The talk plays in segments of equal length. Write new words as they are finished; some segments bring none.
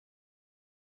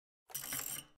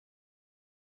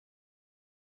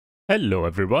Hello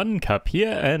everyone, Cap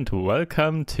here and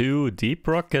welcome to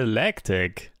Rock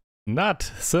Galactic. Not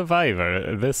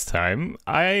Survivor this time.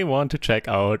 I want to check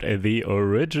out the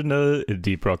original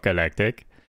Rock Galactic.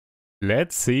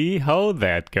 Let's see how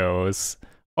that goes.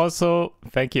 Also,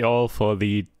 thank you all for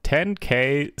the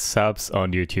 10k subs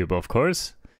on YouTube, of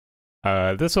course.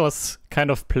 This was kind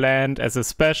of planned as a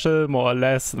special, more or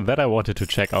less, that I wanted to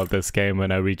check out this game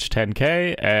when I reached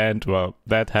 10k, and well,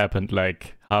 that happened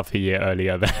like half a year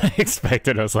earlier than I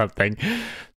expected or something.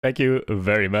 Thank you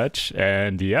very much,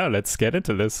 and yeah, let's get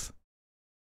into this.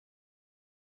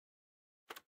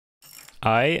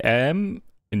 I am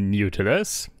new to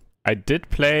this. I did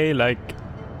play like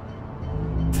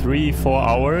 3-4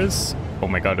 hours. Oh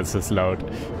my god, this is loud.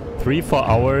 3-4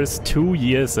 hours 2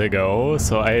 years ago,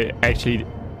 so I actually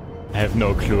have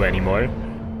no clue anymore.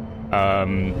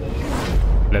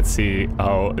 Let's see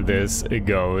how this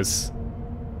goes.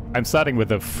 I'm starting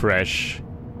with a fresh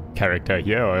character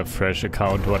here, or a fresh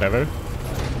account, whatever.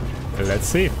 Let's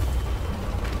see.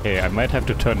 Okay, I might have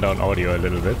to turn down audio a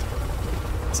little bit.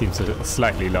 Seems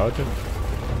slightly loud.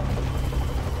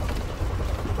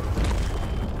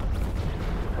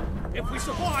 If we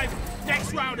survive,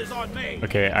 next round is on me.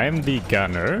 Okay, I'm the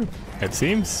gunner, it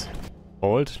seems.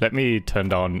 Hold, let me turn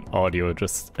down audio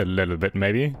just a little bit,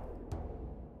 maybe.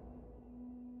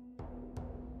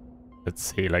 Let's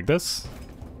see, like this.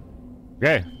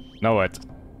 Okay, now what?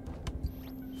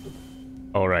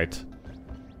 Alright.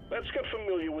 Let's get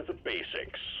familiar with the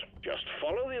basics. Just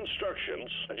follow the instructions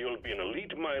and you'll be an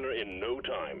elite miner in no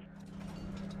time.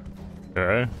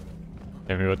 Sure.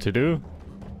 Tell me what to do.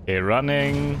 Okay,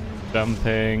 running,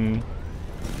 jumping,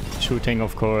 shooting,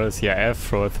 of course. Yeah, F,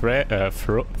 throw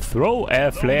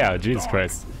a flare. Jesus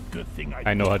Christ.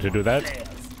 I know how to do that.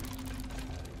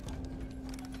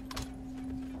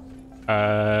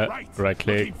 Right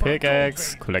click,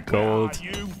 pickaxe, collect gold.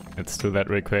 Let's do that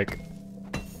real quick.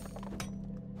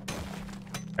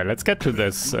 Let's get to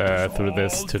this through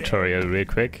this tutorial real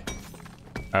quick.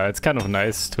 It's kind of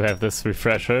nice to have this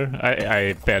refresher.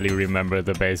 I barely remember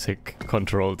the basic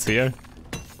controls here.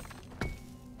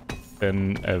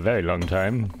 Been a very long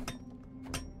time.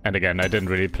 And again, I didn't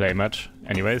really play much.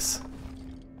 Anyways,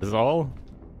 this is all.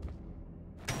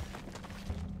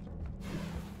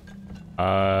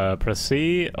 Press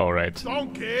C. Alright.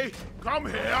 Donkey, come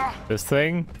here. This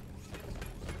thing.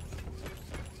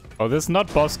 Oh, this is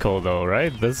not Bosco though,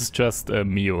 right? This is just a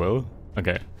mule.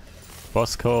 Okay.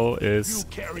 Bosco is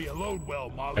carry a load well,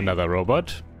 Molly. Another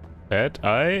robot that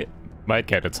I might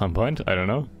get at some point. I don't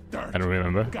know. I don't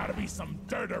remember. Gotta be some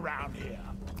dirt around here.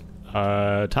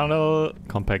 Tunnel,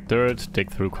 compact dirt,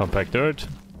 dig through compact dirt.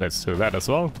 Let's do that as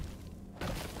well.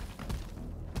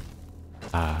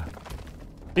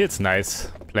 It's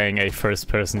nice playing a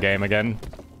first-person game again.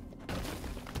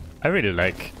 I really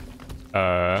like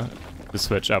to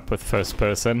switch up with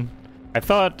first-person. I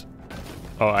thought,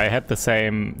 I had the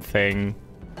same thing,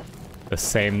 the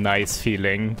same nice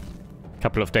feeling a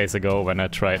couple of days ago when I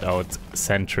tried out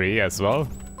Sentry as well.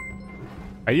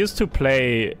 I used to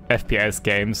play FPS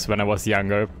games when I was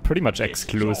younger, pretty much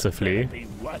exclusively.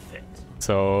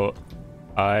 So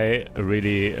I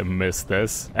really miss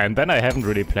this. And then I haven't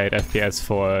really played FPS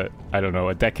for, I don't know,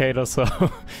 a decade or so.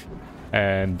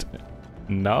 And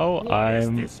now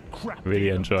I'm really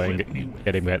enjoying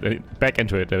getting back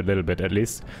into it a little bit at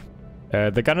least.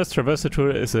 The Gunner's Traverser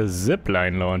tool is a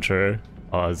zipline launcher.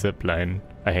 Oh, zipline.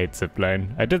 I hate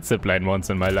zipline. I did zipline once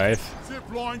in my life.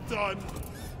 Zipline done.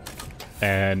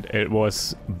 And it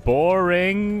was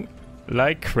boring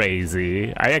like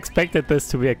crazy. I expected this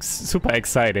to be super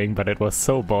exciting, but it was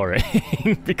so boring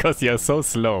because you're so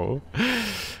slow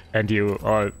and you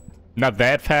are not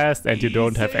that fast and you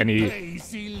don't have any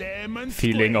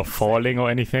feeling of falling or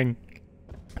anything.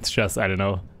 It's just, I don't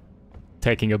know,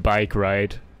 taking a bike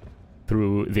ride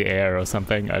through the air or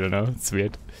something. I don't know, it's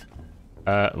weird.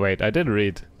 Wait, I didn't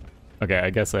read. Okay, I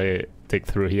guess I dig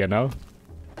through here now.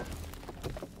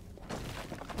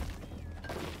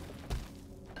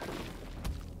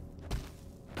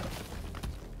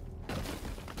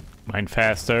 Mine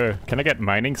faster. Can I get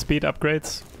mining speed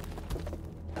upgrades?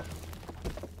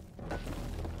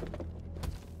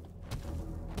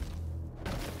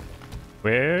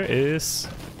 Where is...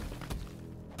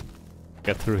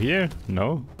 Get through here?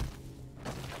 No.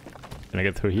 Can I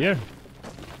get through here?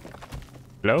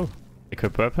 Hello?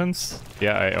 Equip weapons?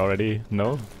 Yeah, I already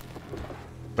know.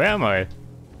 Where am I?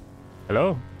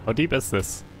 Hello? How deep is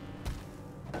this?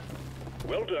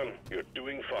 Well done, you're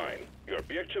doing fine. Your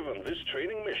objective on this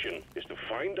training mission is to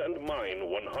find and mine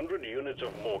 100 units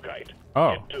of Morkite.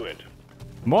 Oh. Get to it.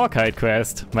 Morkite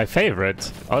quest, my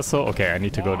favorite. Also, okay, I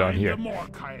need to go down here.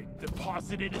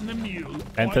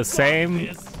 And the same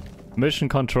mission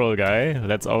control guy,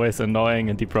 that's always annoying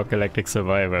in Deep Rock Galactic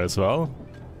Survivor as well.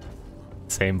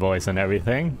 Same voice and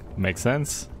everything, makes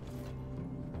sense.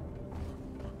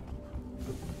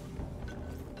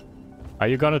 Are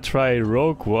you gonna try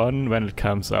Rogue One when it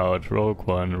comes out? Rogue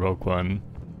One, Rogue One.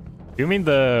 You mean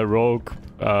the Rogue,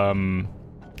 I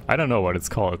don't know what it's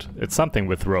called. It's something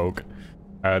with Rogue.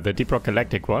 The Deep Rock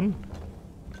Galactic one?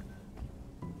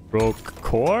 Rogue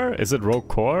Core? Is it Rogue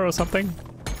Core or something?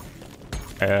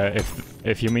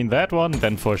 If you mean that one,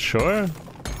 then for sure.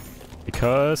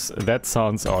 Because that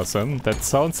sounds awesome. That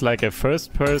sounds like a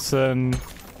first-person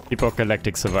Deep Rock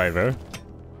Galactic Survivor.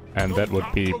 And that would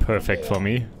be perfect for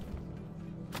me.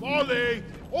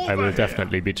 I will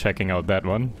definitely be checking out that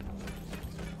one.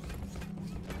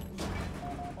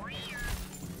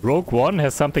 Rogue One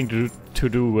has something to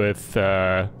do with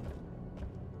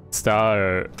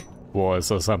Star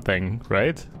Wars or something,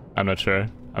 right? I'm not sure.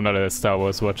 I'm not a Star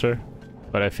Wars watcher,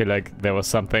 but I feel like there was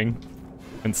something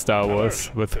in Star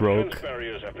Wars with Rogue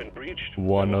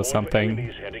One or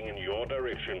something.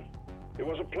 It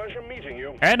was a pleasure meeting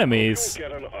you. Enemies!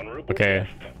 Okay,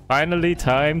 finally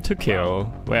time to kill.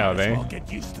 Where are they?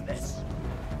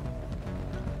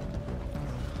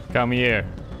 Come here.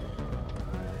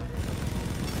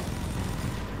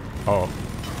 Oh.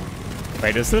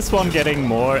 Wait, is this one getting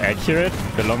more accurate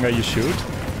the longer you shoot?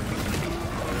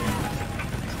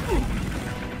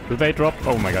 Do they drop...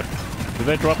 Oh my god. Do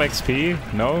they drop XP?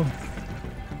 No?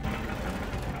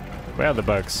 Where are the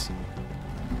bugs?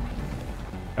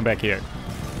 I'm back here.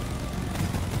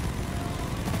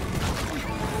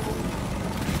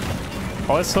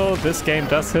 Also, this game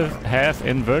does have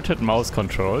inverted mouse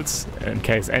controls, in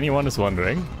case anyone is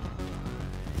wondering.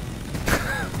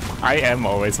 I am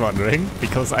always wondering,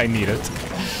 because I need it.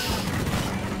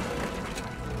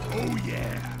 Oh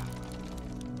yeah.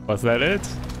 Was that it?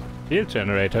 Shield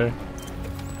generator.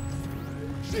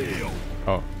 Shield.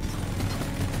 Oh.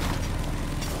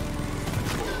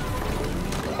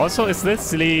 Also, is this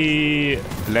the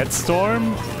Lead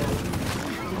Storm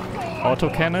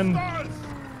autocannon?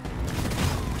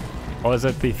 Or is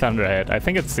it the Thunderhead? I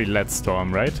think it's the Lead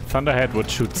Storm, right? Thunderhead would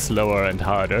shoot slower and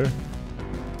harder.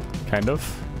 Kind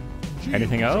of.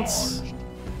 Anything else?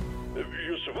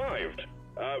 You survived.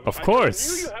 Of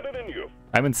course. I knew you had it in you.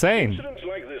 I'm insane. Incidents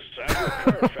like this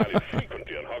occur fairly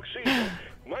frequently on Hawk season.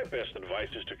 My best advice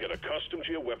is to get accustomed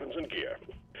to your weapons and gear.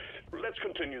 Let's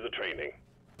continue the training.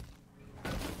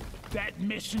 That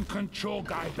mission control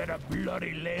guy better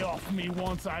bloody lay off me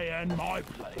once I earn my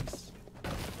place.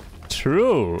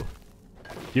 True.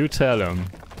 You tell him.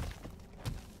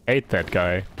 Hate that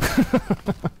guy.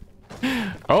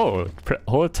 Oh,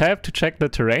 hold tab to check the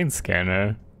terrain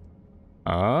scanner.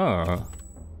 Oh.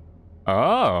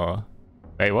 Oh.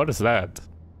 Wait, what is that?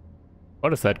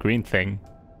 What is that green thing?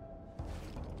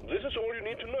 This is all you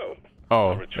need to know.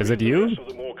 Oh, is it you? Retrieve the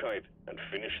rest of the Morkite and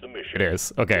finish the mission. It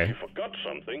is, okay. If you forgot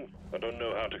something, I don't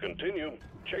know how to continue,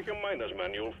 check your miner's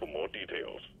manual for more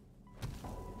details.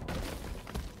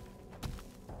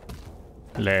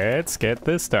 Let's get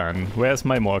this done. Where's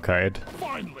my Morkite?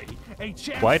 Finally, a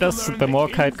chance Why to does learn the ins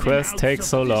Morkite and quest outs take of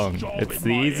so this long? job It's in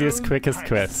the my easiest, own quickest time.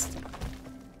 quest.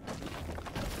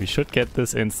 We should get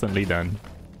this instantly done.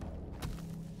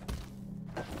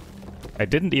 I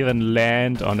didn't even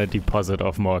land on a deposit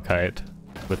of Morkite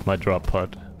with my drop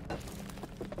pod.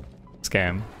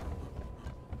 Scam.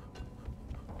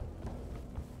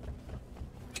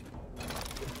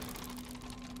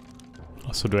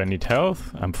 Also, do I need health?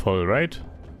 I'm full, right?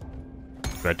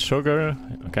 Red sugar,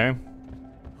 okay.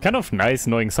 Kind of nice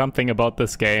knowing something about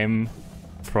this game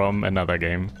from another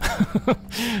game.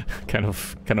 kind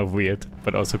of weird,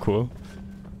 but also cool.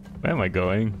 Where am I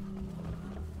going?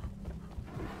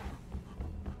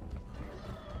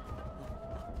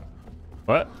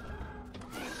 What?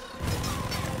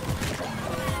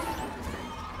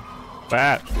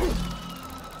 That.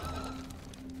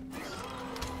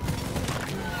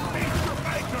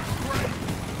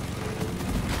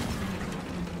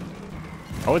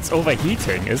 Oh, it's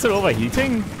overheating. Is it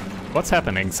overheating? What's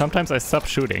happening? Sometimes I stop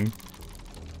shooting.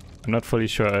 I'm not fully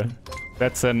sure.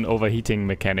 That's an overheating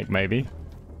mechanic, maybe.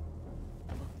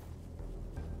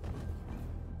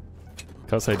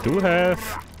 Because I do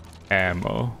have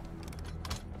ammo.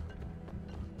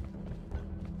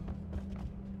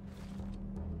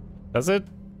 Does it?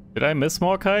 Did I miss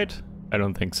Morkite? I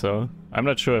don't think so. I'm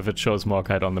not sure if it shows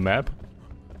Morkite on the map.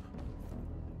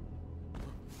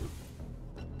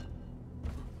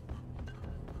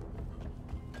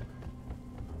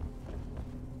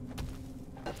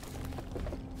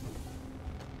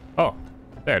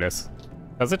 There it is.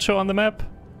 Does it show on the map?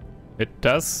 It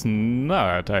does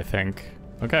not, I think.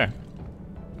 Okay.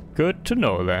 Good to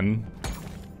know then.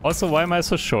 Also, why am I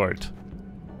so short?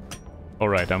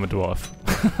 Alright, I'm a dwarf.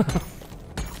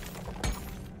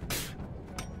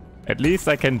 At least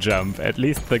I can jump. At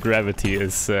least the gravity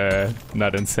is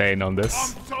not insane on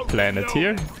this planet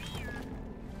here.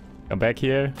 Come back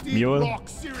here, mule.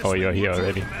 Oh, you're here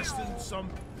already.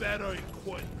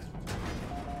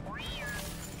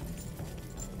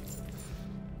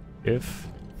 If...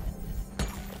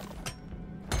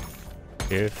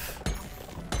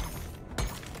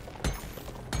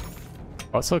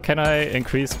 Also, can I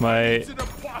increase my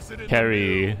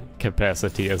carry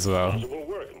capacity as well?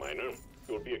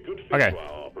 Okay,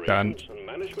 done. And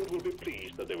management will be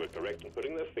pleased that they were correct in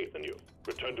putting their faith in you.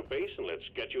 Return to base and let's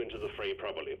get you into the fray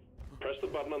properly. Press the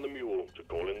button on the mule to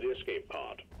call in the escape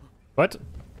pod. What?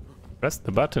 Press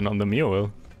the button on the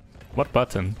mule? What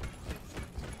button?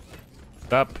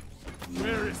 Stop.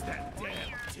 Where is that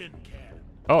damn tin can?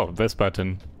 Oh, this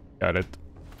button. Got it.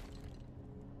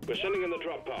 We're sending in the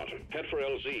drop pod. Head for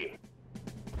LZ.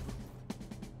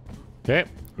 Okay,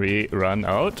 we run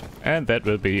out, and that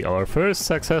will be our first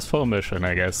successful mission,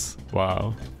 I guess.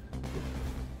 Wow.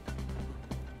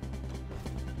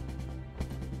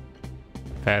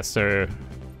 Faster.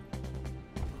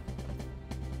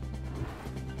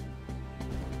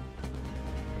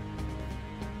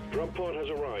 Drop pod has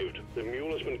arrived. The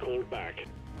mule has been called back.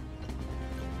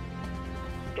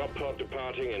 Drop pod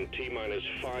departing in T-minus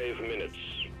 5 minutes.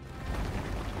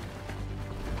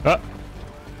 Ah!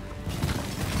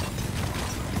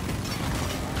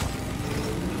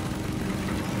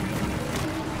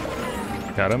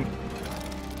 Got him.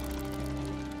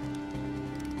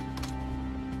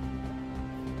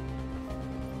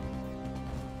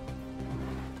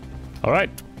 Alright.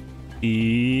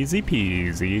 Easy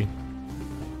peasy.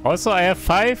 Also, I have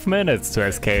 5 minutes to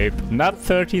escape, not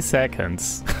 30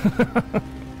 seconds.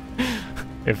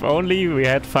 If only we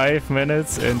had 5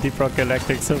 minutes in Deep Rock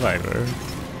Galactic Survivor.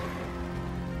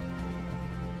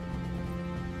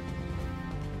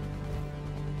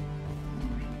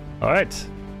 Alright.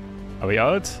 Are we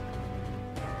out?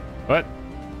 What?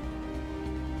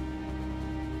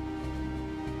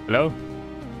 Hello?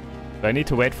 Do I need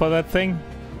to wait for that thing?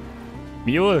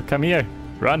 Mule, come here.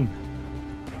 Run.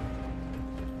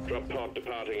 Drop pod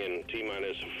departing in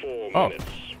T-minus 4 Oh, minutes.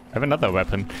 I have another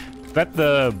weapon. Is that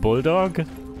the bulldog?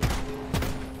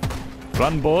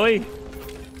 Run, boy!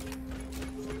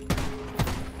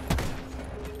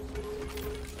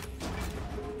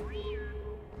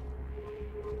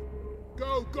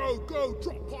 Go, go, go!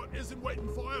 Drop pod isn't waiting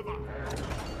forever.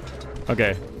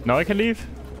 Okay, now I can leave?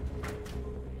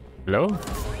 Hello?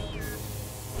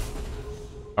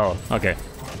 Oh, okay.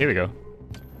 Here we go.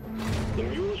 The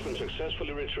mule has been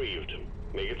successfully retrieved.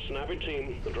 Make it snappy,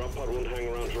 team. The drop pod won't hang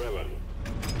around forever.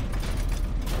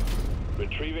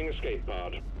 Retrieving escape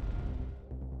pod.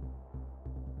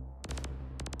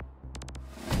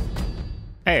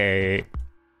 Hey!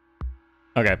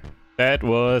 Okay, that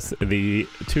was the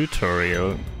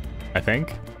tutorial, I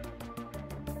think.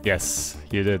 Yes,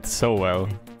 you did so well.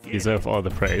 You deserve all the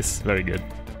praise. Very good.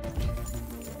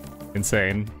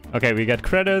 Insane. Okay, we get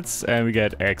credits and we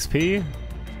get XP.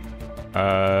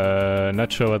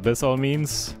 Not sure what this all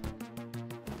means.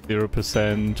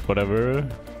 0%, whatever.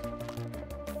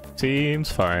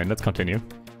 Seems fine. Let's continue.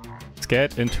 Let's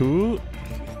get into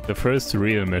the first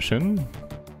real mission.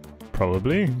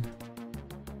 Probably.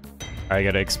 I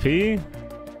get XP.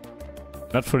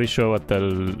 Not fully sure what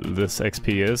this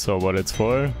XP is or what it's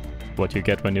for. What you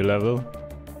get when you level.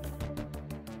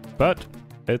 But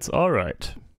it's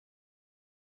alright.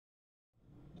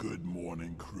 Good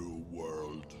morning, crew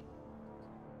world.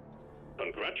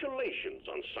 Congratulations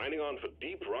on signing on for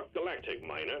Deep Rock Galactic,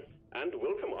 miner, and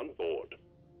welcome on board.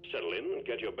 Settle in and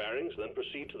get your bearings, then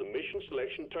proceed to the mission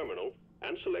selection terminal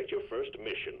and select your first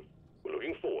mission. We're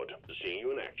looking forward to seeing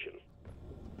you in action.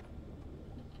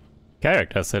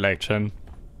 Character selection.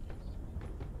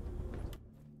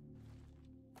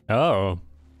 Oh.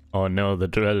 Oh no, the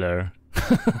driller.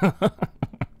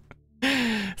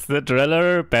 Is the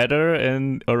driller better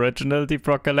in original Deep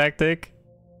Rock Galactic?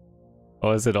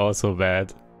 Or is it also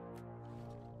bad?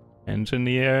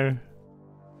 Engineer.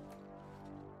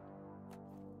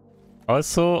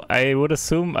 Also, I would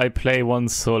assume I play one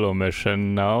solo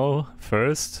mission now,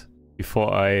 first,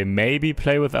 before I maybe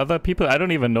play with other people. I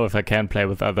don't even know if I can play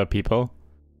with other people.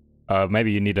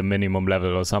 Maybe you need a minimum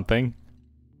level or something.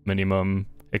 Minimum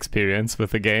experience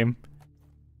with the game.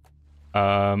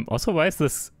 Also, why is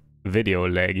this video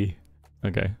laggy?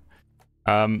 Okay.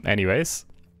 Anyways,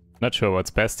 not sure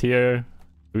what's best here.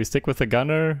 Do we stick with the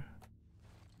gunner?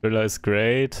 Driller is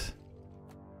great.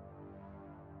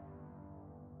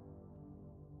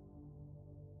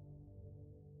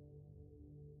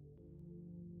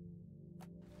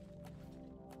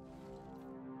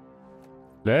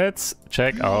 Let's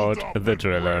check out the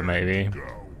driller, maybe.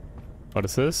 What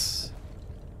is this?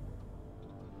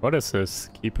 What is this?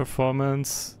 Key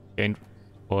performance? Gain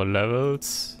 4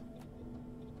 levels?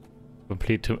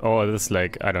 Complete to... Oh, this is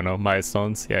like, I don't know,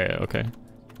 milestones. Yeah, okay.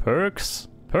 Perks?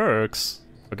 Perks?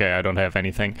 Okay, I don't have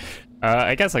anything.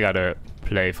 I guess I gotta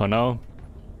play for now.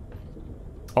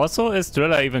 Also, is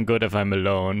driller even good if I'm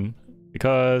alone?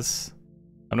 Because...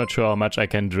 I'm not sure how much I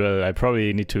can drill. I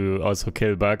probably need to also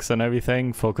kill bugs and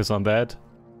everything. Focus on that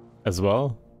as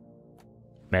well.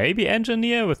 Maybe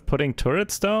engineer with putting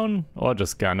turrets down? Or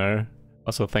just gunner.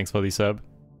 Also, thanks for the sub.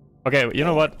 Okay, you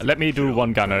know what? Let me do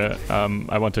one gunner.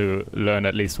 I want to learn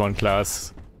at least one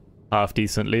class half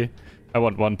decently. I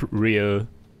want one real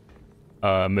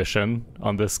mission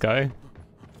on this guy.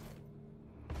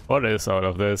 What is out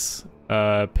of this?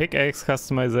 Pickaxe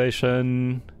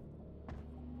customization.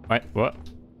 What?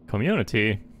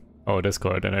 Community. Oh,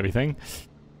 Discord and everything.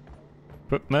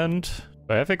 Equipment.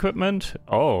 Do I have equipment?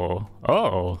 Oh.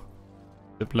 Oh.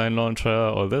 Zipline launcher,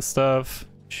 all this stuff.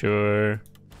 Sure.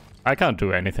 I can't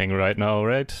do anything right now,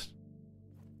 right?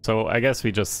 So I guess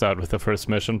we just start with the first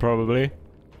mission probably.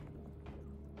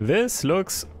 This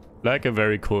looks like a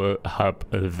very cool hub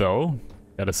though.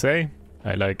 Gotta say.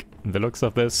 I like the looks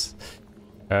of this.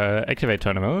 Activate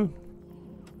terminal.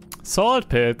 Salt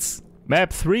pits.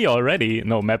 Map 3 already?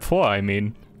 No, map 4 I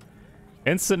mean.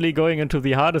 Instantly going into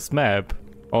the hardest map.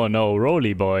 Oh no,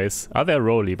 roly boys. Are there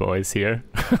roly boys here?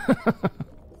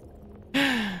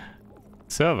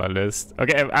 Server list.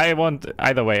 Okay, I want...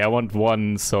 Either way, I want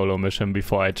one solo mission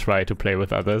before I try to play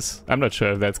with others. I'm not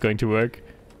sure if that's going to work.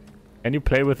 Can you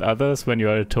play with others when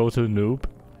you're a total noob?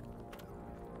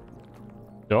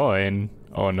 Join.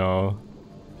 Oh no.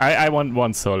 I want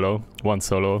one solo. One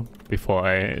solo. Before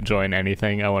I join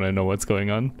anything, I want to know what's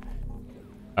going on.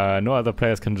 No other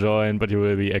players can join, but you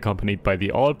will be accompanied by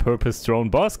the all-purpose drone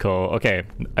Bosco. Okay,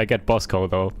 I get Bosco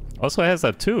though. Also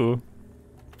Hazard 2.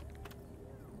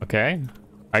 Okay.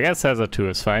 I guess Hazard 2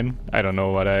 is fine. I don't know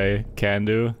what I can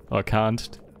do or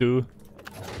can't do.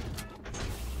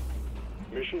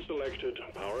 Mission selected.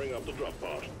 Powering up the drop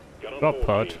pod. Drop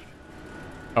pod?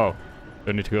 Oh,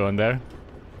 do I need to go in there?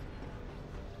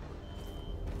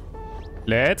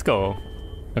 Let's go.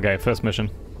 Okay, first mission.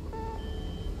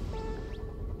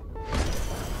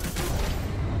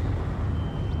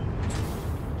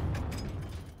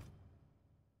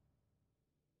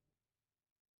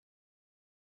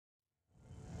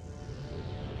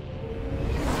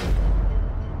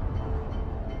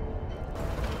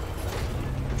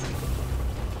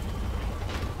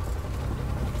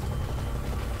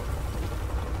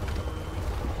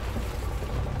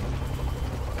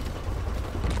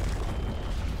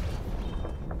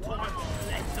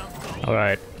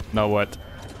 Alright, now what?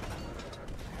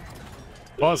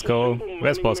 Bosco!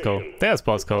 Where's Bosco? There's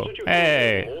Bosco!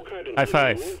 Hey! High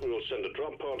five!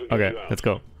 Okay, let's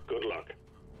go. Good luck.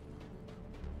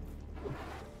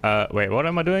 Wait, what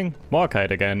am I doing? More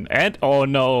kite again. And, oh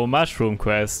no, mushroom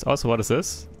quest. Also, what is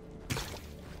this?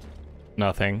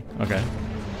 Nothing. Okay.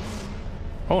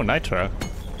 Oh, nitra.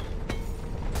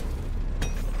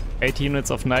 8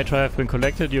 units of nitra have been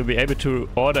collected. You'll be able to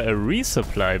order a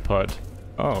resupply pod.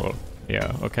 Oh,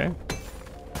 yeah, okay.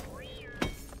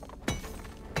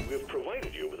 We've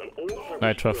provided you with an all-purpose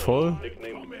Nitra full.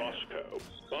 nicknamed Bosco.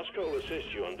 Bosco will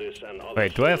assist you on this and other.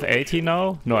 Wait, do I have 80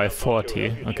 now? No, I have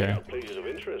 40. Okay. Places of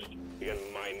interest. You can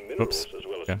mine minerals Oops. as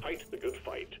well as Yeah. fight the good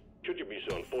fight. Should you be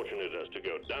so unfortunate as to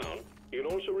go down, he can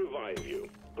also revive you.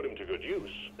 Put him to good use,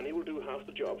 and he will do half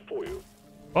the job for you.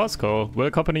 Bosco will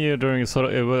accompany you during a solo.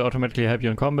 It will automatically help you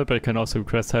in combat, but it can also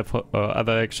request help for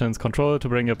other actions. Control to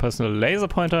bring your personal laser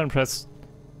pointer and press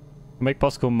to make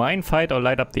Bosco mine, fight, or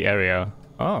light up the area.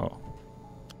 Oh.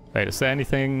 Wait, is there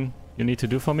anything you need to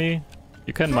do for me?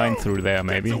 You can mine through there,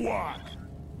 maybe.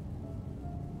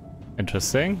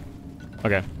 Interesting.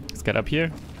 Okay, let's get up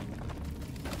here.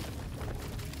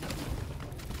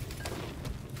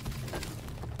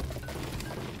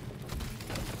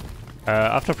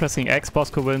 After pressing X,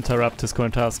 Bosco will interrupt his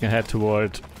current task and head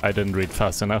toward... I didn't read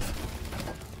fast enough.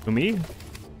 To me?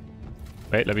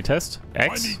 Wait, let me test.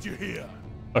 X? I need you here.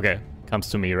 Okay, comes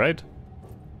to me, right?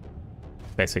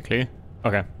 Basically.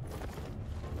 Okay.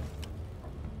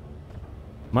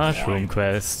 Mushroom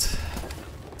quest.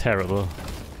 Terrible.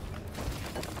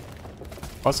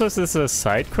 Also, is this a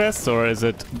side quest or is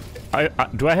it...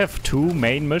 do I have 2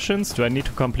 main missions? Do I need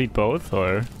to complete both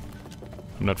or...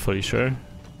 I'm not fully sure.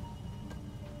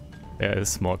 There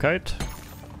is more kite.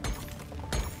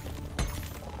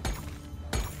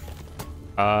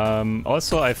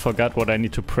 Also, I forgot what I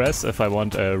need to press if I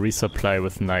want a resupply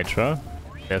with nitra.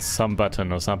 There's some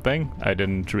button or something. I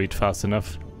didn't read fast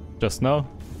enough just now.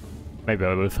 Maybe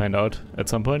I will find out at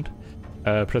some point.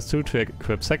 Press 2 to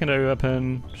equip secondary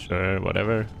weapon. Sure,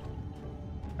 whatever.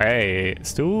 Hey,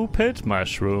 stupid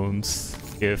mushrooms.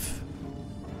 Give.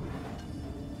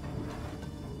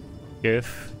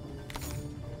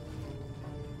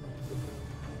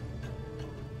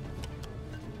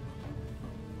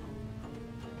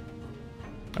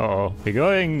 Oh, we're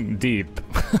going deep.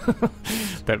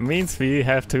 That means we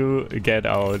have to get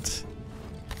out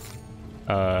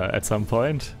at some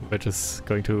point, which is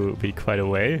going to be quite a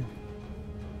way.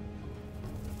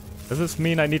 Does this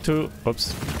mean I need to...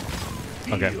 Oops.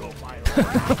 Okay.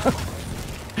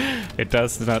 It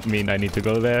does not mean I need to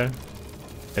go there.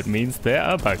 It means there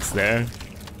are bugs there.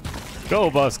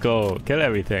 Go, boss, go! Kill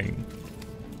everything.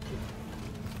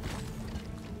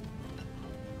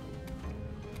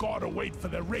 Gotta wait for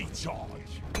the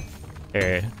recharge.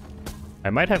 Okay. I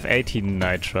might have 18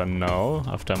 nitra now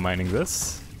after mining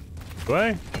this. Do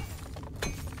I?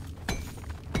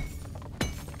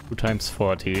 2 times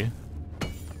 40.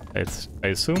 I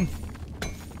assume.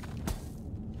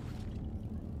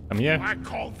 Come here. I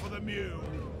called for the mule.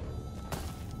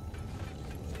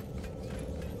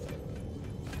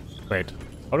 Wait.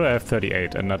 How do I have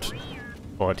 38 and not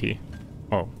 40?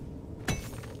 Oh.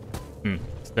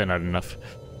 Still not enough.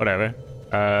 Whatever.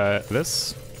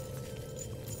 This.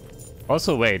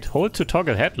 Also, wait. Hold to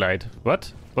toggle headlight.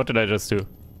 What? What did I just do?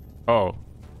 Oh.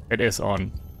 It is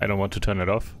on. I don't want to turn it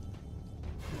off.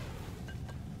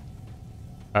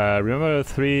 Remember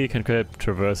 3 can equip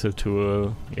traversal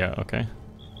tool. Yeah, okay.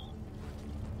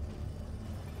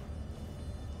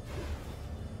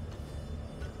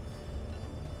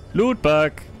 Loot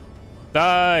bug!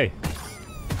 Die!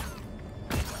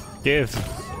 Give.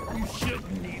 You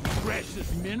shouldn't need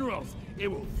precious minerals. It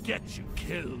will get you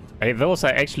killed. Hey, those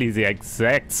are actually the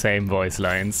exact same voice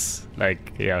lines.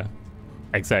 Like, yeah.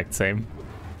 Exact same.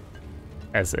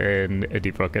 As in a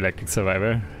Deep Rock Galactic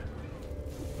Survivor.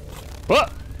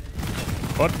 What?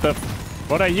 What the...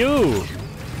 What are you?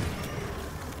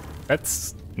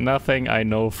 That's nothing I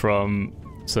know from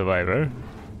Survivor.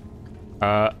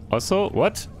 Also,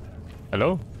 what?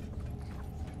 Hello?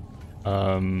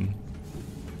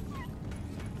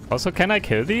 Also, can I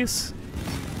kill these?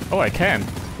 Oh, I can.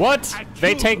 What?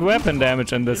 They take weapon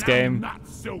damage in this game.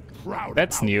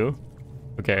 That's new.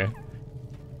 Okay.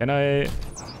 Can I...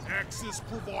 Access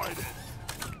provided.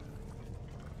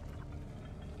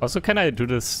 Also, can I do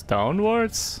this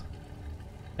downwards?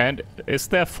 And is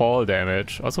there fall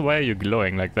damage? Also, why are you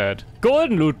glowing like that?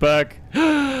 Golden loot bug!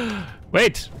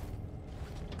 Wait!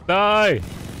 Die!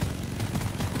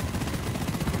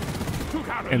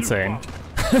 Insane.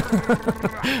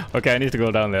 Okay, I need to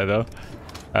go down there though.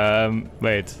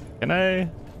 Wait, can I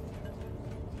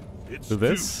do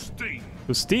this?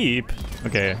 Too steep?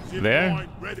 Okay, there?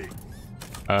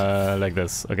 Like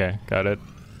this. Okay, got it.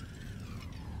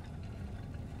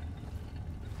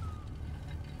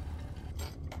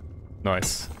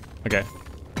 Nice. Okay.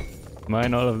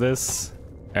 Mine all of this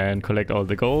and collect all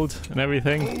the gold and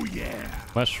everything. Oh yeah.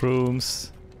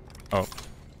 Mushrooms. Oh,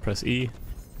 press E.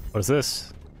 What is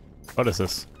this? What is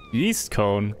this? Yeast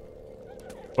cone.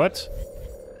 What?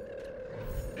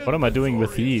 What am I doing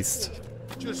with yeast?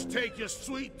 Just take your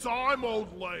sweet time,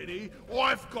 old lady.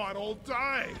 I've got all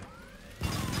day.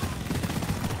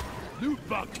 Loot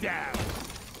bug down.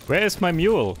 Where is my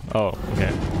mule? Oh,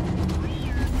 okay.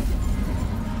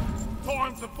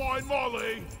 Time to find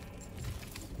Molly.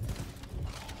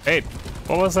 Hey,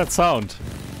 what was that sound?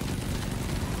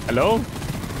 Hello?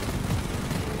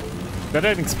 Is that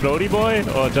an explodey boy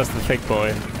or just a thick boy?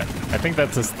 I think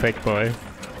that's a thick boy.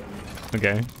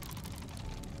 Okay.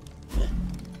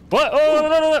 What? Oh,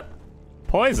 no.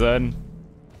 Poison.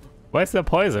 Why is there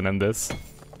poison in this?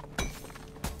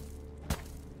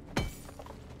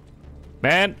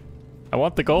 Man, I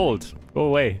want the gold. Go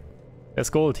away. There's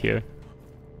gold here.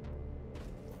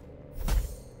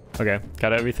 Okay,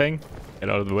 got everything. Get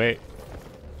out of the way.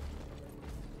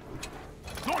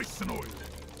 Nice and oily.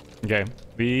 Okay,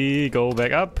 we go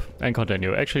back up and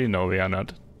continue. Actually, no, we are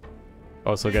not.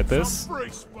 Also get this.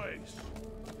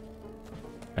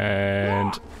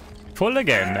 And full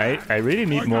again. I really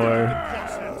need more.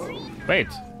 Wait,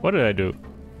 what did I do?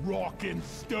 Rock and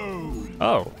stone.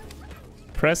 Oh.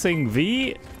 Pressing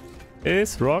V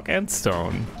is rock and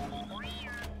stone.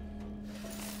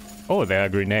 Oh, there are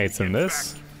grenades in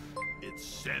this. It's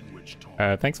sandwich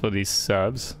time. Thanks for these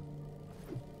subs.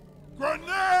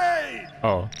 Grenade!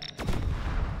 Oh.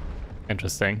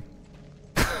 Interesting.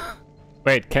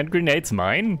 Wait, can grenades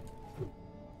mine?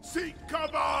 Seek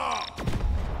cover!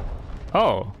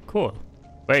 Oh, cool.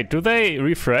 Wait, do they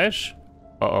refresh?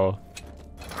 Uh-oh.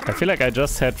 I feel like I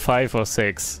just had 5 or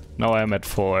 6. Now I'm at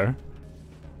 4.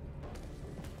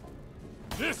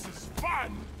 This is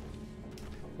fun!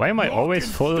 Why am I always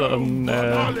full on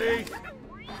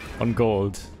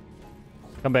gold?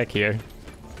 Come back here.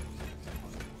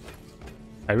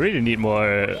 I really need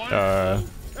more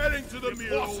Heading to the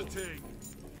mule.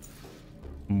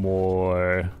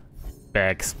 more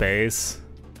bag space.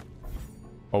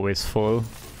 Always full.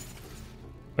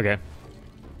 Okay.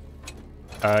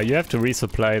 You have to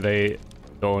resupply, they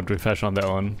don't refresh on their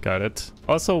own. Got it.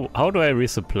 Also, how do I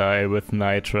resupply with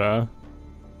Nitra?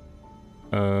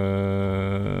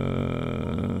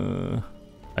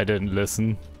 I didn't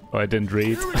listen. Or I didn't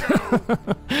read.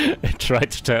 It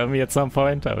tried to tell me at some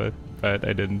point, but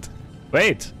I didn't.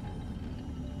 Wait!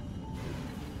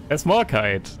 There's more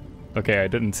kite! Okay, I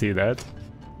didn't see that.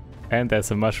 And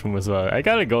there's a mushroom as well. I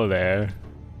gotta go there.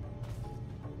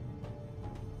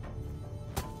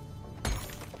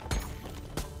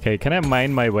 Okay, can I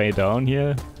mine my way down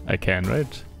here? I can,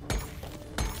 right?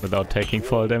 Without taking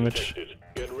fall damage.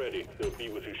 Get ready. They'll be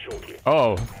with you shortly.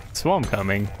 Oh, swarm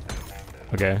coming.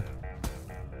 Okay.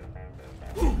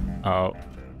 Oh.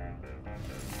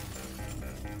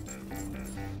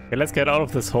 Okay, let's get out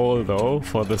of this hole though,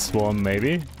 for the swarm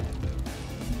maybe.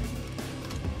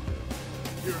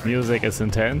 Music is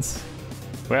intense.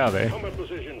 Where are they? Combat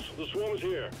positions. The swarm is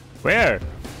here. Where?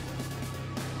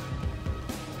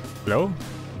 Hello?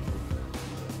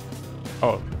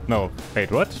 Oh, no.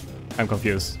 Wait, what? I'm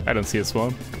confused. I don't see a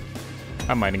swarm.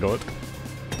 I'm mining gold.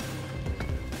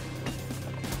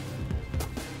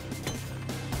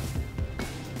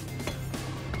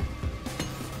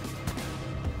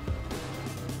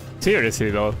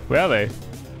 Seriously though, where are they?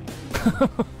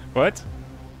 What?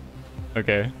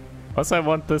 Okay. Also, I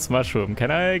want this mushroom. Can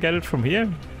I get it from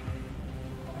here?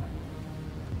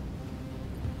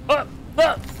 Oh,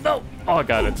 no! Oh, I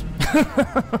got it.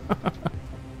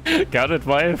 Got it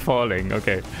while falling.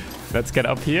 Okay. Let's get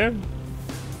up here.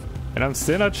 And I'm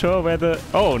still not sure where the...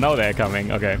 Oh, now they're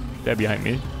coming. Okay. They're behind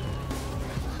me.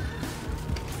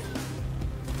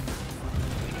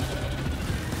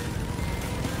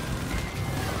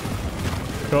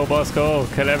 Go, boss, go.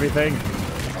 Kill everything.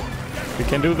 We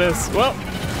can do this. Well...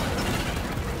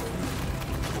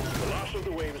 The last of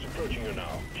the wave is approaching you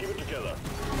now. Keep it together.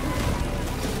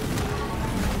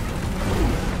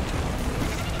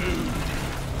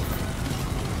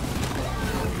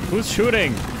 Who's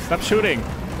shooting? Stop shooting.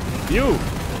 You!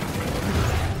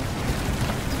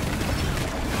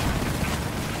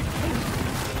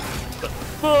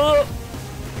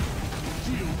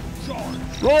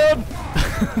 Run!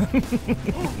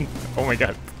 Oh my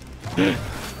god.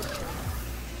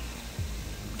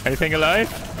 Anything alive?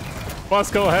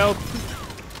 Bosco, help!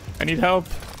 I need help.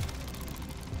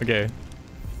 Okay.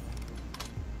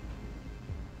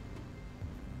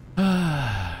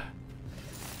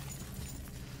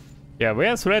 Yeah,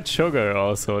 where's red sugar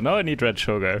also? Now I need red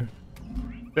sugar.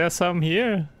 There's some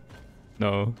here?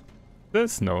 No.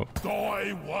 This? No.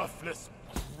 Die, worthless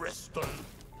crystal.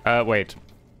 Wait.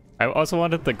 I also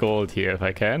wanted the gold here if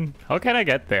I can. How can I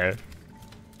get there?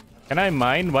 Can I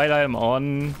mine while I'm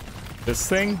on this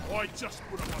thing?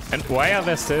 And why are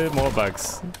there still more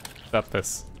bugs? Stop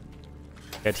this.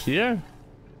 Get here?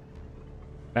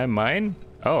 Can I mine?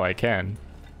 Oh, I can.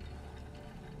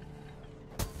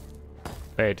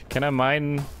 Wait, can I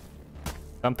mine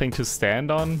something to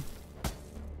stand on?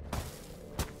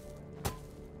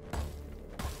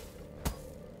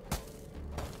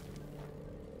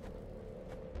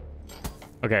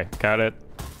 Okay, got it.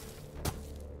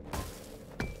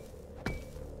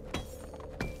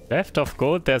 Left of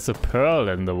gold, there's a pearl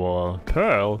in the wall.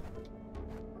 Pearl?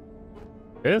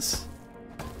 This?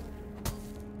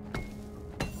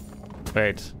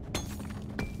 Wait.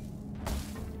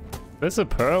 This a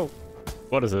pearl?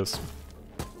 What is this?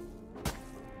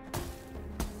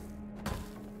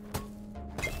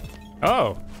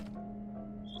 Oh!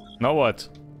 Now what?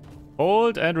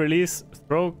 Hold and release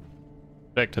throw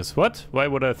projectors. What? Why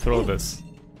would I throw this?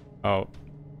 Oh.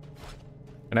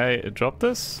 Can I drop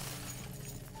this?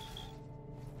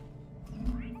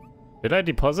 Did I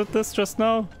deposit this just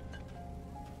now?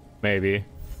 Maybe.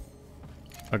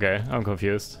 Okay, I'm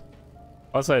confused.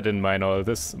 Also, I didn't mine all of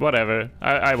this. Whatever.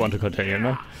 I want to continue,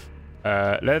 no?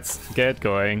 Let's get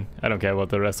going. I don't care about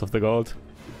the rest of the gold.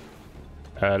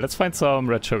 Let's find some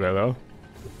red sugar, though.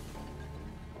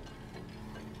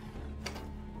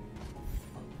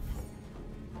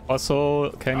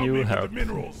 Also, can you help?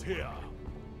 Minerals here.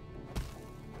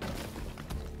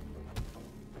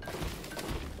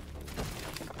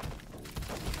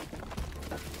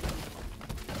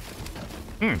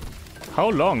 How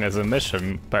long is a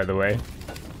mission, by the way?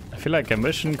 I feel like a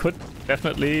mission could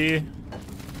definitely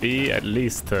be at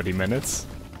least 30 minutes.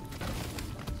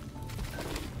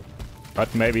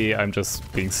 But maybe I'm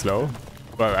just being slow.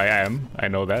 Well, I am. I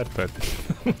know that, but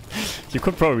you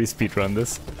could probably speedrun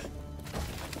this.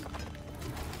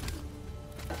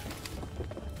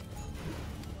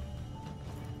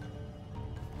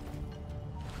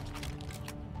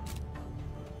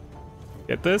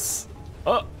 Get this?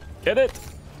 Oh, get it!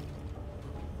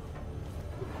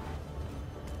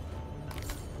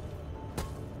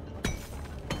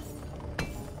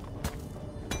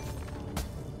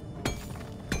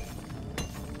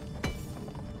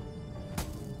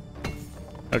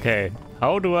 Okay,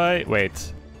 how do I...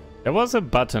 Wait. There was a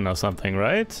button or something,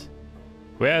 right?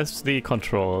 Where's the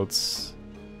controls?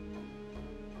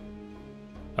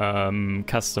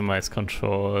 Customize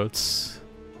controls.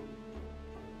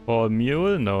 For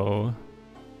mule? No.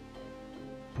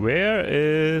 Where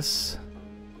is...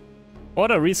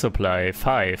 Order resupply,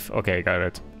 5. Okay, got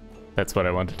it. That's what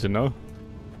I wanted to know.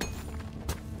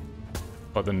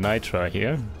 For the nitra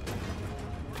here.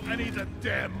 I need a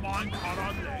damn minecart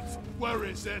on legs. Where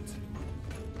is it?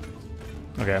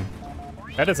 Okay.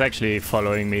 That is actually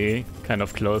following me kind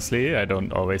of closely. I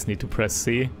don't always need to press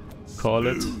C. Call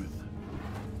it.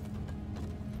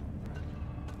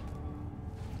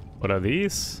 What are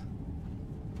these?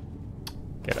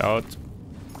 Get out.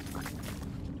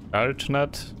 Large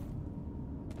nut.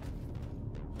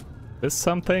 This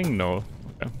something? No.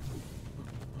 Okay.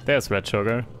 There's red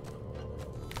sugar.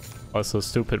 Also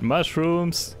stupid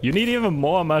mushrooms. You need even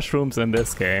more mushrooms in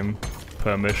this game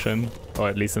per mission. Or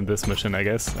at least in this mission, I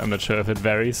guess. I'm not sure if it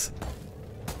varies.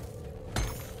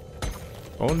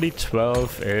 Only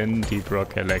 12 in Deep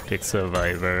Rock Galactic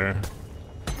Survivor.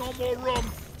 No more room.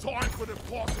 Time for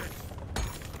deposit.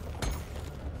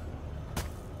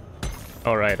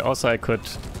 Alright, also I could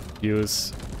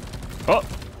use... Oh!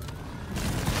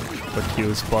 Could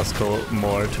use Bosco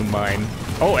more to mine.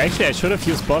 Oh, actually I should have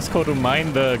used Bosco to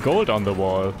mine the gold on the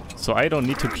wall. So I don't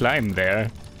need to climb there.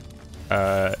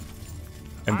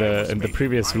 In the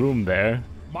previous room there.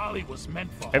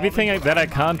 Everything that I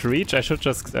can't reach, I should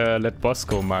just let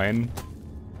Bosco mine.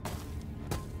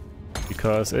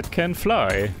 Because it can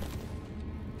fly.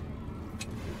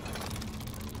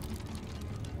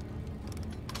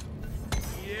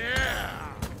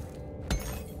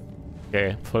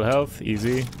 Okay, full health,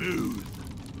 easy.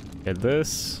 Get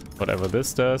this, whatever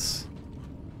this does.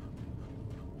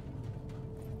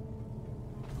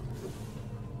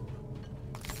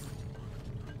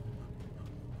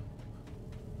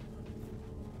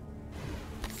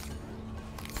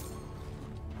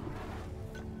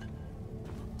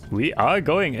 We are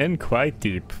going in quite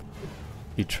deep.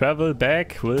 The travel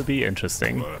back will be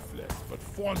interesting. Worthless, but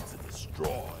fun to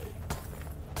destroy.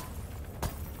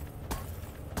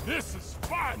 This is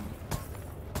fun!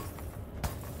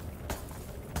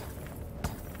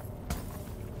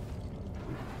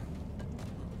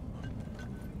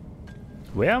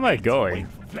 Where am I going?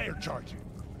 Flare charging.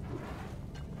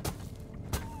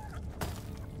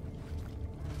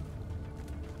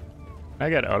 I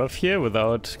get out of here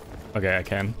without... Okay, I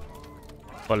can.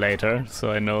 For later,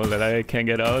 so I know that I can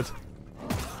get out.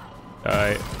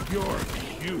 Die. You're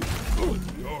cute.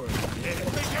 You're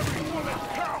dead. Make every woman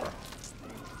count.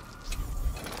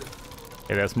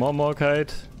 Okay, there's more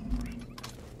Morkite.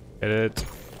 Get it.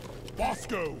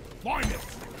 Bosco, mine it.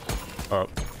 Oh.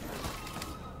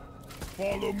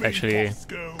 Follow me, Actually,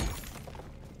 Bosco.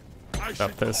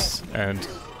 stop this and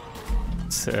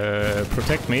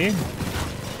protect me.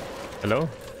 Hello?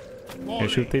 Can you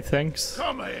shoot these things?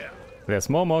 Come here. There's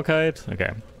more Morkite.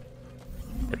 Okay.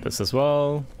 Get this as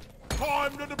well.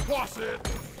 Time to deposit.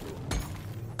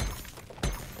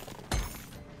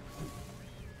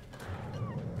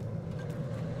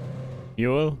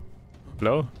 Mule?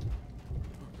 Hello?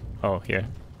 Oh, here.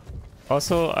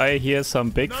 Also, I hear some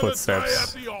big Another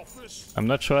footsteps. day at the office. I'm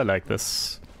not sure I like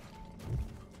this.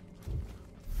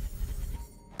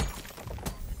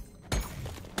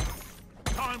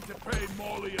 Time to pay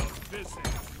Molly a visit.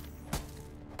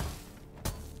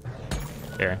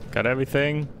 Yeah, got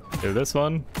everything. Do this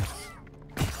one.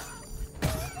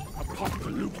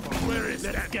 Where is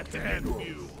that? Get the end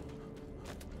view.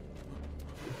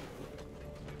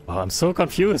 Oh, I'm so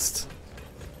confused.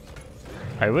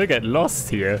 I will get lost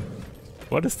here.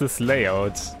 What is this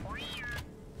layout?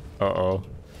 Uh-oh.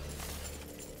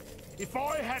 If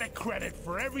I had a credit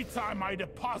for every time I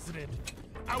deposited,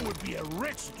 I would be a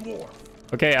rich dwarf.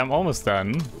 Okay, I'm almost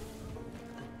done.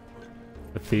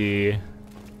 With the...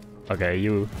 Okay,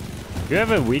 you... Do you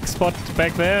have a weak spot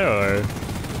back there, or...?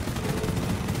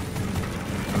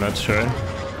 I'm not sure.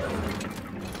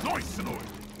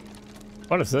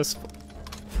 What is this?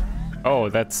 Oh,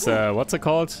 that's, what's it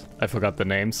called? I forgot the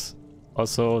names.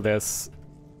 Also, there's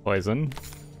poison.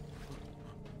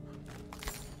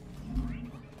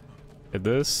 Get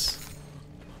this.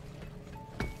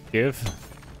 Give.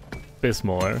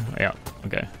 Bismore. Yeah,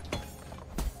 okay.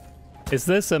 Is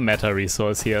this a meta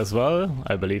resource here as well?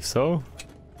 I believe so.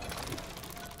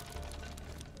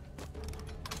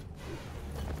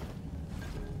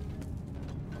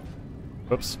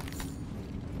 Whoops.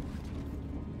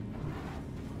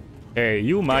 Hey,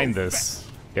 you mine this.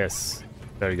 Yes,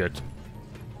 very good.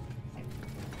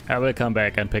 I will come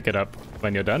back and pick it up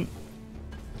when you're done.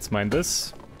 Let's mine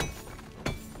this.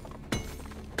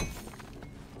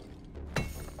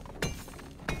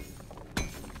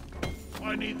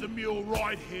 I need the mule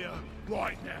right here,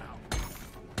 right now.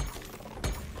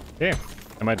 Okay,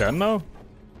 am I done now?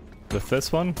 With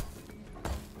this one?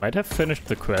 Might have finished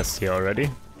the quest here already.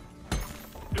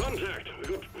 Contact.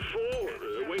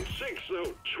 4, wait, 6, no,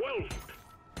 12.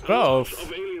 12?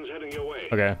 Of aliens heading your way.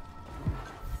 Okay.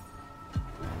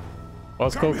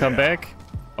 Bosco, come back.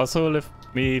 Also, let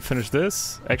me finish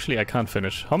this. Actually, I can't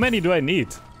finish. How many do I need?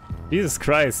 Jesus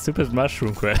Christ, stupid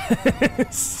mushroom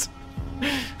quest.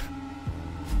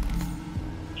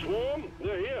 Swarm,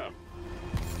 they're here.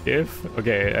 If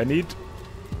okay, I need.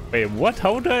 Wait, what?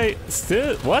 How do I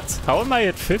still? What? How am I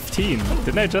at 15?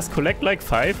 Didn't I just collect like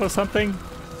 5 or something?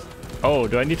 Oh,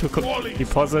 do I need to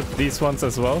deposit these ones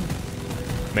as well?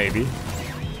 Maybe.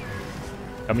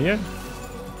 Come here.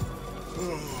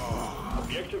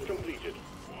 Objective completed.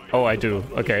 Oh, I do.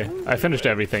 Okay, I finished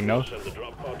everything now. Send the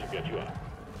drop pod to get you up.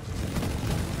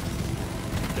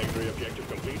 Secondary objective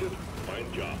completed.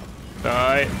 Fine job.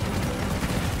 Die.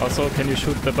 Also, can you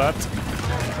shoot the butt?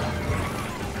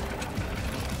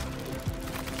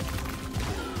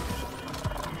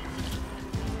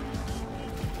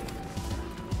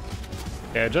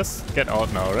 Yeah, just get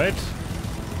out now, right?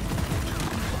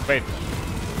 Wait.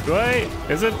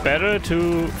 Is it better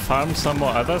to farm some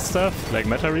more other stuff, like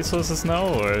meta resources now,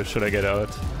 or should I get out?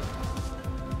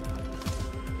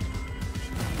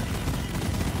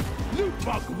 Loot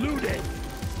bug looted.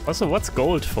 Also, what's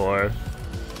gold for?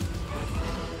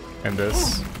 And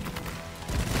this.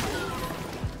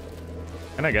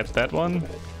 Can I get that one?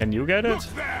 Can you get it?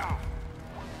 Look there.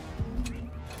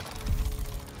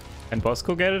 And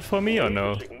Bosco get it for me or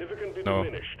no? Significantly No.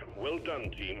 diminished. Well done,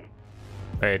 team.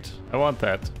 Wait, I want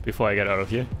that before I get out of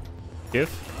here. Give?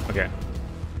 Okay.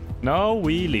 Now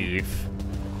we leave.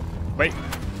 Wait.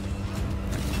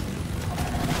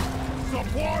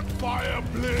 Support fire,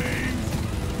 please.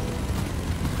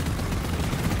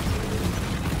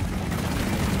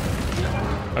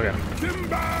 Okay.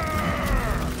 Timber.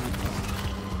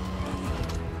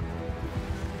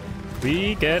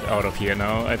 We get out of here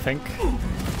now, I think.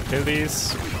 Kill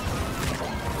these.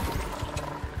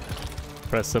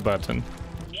 Press the button.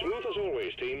 Smooth as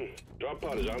always, team. Drop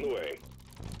pod is on the way.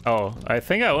 Oh, I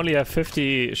think I only have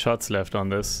 50 shots left on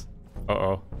this.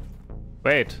 Uh-oh.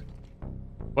 Wait.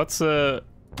 What's the...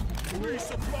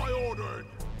 Resupply ordered.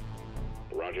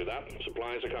 Roger that.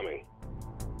 Supplies are coming.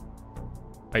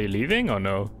 Are you leaving or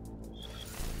no?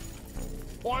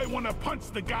 I want to punch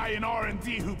the guy in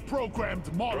R&D who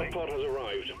programmed Molly. Drop pod has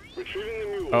arrived. Retrieving the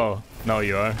mule. Oh, now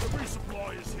you are. The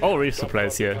resupply is here. Oh,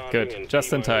 resupply's here. Good.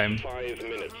 Just in time. 5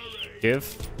 minutes.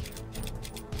 Give.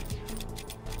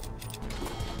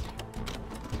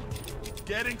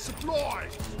 Getting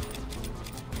supplies.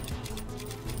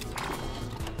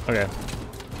 Okay.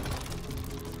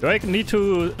 Do I need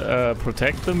to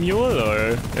protect the mule,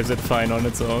 or is it fine on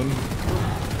its own?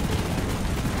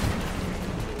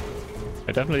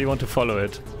 I definitely want to follow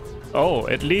it. Oh,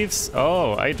 it leaves...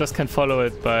 Oh, I just can follow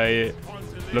it by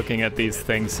looking at these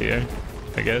things here,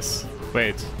 I guess.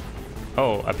 Wait.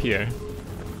 Oh, up here.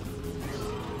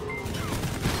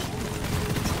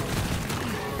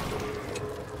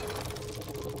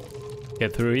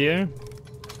 Get through here.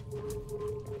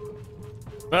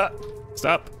 Ah!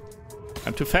 Stop!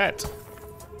 I'm too fat.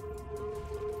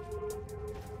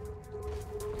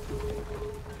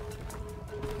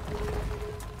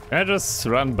 Can I just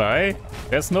run by?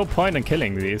 There's no point in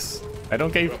killing these. I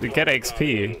don't get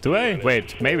XP. Do I?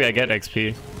 Wait, maybe I get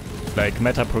XP. Like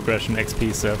meta progression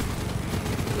XP stuff.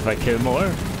 If I kill more?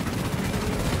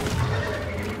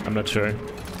 I'm not sure.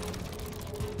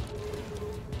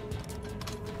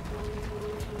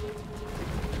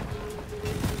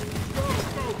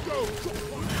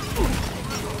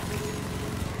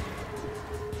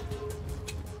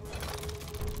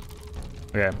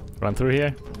 Okay, run through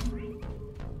here.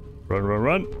 Run, run,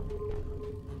 run.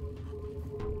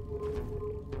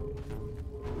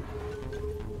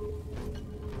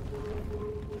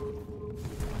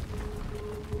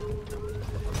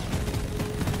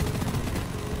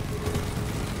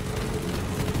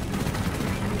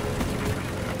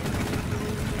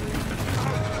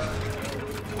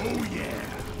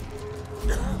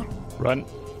 Run.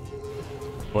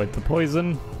 Avoid the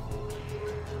poison.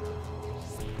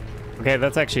 Okay,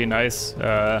 that's actually nice.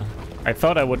 I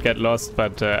thought I would get lost,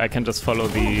 but I can just follow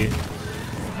the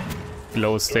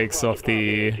glow sticks of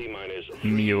the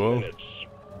mule.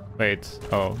 Wait,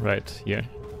 oh, right here.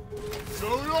 So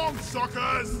long,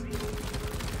 suckers!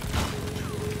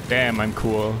 Damn, I'm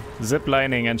cool.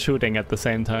 Ziplining and shooting at the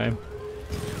same time.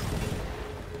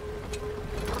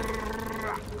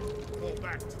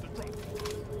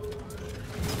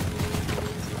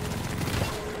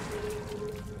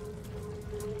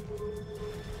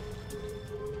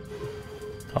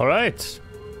 Alright.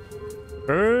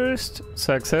 First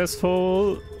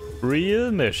successful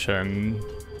real mission.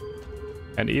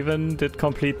 And even did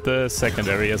complete the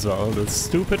secondary as well, the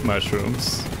stupid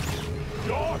mushrooms.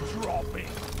 Jaw dropping.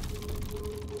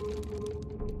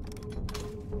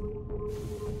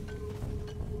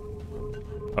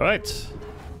 Alright.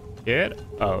 Get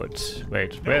out.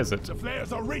 Wait, where is it? The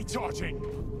flares are recharging.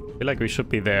 I feel like we should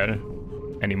be there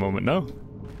any moment, no?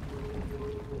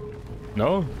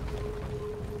 No?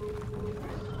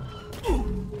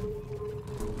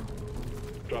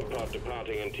 Drop pod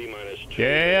departing in T-minus 2.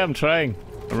 Yeah, I'm trying.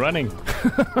 I'm running.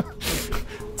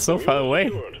 So far away.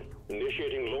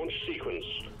 Initiating launch sequence.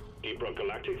 Deep Rock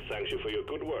Galactic thanks you for your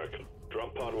good work.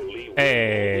 Drop pod will leave.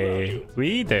 Hey,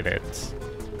 we did it.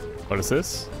 What is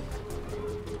this?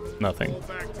 Nothing.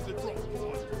 Back to the drop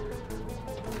pod.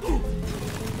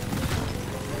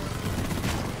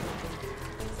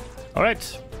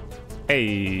 Alright.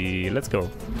 Hey, let's go.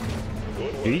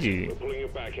 Good work. GG. We're pulling you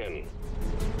back in.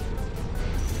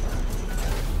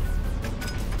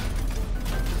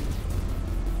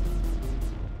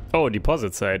 Oh,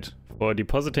 deposit site. For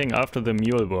depositing after the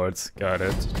mule boards. Got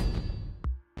it.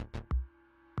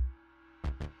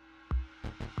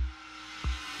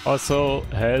 Also,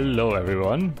 hello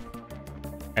everyone.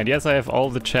 And yes, I have all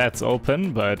the chats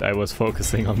open, but I was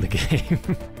focusing on the game.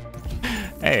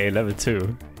 Hey, level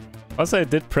 2. Also, I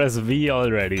did press V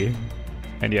already.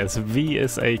 And yes, V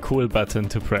is a cool button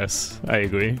to press. I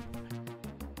agree.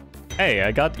 Hey,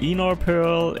 I got Enor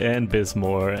Pearl and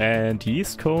Bismore and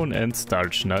Yeast Cone and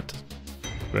Starch Nut.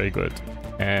 Very good.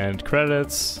 And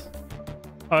credits.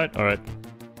 Alright, alright.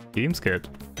 Seems good.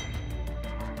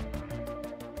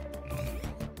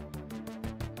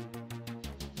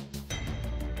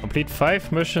 Complete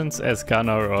 5 missions as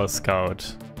Gunner or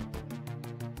Scout.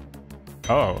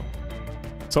 Oh.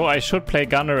 So I should play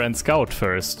Gunner and Scout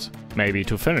first, maybe,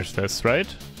 to finish this,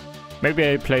 right? Maybe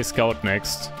I play Scout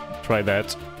next. Try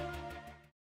that.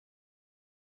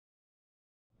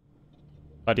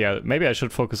 But yeah, maybe I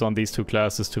should focus on these two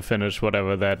classes to finish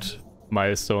whatever that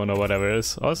milestone or whatever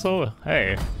is. Also,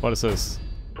 hey, what is this?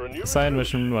 Assign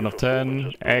mission 1 of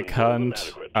 10, egg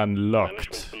hunt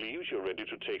unlocked. Believes you're ready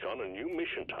to take on a new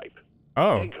mission type.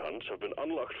 Oh, Egg hunts have been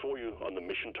unlocked for you on the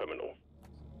mission terminal.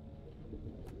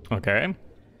 okay.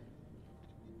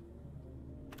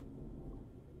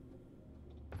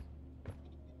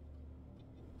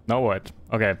 Now what?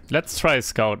 Okay, let's try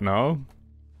Scout now.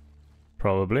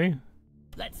 Probably.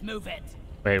 Let's move it.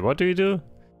 Wait, what do you do?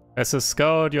 As a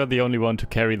Scout, you're the only one to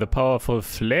carry the powerful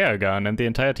flare gun, and the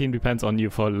entire team depends on you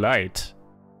for light.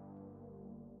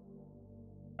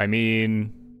 I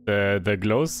mean, the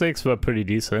glow sticks were pretty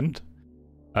decent.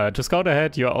 To scout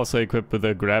ahead, you're also equipped with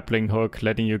a grappling hook,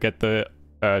 letting you get to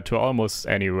almost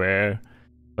anywhere.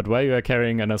 But while you are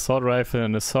carrying an assault rifle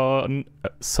and a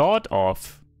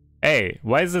sawed-off. Hey,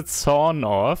 why is it sawn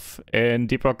off in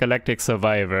Deep Rock Galactic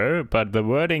Survivor, but the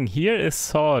wording here is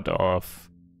sawed off?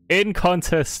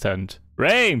 Inconsistent.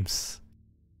 Rames!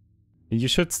 You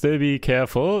should still be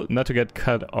careful not to get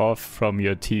cut off from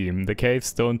your team. The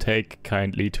caves don't take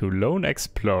kindly to lone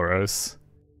explorers.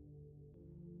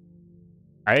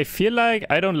 I feel like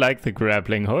I don't like the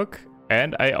grappling hook,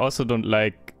 and I also don't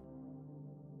like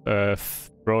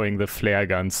throwing the flare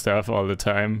gun stuff all the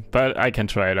time, but I can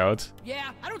try it out.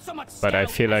 Yeah, I don't so much But I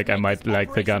feel like I might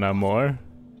like the gunner more.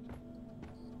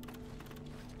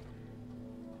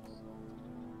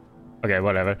 Okay,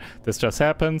 whatever. This just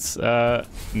happens.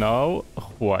 Now,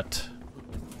 what?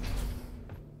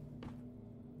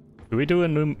 Do we do a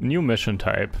new mission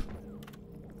type?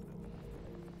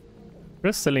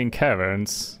 Crystalline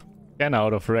Caverns. Scan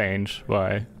out of range.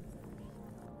 Why?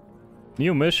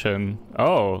 New mission.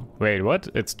 Oh, wait, what?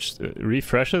 It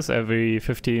refreshes every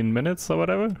 15 minutes or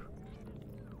whatever?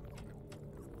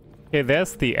 Okay,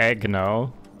 there's the egg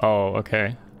now. Oh,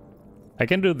 okay. I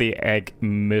can do the egg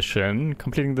mission.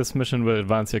 Completing this mission will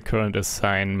advance your current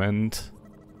assignment.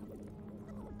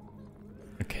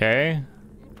 Okay.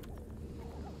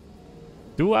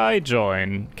 Do I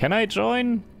join? Can I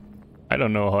join? I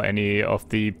don't know how any of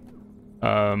the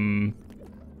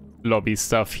lobby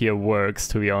stuff here works,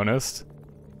 to be honest.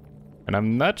 And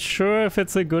I'm not sure if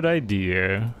it's a good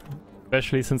idea,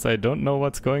 especially since I don't know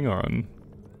what's going on.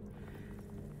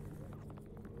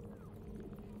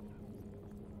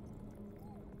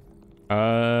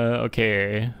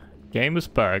 Okay. Game is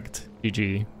bugged.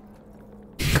 GG.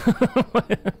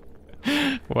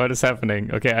 What is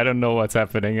happening? Okay, I don't know what's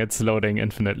happening. It's loading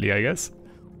infinitely, I guess.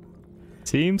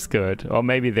 Seems good. Or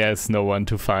maybe there's no one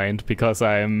to find because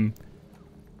I'm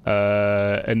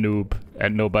a noob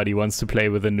and nobody wants to play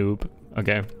with a noob.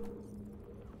 Okay.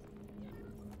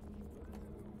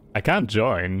 I can't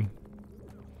join.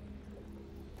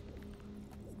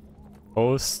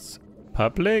 Host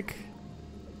public?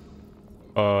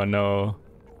 Oh no.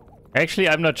 Actually,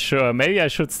 I'm not sure. Maybe I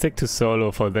should stick to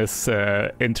solo for this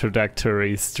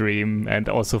introductory stream and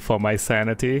also for my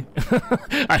sanity.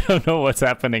 I don't know what's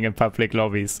happening in public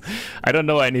lobbies. I don't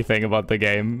know anything about the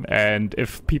game. And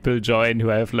if people join who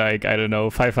have like, I don't know,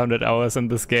 500 hours in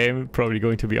this game, probably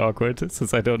going to be awkward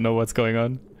since I don't know what's going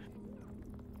on.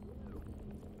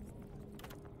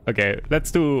 Okay,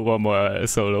 let's do one more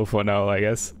solo for now, I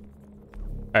guess.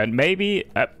 And maybe,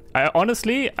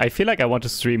 honestly, I feel like I want to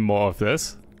stream more of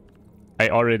this. I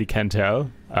already can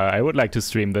tell. I would like to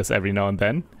stream this every now and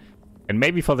then. And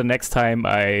maybe for the next time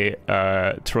I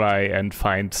try and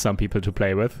find some people to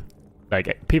play with.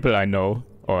 Like people I know,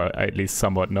 or at least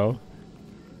somewhat know.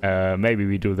 Maybe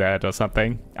we do that or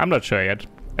something. I'm not sure yet.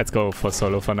 Let's go for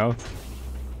solo for now.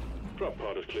 Drop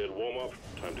pod is cleared. Warm up.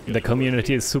 Time to get The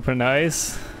community is super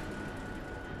nice.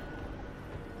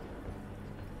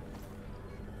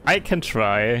 I can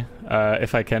try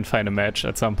if I can find a match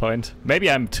at some point. Maybe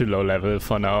I'm too low level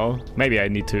for now. Maybe I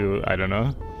need to, I don't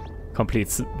know,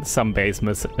 complete some base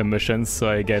missions so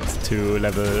I get to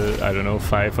level, I don't know,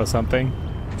 5 or something.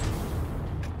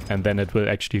 And then it will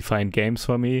actually find games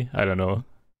for me. I don't know.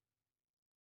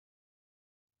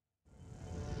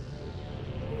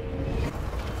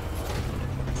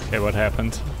 Okay, what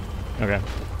happened? Okay.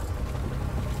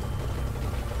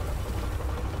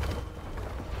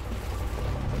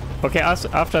 Okay,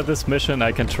 after this mission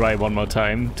I can try one more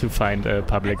time to find a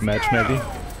public match maybe.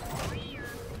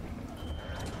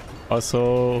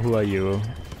 Also, who are you?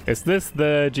 Is this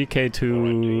the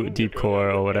GK2 deep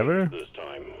core or whatever? this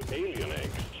time. Alien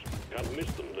eggs. Can't miss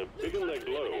them. They're big and they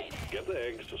glow. Get the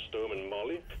eggs to Storm and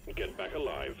Molly and get back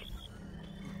alive.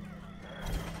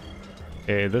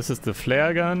 Okay, this is the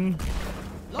flare gun.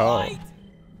 Oh.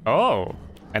 Oh,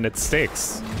 and it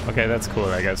sticks. Okay, that's cool,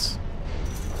 I guess.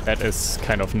 That is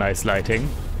kind of nice lighting.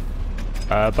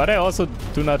 But I also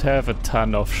do not have a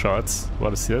ton of shots.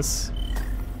 What is this?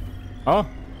 Oh,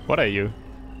 what are you?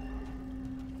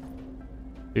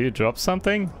 Do you drop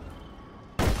something?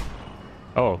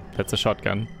 Oh, that's a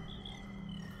shotgun.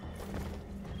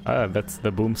 Ah, that's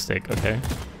the boomstick, okay.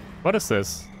 What is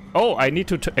this? Oh, I need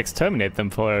to exterminate them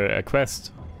for a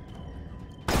quest.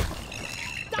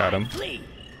 Got him.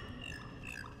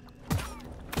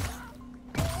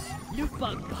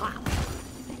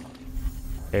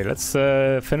 Okay, let's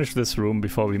finish this room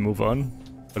before we move on.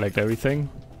 Collect everything.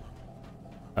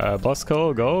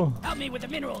 Bosco, go. Help me with the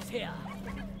minerals here.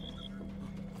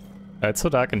 It's so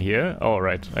dark in here. Oh,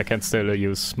 right. I can still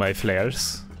use my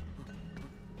flares.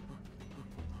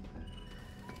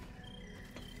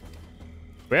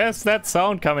 Where's that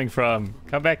sound coming from?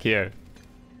 Come back here.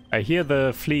 I hear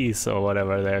the fleas or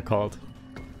whatever they're called.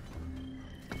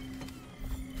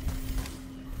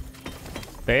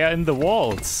 They are in the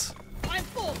walls. I'm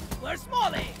full. Where's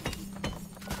Molly?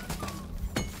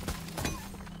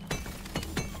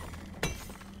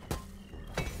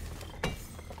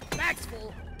 Bag's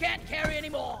full. Can't carry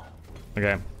anymore.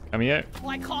 Okay, come here. Oh,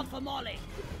 I called for Molly.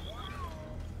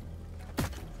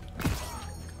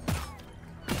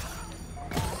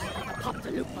 Pop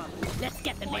the loop up. Let's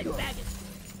get the next baggage.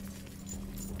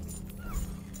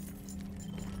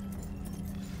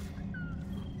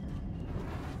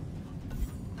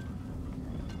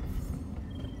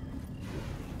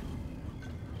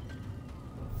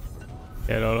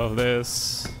 Get all of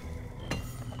this.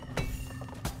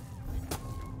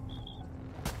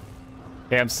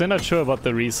 Yeah, I'm still not sure about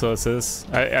the resources.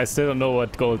 I still don't know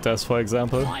what gold does, for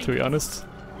example, to be honest.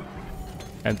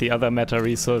 And the other meta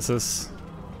resources.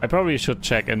 I probably should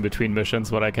check in between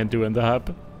missions what I can do in the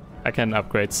hub. I can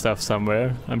upgrade stuff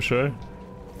somewhere, I'm sure.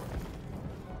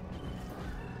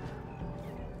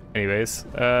 Anyways,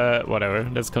 whatever,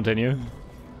 let's continue.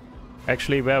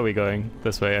 Actually, where are we going?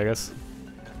 This way, I guess.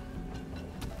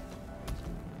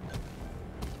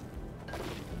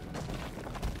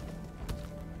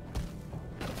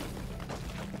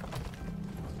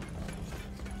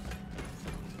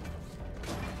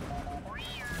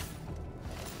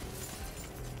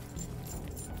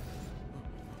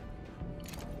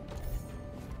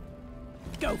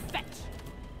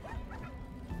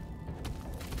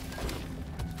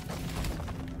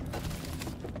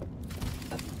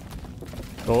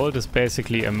 Gold is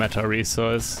basically a meta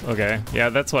resource. Okay, yeah,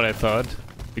 that's what I thought.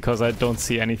 Because I don't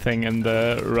see anything in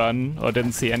the run, or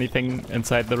didn't see anything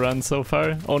inside the run so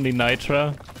far. Only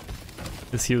Nitra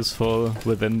is useful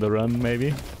within the run,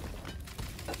 maybe.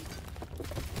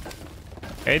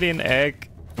 Alien egg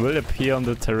will appear on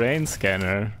the terrain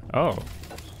scanner. Oh.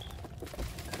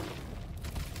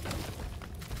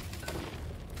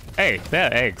 Hey,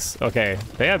 there are eggs. Okay,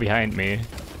 they are behind me.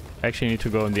 I actually need to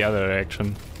go in the other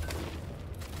direction.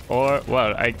 Or,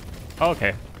 well,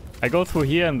 okay. I go through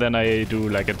here and then I do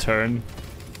like a turn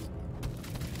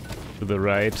to the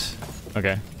right.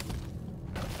 Okay.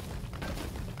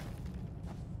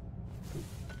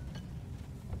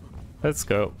 Let's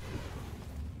go.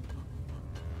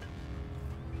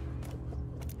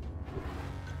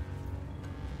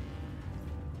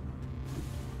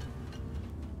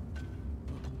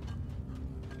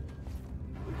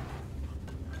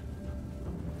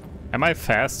 Am I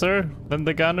faster than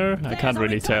the gunner? I can't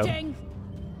really tell.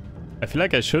 I feel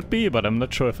like I should be, but I'm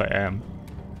not sure if I am.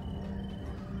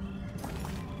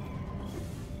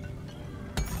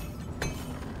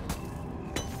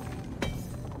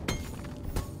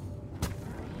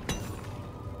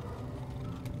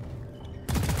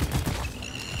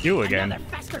 You again. Another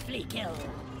faster flea kill.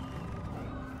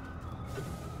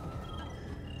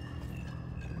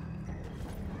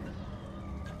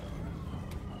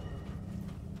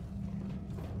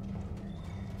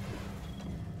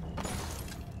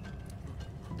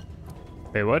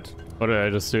 Wait, what? What did I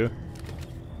just do?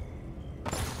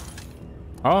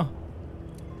 Oh?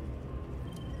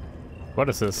 What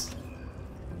is this?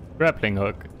 Grappling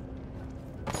hook.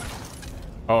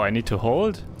 Oh, I need to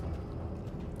hold?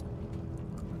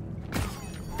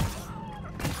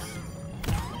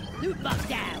 Loot box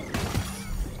down.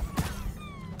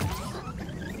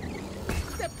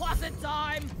 Deposit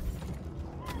time.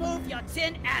 Move your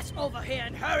tin ass over here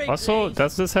and hurry. Also, please.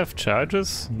 does this have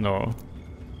charges? No.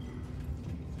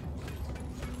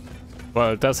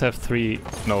 Well, it does have 3,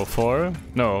 no, 4?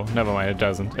 No, never mind, it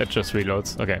doesn't. It just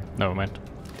reloads. Okay, never mind.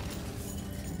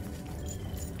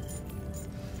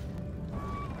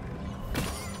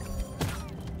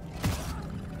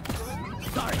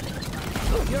 Sorry.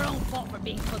 Your own fault for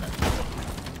being full of.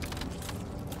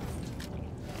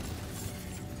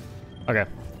 Okay.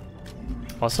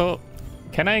 Also,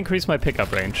 can I increase my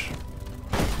pickup range?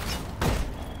 I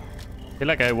feel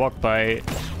like I walk by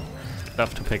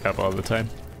stuff to pick up all the time.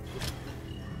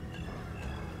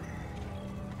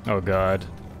 Oh god.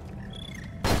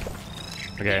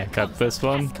 Okay, got this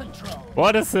one.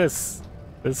 What is this?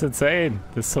 This is insane.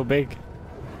 This is so big.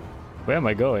 Where am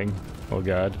I going? Oh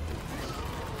god.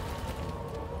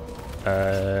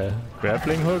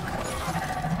 Grappling hook?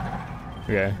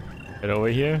 Okay, get over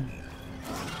here.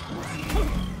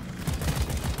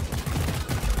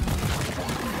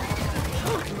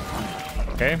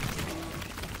 Okay.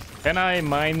 Can I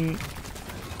mine...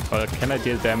 or can I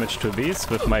deal damage to these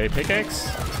with my pickaxe?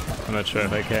 I'm not sure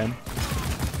if I can.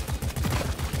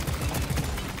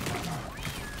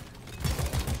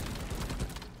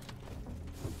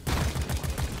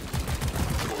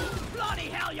 Bloody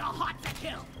hell, you're hot to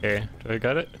kill. Okay, do I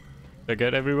got it? Did I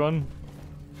get everyone?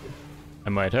 I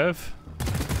might have.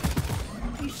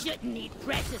 You shouldn't need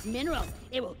precious minerals.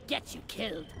 It will get you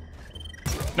killed.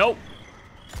 Nope!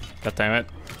 God damn it.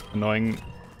 Annoying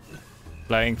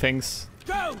flying things.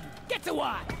 Drone, get to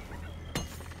work.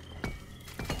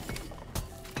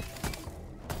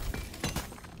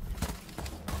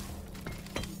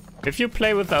 If you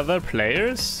play with other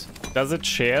players, does it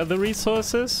share the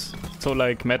resources? So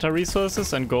like meta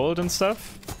resources and gold and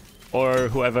stuff? Or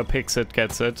whoever picks it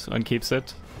gets it and keeps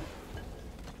it?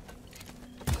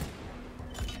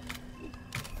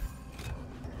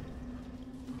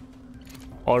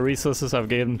 All resources are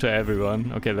given to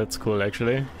everyone. Okay, that's cool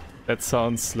actually. That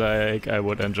sounds like I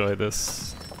would enjoy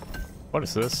this. What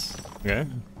is this? Okay.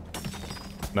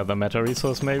 Another meta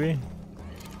resource maybe?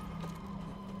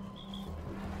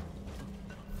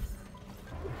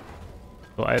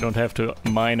 So I don't have to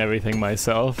mine everything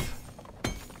myself.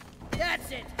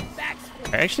 That's it. Back's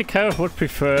full. I actually kind of would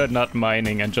prefer not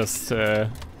mining and just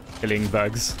killing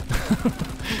bugs.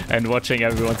 And watching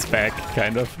everyone's back,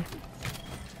 kind of.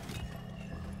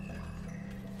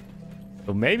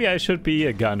 So maybe I should be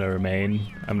a gunner main.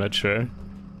 I'm not sure.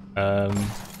 Am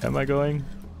I going?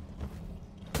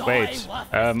 Wait.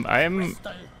 I am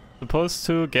supposed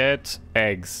to get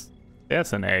eggs.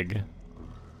 There's an egg.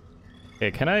 Okay,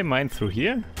 can I mine through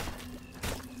here?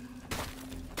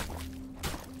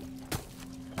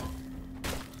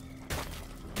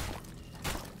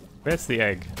 Where's the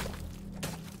egg?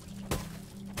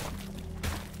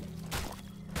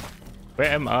 Where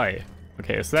am I?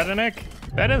 Okay, is that an egg?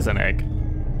 That is an egg.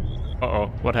 Uh-oh,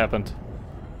 what happened?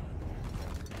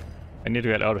 I need to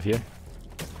get out of here.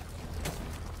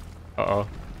 Uh-oh.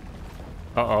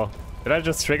 Uh-oh. Did I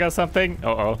just trigger something?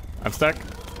 Uh-oh. I'm stuck.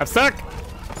 I'm stuck!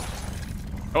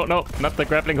 Oh no, not the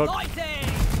grappling hook.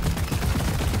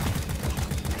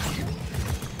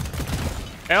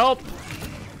 Help!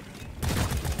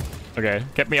 Okay,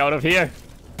 get me out of here.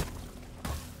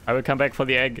 I will come back for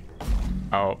the egg.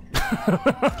 Oh.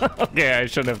 Okay, I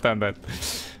shouldn't have done that.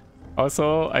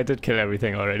 Also, I did kill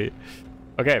everything already.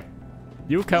 Okay,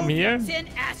 you come here,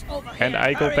 and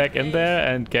I go back in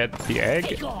there and get the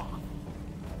egg.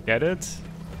 Get it.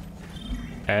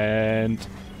 And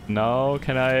now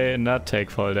can I not take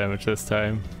fall damage this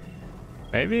time?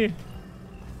 Maybe?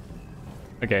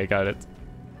 Okay, got it.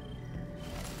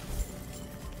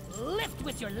 Lift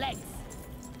with your legs.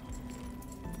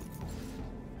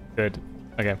 Good.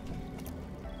 Okay.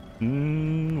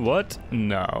 What?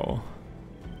 No.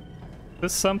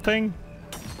 This something?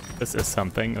 This is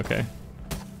something, okay.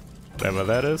 Whatever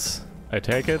that is, I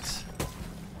take it.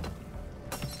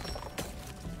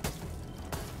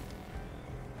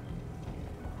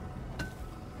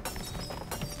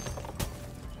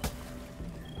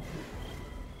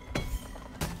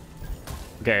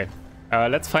 Okay,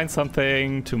 let's find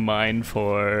something to mine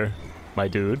for my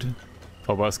dude,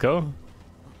 for Bosco.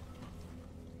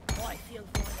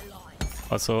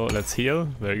 Also, let's heal.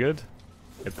 Very good.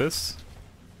 Get this.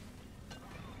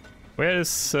 Where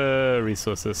is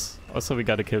resources? Also, we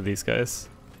gotta kill these guys.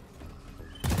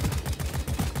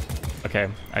 Okay,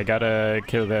 I gotta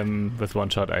kill them with one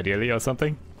shot ideally or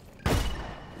something.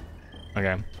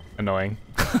 Okay, annoying.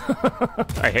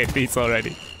 I hate these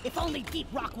already. If only Deep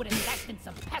Rock would invest in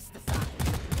some pesticide.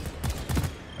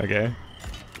 Okay.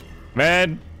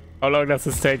 Man, how long does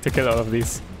this take to kill all of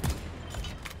these?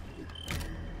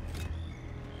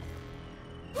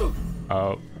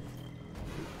 Oh.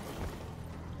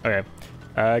 Okay.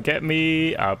 Get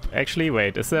me up. Actually,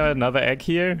 wait. Is there another egg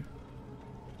here?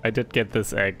 I did get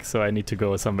this egg, so I need to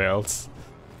go somewhere else.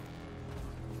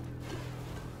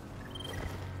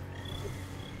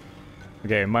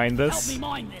 Okay, mine this. Help me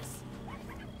mine this.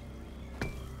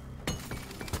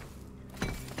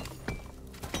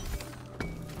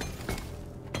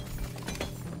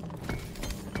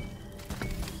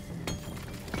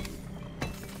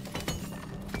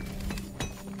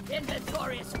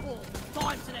 Inventory is full.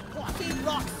 Time's an o'clock. Deep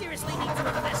Rock seriously needs to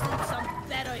invest in some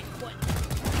better equipment.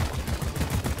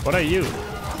 What are you?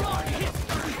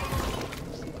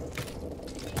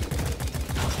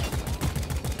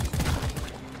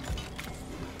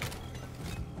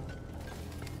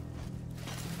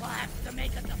 We'll have to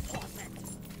make a deposit.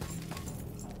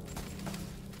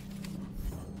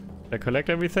 Did I collect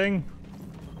everything?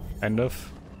 Kind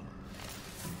of.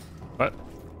 What?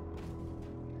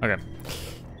 Okay.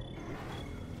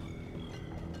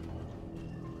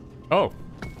 Oh,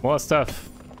 more stuff.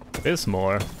 There's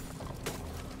more.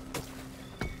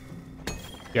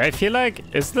 Yeah, I feel like,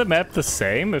 is the map the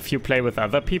same if you play with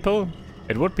other people?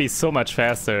 It would be so much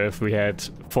faster if we had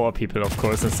 4 people, of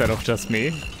course, instead of just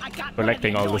me.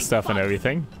 Collecting all the stuff and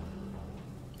everything.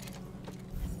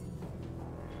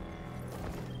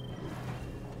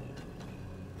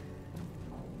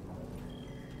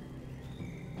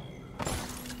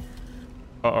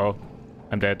 Uh-oh.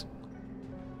 I'm dead.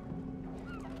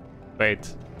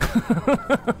 Wait.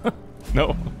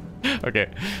 No. Okay,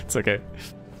 it's okay.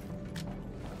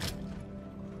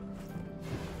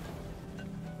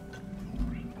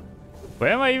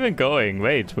 Where am I even going?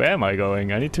 Wait, where am I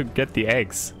going? I need to get the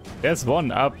eggs. There's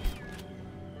one up.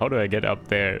 How do I get up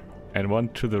there? And one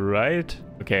to the right?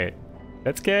 Okay,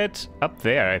 let's get up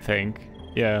there, I think.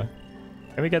 Yeah.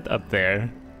 Can we get up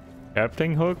there?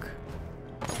 Grappling hook?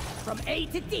 From A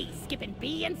to D, skipping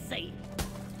B and C.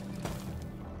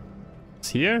 It's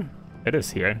here? It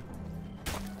is here.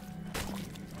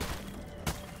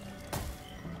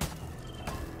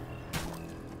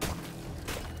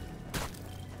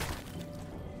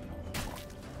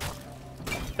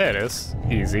 There it is.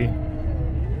 Easy.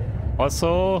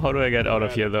 Also, how do I get out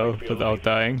of here though without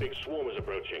dying? Big swarm is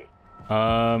approaching.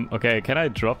 Okay, can I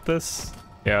drop this?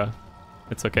 Yeah,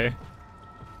 it's okay.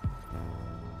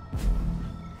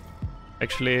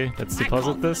 Actually, let's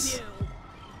deposit this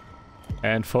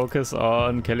and focus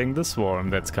on killing the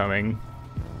swarm that's coming.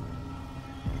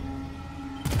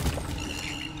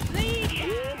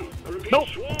 Nope!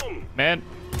 Man!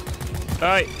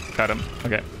 Die! Got him.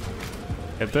 Okay.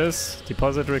 Get this,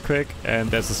 deposit real quick,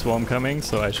 and there's a swarm coming,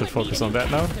 so I should focus on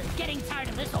that now. Getting tired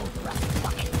of this old rust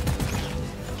bucket.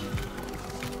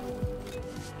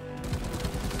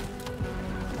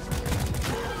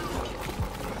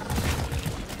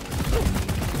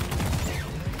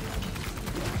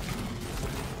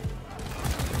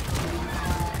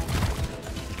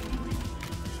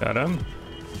 Got him.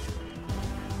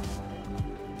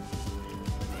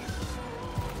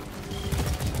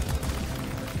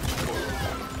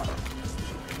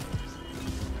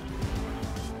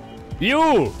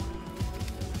 You!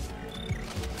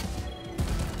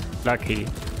 Lucky.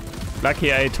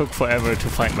 Lucky I took forever to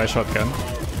find my shotgun.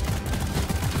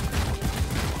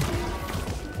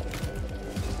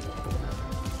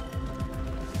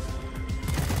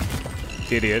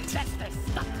 Idiot.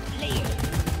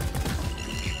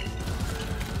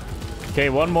 Okay,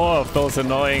 one more of those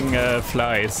annoying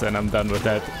flies and I'm done with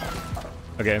that.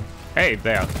 Okay. Hey,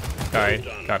 there. Die.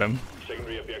 Got him.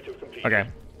 Secondary objective complete. Okay.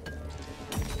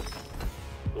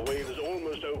 The wave is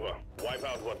almost over. Wipe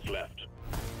out what's left.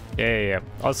 Yeah.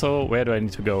 Also, where do I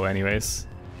need to go anyways?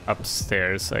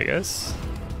 Upstairs, I guess.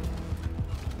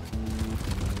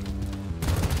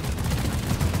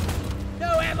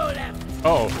 No ammo left.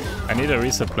 Oh, I need a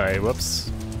resupply. Whoops.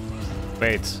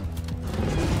 Wait.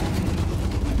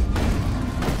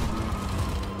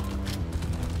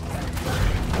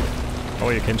 Oh,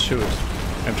 you can shoot.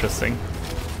 Interesting.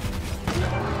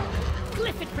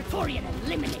 Glyphid Praetorian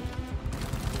eliminated.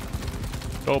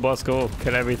 Go, boss, go.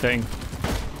 Kill everything.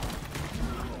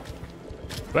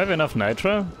 Do I have enough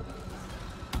nitro?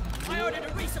 I ordered a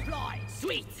resupply.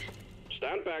 Sweet.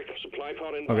 Stand back. Supply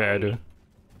pod inbound. Okay, I do.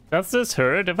 Does this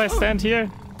hurt if I stand here?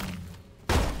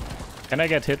 Can I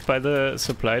get hit by the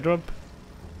supply drop?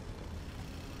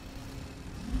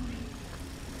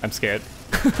 I'm scared.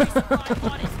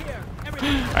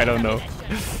 I don't know.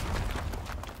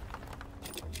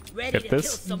 Ready Get to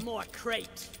this? kill some more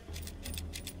crate.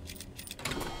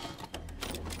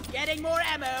 Getting more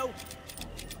ammo.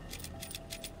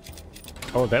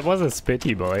 Oh, that was a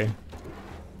spitty boy.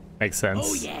 Makes sense.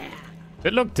 Oh yeah.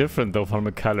 It looked different though from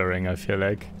the coloring, I feel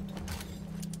like.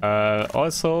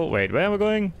 Also, wait, where am I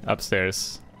going?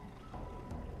 Upstairs.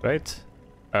 Right?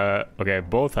 Okay,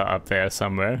 both are up there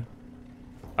somewhere.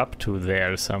 Up to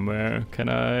there somewhere. Can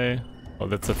I? Oh,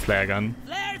 that's a flare gun.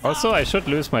 Flares Also, up. I should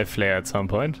lose my flare at some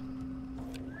point.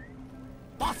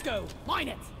 Bosco, mine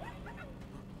it.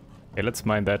 Okay, let's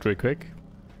mine that real quick.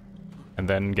 And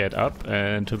then get up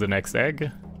and to the next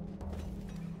egg.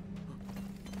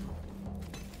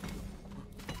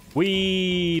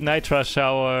 Whee! Nitra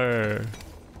shower!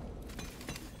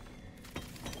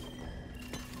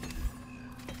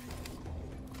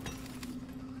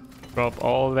 Drop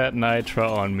all that nitra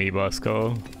on me,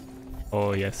 Bosco.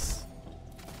 Oh, yes.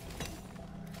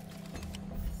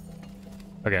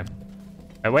 Okay.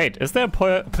 Wait, is there a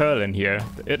pearl in here?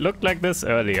 It looked like this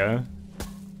earlier.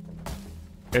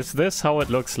 Is this how it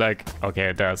looks like? Okay,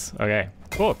 it does. Okay.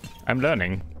 Cool. I'm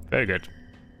learning. Very good.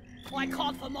 I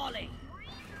called for Molly.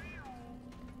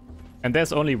 And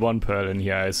there's only one pearl in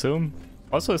here, I assume.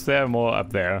 Also, is there more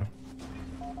up there?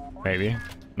 Maybe.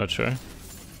 Not sure.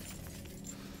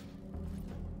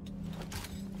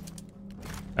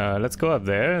 Let's go up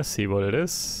there, see what it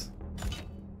is.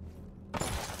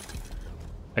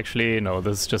 Actually, no,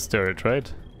 this is just dirt,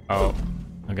 right? Oh,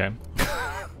 okay.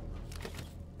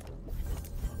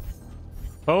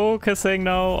 Focusing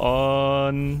now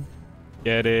on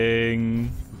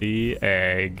getting the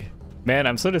egg. Man,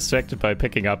 I'm so distracted by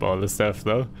picking up all this stuff,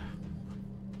 though.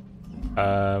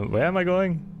 Where am I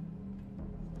going?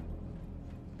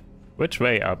 Which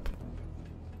way up?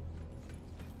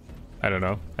 I don't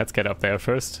know. Let's get up there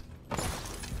first.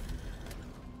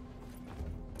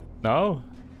 No?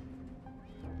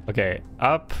 Okay,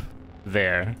 up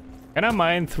there. Can I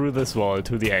mine through this wall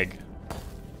to the egg?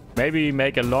 Maybe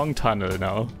make a long tunnel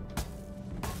now.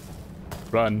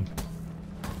 Run.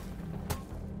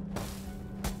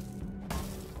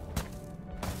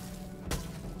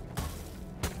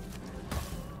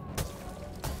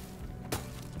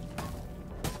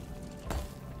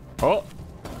 Oh!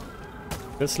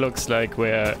 This looks like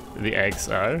where the eggs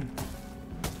are.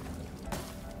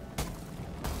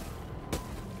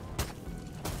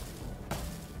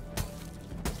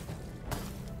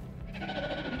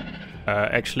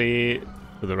 Actually,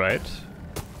 to the right.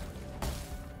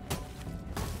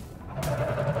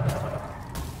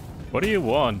 What do you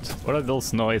want? What are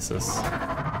those noises?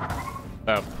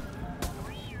 Up.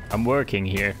 I'm working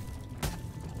here.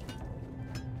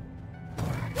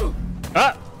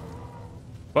 Ah!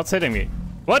 What's hitting me?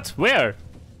 What? Where?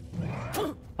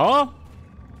 Huh?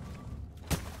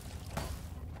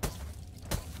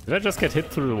 Did I just get hit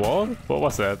through the wall? What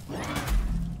was that?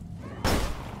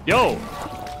 Yo!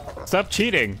 Stop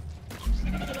cheating!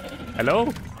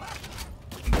 Hello?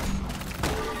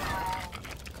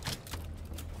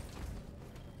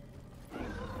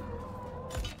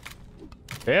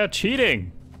 They are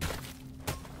cheating!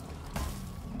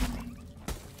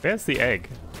 Where's the egg?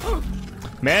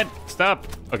 Man, stop!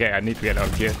 Okay, I need to get out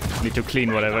of here. I need to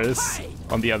clean whatever is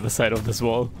on the other side of this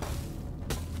wall.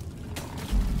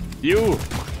 You!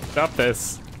 Stop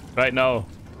this! Right now.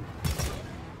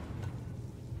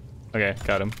 Okay,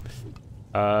 got him.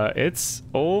 It's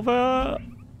over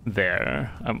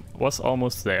there. I was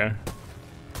almost there.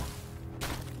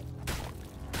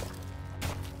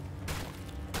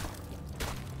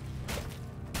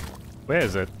 Where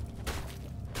is it?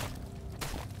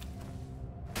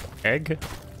 Egg?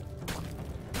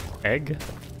 Egg?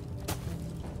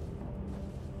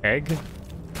 Egg?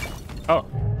 Oh,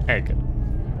 egg.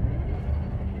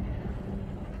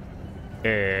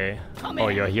 Oh,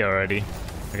 you're here already.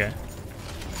 Okay.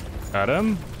 Got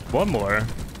him. One more.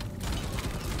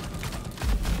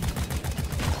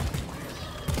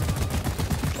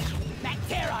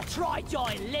 Bacteria try to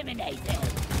eliminate it.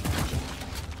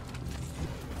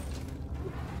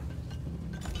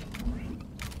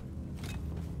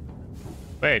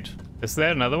 Wait, is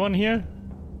there another one here?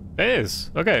 There is.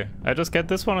 Okay, I just get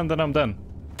this one and then I'm done.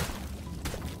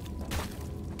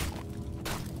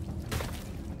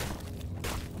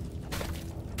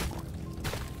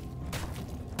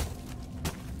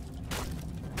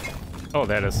 Oh,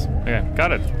 there it is. Yeah,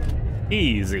 got it.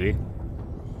 Easy.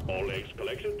 All eggs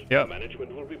collected. Yep.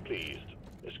 Management will be pleased.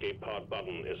 Escape pod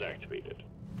button is activated.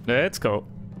 Let's go.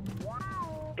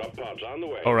 Drop pods on the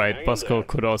way. Alright, Hang in Bosco there.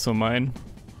 could also mine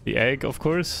the egg, of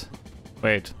course.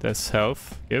 Wait, there's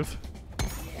health. Give.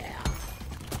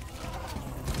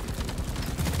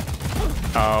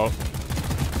 Ow.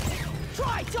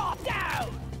 Try top down.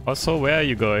 Also, where are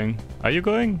you going? Are you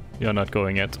going? You're not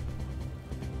going yet.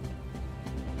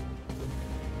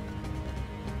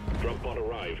 Drop pod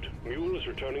arrived. Mule is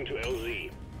returning to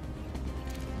LZ.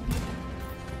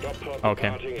 Drop pod Okay,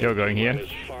 departing you're in going here.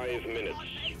 minus 5 minutes.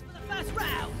 Ready for the first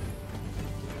round.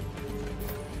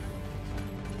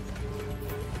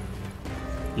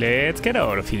 Let's get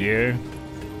out of here.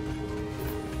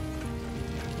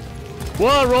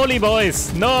 Whoa, Rolly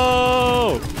boys!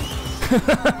 No!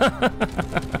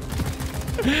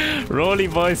 Rolly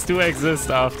boys do exist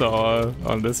after all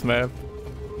on this map.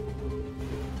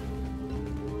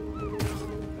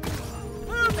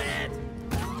 Move it.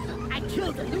 I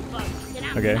killed the loot bug, and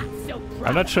I'm Okay. not so proud.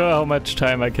 I'm not sure how much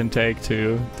time I can take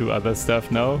to do other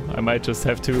stuff now. I might just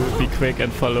have to be quick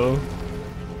and follow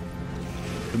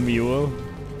the mule.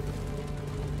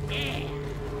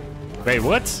 Wait,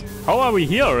 what? How are we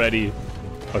here already?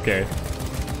 Okay.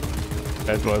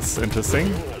 That was interesting.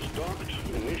 Mule has docked.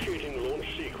 Initiating launch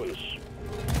sequence.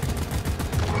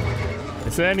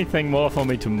 Is there anything more for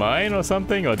me to mine or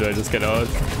something? Or do I just get out?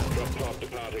 Drop pod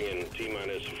departing in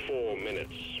T-minus 4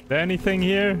 minutes. Is there anything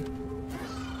here?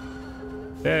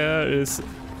 There is...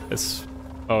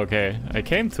 Okay, I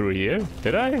came through here.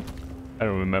 Did I? I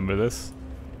don't remember this.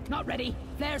 Not ready.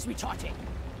 Flares recharging.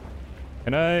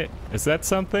 Can I... Is that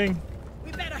something?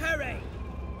 We better hurry.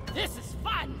 This is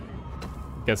fun.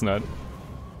 Guess not.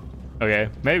 Okay,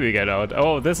 maybe we get out.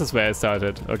 Oh, this is where I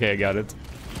started. Okay, I got it.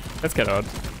 Let's get out.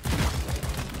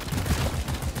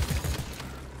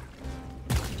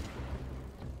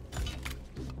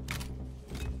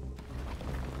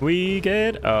 We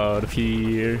get out of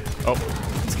here. Oh,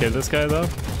 let's kill this guy though.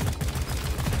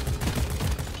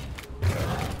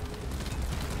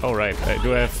 Oh right, I do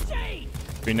have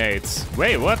grenades.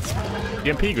 Wait, what?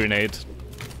 EMP grenade.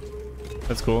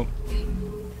 That's cool.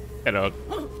 Get out.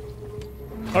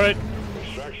 Alright.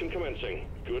 Extraction commencing.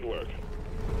 Good work.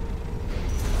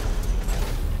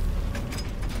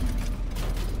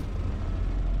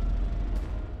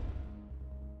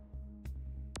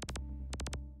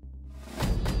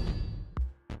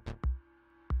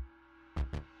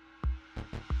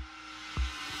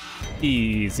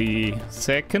 Easy.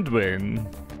 Second win.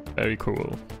 Very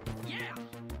cool.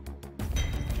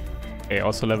 Okay,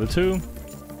 also level 2.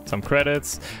 Some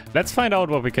credits. Let's find out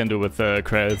what we can do with the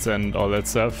credits and all that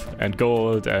stuff. And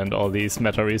gold and all these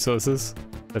meta resources.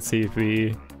 Let's see if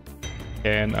we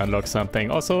can unlock something.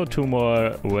 Also 2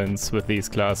 more wins with these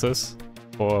classes.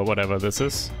 Or whatever this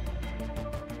is.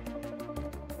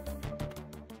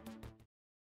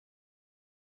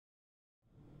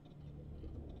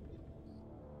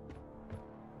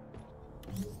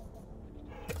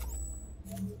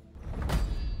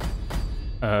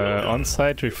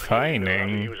 On-site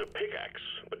refining. Use a pickaxe,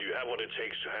 but do you have what it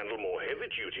takes to handle more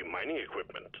heavy-duty mining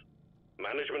equipment?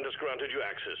 Management has granted you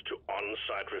access to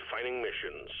on-site refining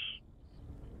missions.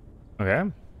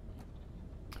 Okay.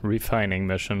 Refining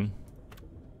mission.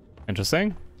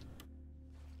 Interesting.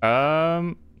 Do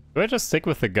I just stick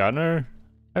with the gunner?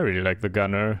 I really like the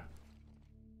gunner.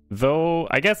 Though,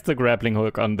 I guess the grappling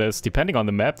hook on this, depending on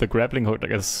the map, the grappling hook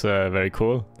is very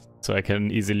cool. so I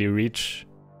can easily reach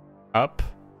up.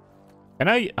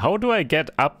 And how do I get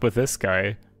up with this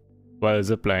guy? Well,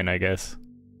 zipline, I guess.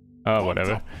 Oh,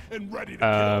 whatever.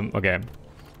 Okay.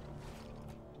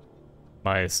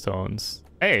 Milestones.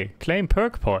 Hey, claim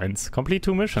perk points. Complete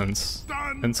 2 missions.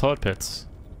 In salt pits.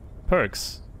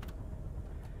 Perks.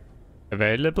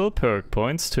 Available perk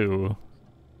points too.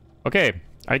 Okay,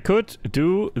 I could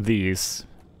do these.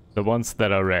 The ones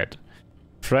that are red.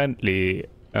 Friendly.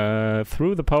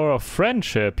 Through the power of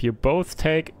friendship, you both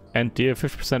take and deal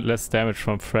 50% less damage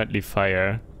from friendly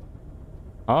fire.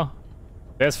 Huh?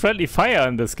 There's friendly fire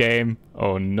in this game.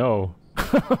 Oh no.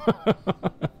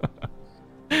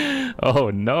 Oh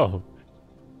no.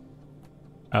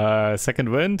 Second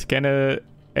wind, gain a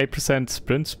 8%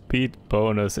 sprint speed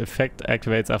bonus. Effect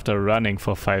activates after running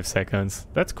for 5 seconds.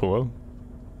 That's cool.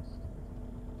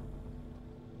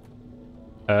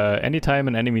 Anytime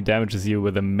an enemy damages you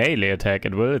with a melee attack,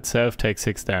 it will itself take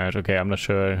 6 damage. Okay, I'm not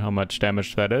sure how much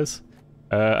damage that is.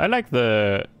 I like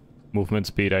the movement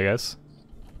speed, I guess.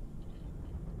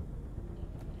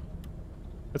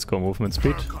 Let's go movement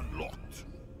speed.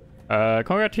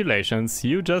 Congratulations,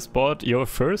 you just bought your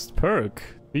first perk.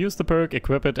 Use the perk,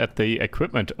 equip it at the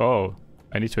equipment. Oh,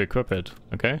 I need to equip it.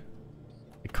 Okay.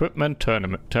 Equipment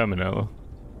terminal.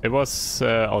 It was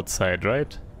outside,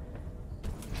 right?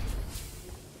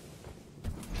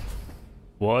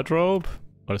 Wardrobe?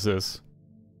 What is this?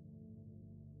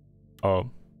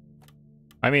 Oh.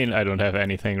 I mean, I don't have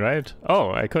anything, right?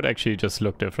 Oh, I could actually just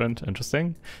look different.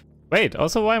 Interesting. Wait,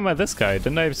 also why am I this guy?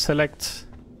 Didn't I select...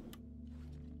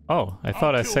 Oh, I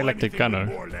thought I selected Gunner.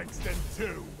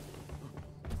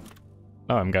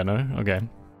 Oh, I'm Gunner. Okay.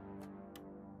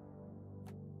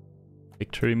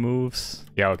 Victory moves.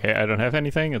 Yeah, okay, I don't have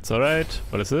anything. It's alright.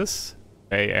 What is this?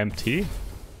 AMT?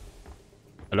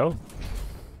 Hello?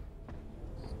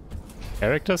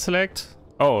 Character select?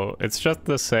 Oh, it's just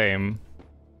the same.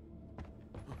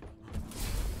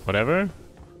 Whatever.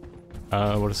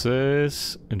 What is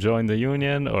this? Join the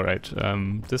union. Alright.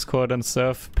 Discord and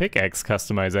stuff. Pickaxe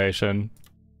customization.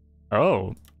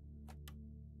 Oh.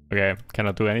 Okay.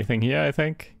 Cannot do anything here, I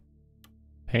think.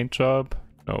 Paint job.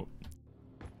 No.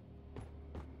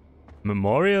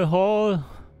 Memorial hall.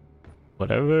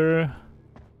 Whatever.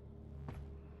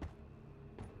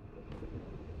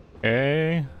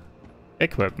 Okay.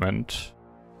 Equipment.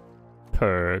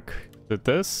 Perk. Is it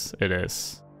this? It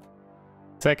is.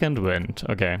 Second wind.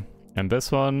 Okay. And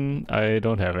this one, I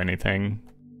don't have anything.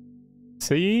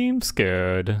 Seems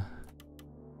good.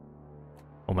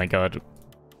 Oh my god.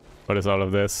 What is all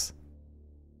of this?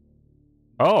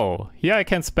 Oh, here I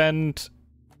can spend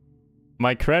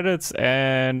my credits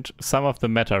and some of the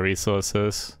meta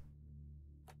resources.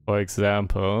 For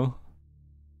example.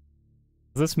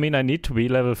 Does this mean I need to be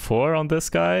level 4 on this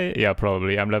guy? Yeah,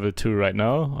 probably. I'm level 2 right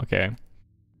now. Okay.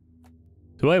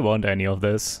 Do I want any of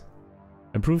this?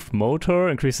 Improved motor,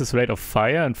 increases rate of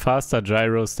fire and faster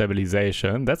gyro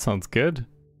stabilization. That sounds good.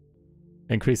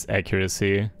 Increased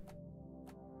accuracy.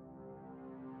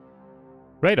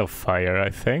 Rate of fire,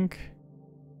 I think.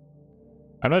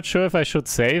 I'm not sure if I should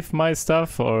save my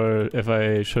stuff or if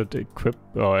I should equip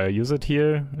or use it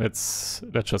here. Let's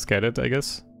just get it, I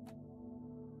guess.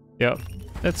 Yeah,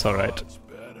 it's alright.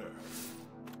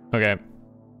 Okay.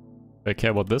 Do I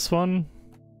care about this one?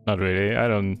 Not really. I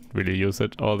don't really use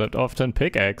it all that often.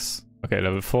 Pickaxe. Okay,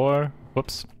 level 4.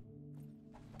 Whoops.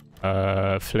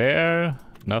 Flare.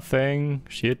 Nothing.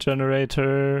 Shield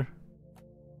generator.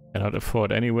 Cannot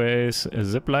afford anyways. A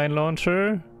zipline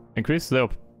launcher. Increase the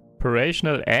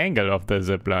operational angle of the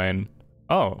zipline.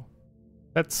 Oh.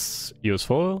 That's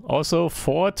useful. Also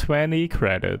 420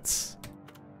 credits.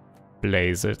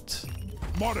 Blaze it.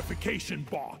 Modification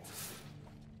bot.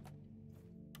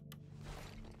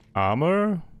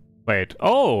 Armor? Wait.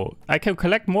 Oh! I can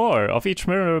collect more of each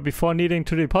mirror before needing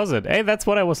to deposit. Hey, that's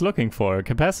what I was looking for.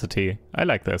 Capacity. I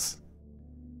like this.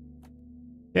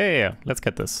 Yeah. Let's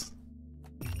get this.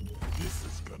 This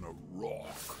is gonna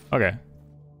rock. Okay.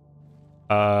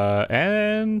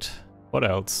 And what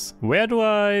else? Where do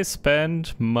I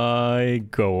spend my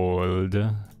gold?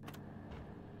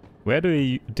 Where do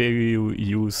you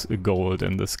use gold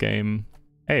in this game?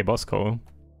 Hey, Bosco.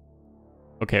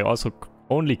 Okay, also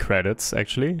only credits,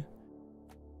 actually.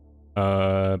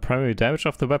 Primary damage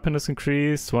of the weapon is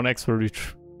increased. 1 extra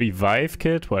revive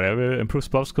kit, whatever. Improves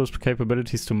Bosco's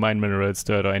capabilities to mine minerals,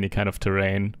 dirt, or any kind of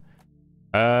terrain.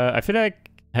 I feel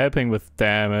like helping with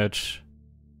damage.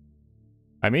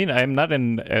 I mean, I'm not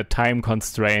in a time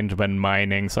constraint when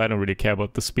mining, so I don't really care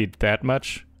about the speed that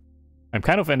much. I'm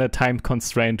kind of in a time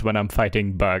constraint when I'm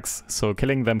fighting bugs, so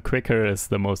killing them quicker is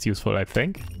the most useful, I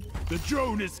think. The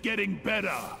drone is getting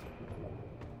better.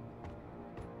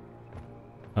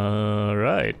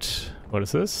 Right. What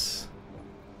is this?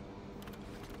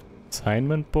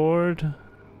 Assignment board.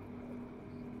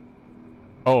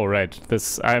 Oh, right.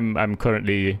 This I'm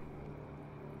currently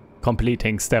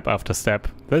completing step after step.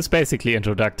 This is basically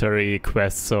introductory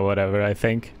quests or whatever, I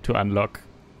think, to unlock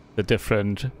the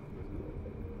different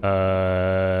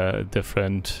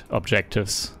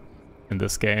objectives in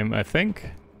this game, I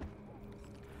think.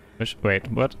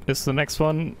 Wait, what is the next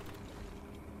one?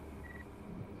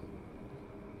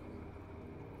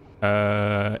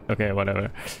 Okay,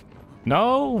 whatever.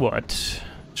 Now what?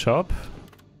 Shop?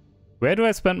 Where do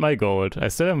I spend my gold? I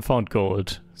still haven't found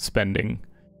gold spending.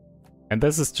 And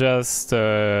this is just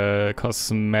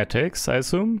cosmetics, I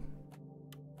assume?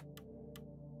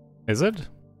 Is it?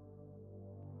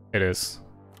 It is.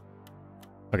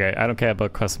 Okay, I don't care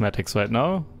about cosmetics right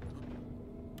now.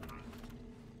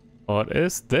 What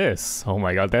is this? Oh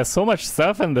my god, there's so much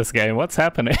stuff in this game. What's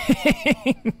happening?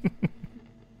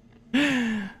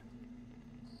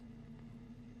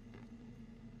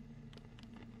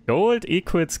 Gold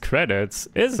equals credits.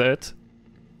 Is it?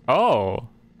 Oh.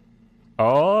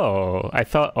 Oh, I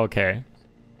thought, okay.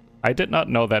 I did not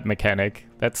know that mechanic.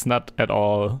 That's not at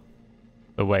all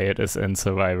the way it is in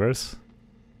Survivors.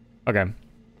 Okay.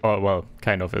 Oh, well,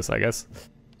 kind of is, I guess.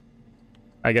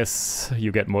 I guess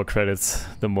you get more credits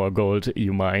the more gold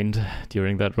you mined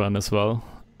during that run as well.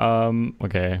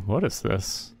 Okay, what is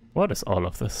this? What is all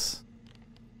of this?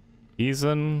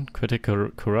 Season, critical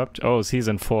corrupt. Oh,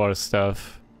 season 4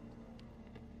 stuff.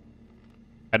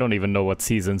 I don't even know what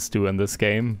seasons do in this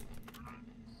game.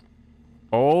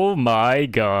 Oh my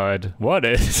god, what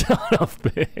is all of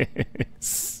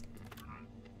this?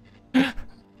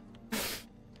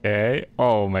 Okay,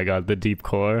 oh my god, the deep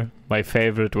core. My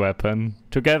favorite weapon.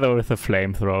 Together with a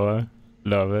flamethrower.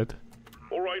 Love it.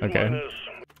 Alright, Okay. miners.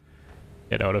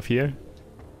 Get out of here.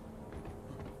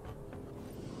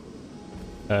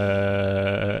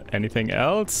 Anything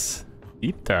else?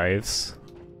 Deep dives.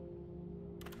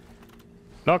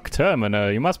 Lock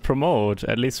terminal. You must promote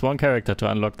at least one character to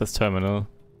unlock this terminal.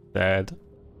 Sad.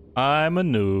 I'm a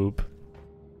noob.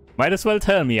 Might as well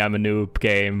tell me I'm a noob,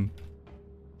 game.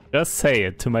 Just say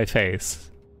it to my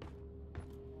face.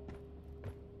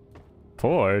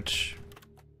 Forge.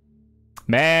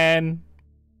 Man.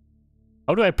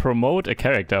 How do I promote a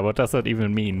character? What does that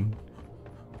even mean?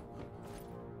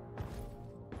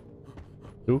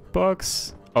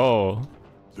 Jukebox? Oh.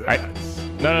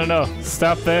 No.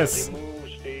 Stop this.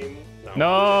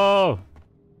 No!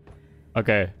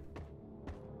 Okay.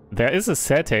 There is a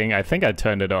setting. I think I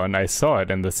turned it on. I saw it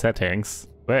in the settings.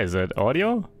 Where is it?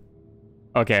 Audio?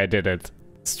 Okay, I did it.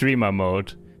 Streamer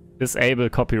mode. Disable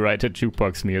copyrighted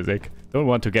jukebox music. Don't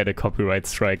want to get a copyright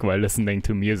strike while listening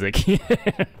to music.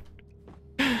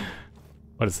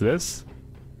 What is this?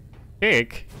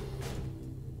 Kick?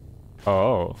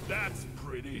 Oh. That's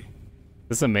pretty.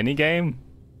 Is this a minigame?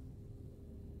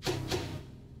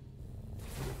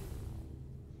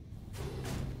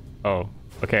 Oh,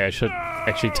 okay, I should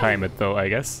actually time it though, I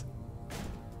guess.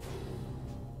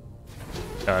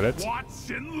 Got it. Watch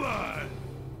and learn.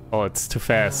 Oh, it's too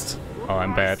fast. Oh,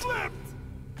 I'm bad. Slipped.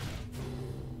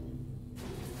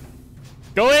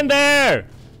 Go in there!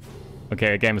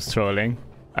 Okay, a game is trolling.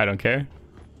 I don't care.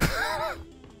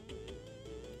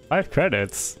 5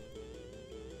 credits.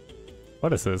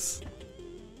 What is this?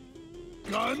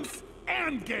 Guns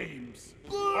and games.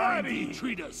 Bloody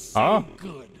treat us so Oh.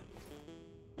 good.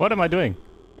 What am I doing?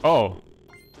 Oh.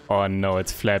 Oh no,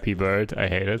 it's Flappy Bird. I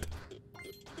hate it.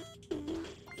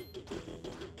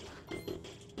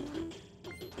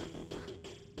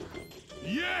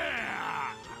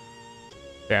 Yeah.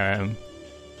 Damn.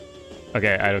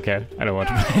 Okay, I don't care. I don't want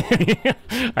to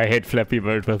play. I hate Flappy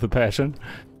Bird with a passion.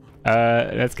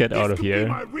 Let's get out of This could be here.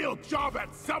 my real job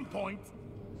at some point.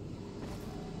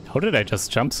 How did I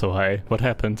just jump so high? What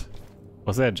happened?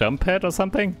 Was there a jump pad or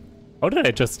something? How did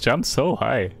I just jump so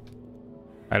high?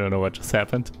 I don't know what just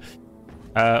happened.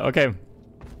 Okay.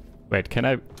 Wait, can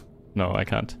I? No, I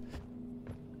can't.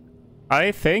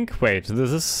 I think, wait,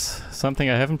 this is something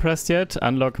I haven't pressed yet.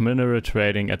 Unlock mineral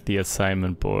trading at the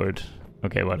assignment board.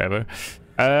 Okay, whatever.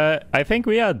 I think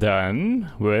we are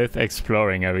done with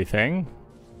exploring everything.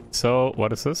 So,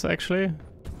 what is this actually?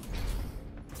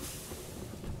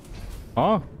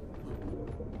 Oh.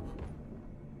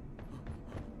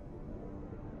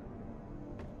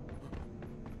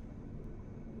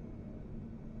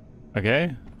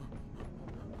 Okay.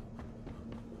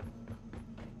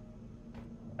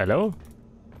 Hello?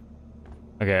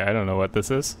 Okay, I don't know what this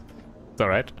is. It's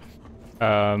alright.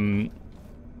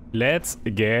 Let's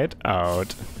get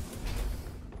out.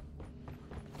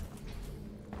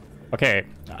 Okay,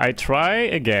 I try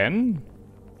again.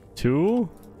 2.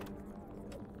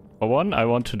 For 1, I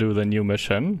want to do the new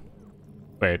mission.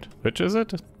 Wait, which is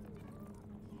it?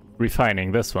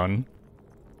 Refining, this one.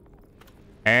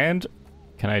 And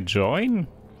can I join?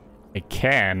 I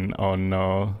can. Oh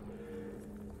no.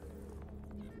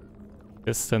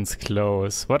 Distance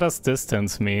close. What does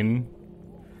distance mean?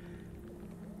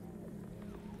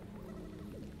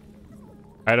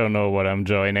 I don't know what I'm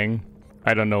joining.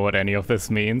 I don't know what any of this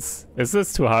means. Is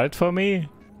this too hard for me?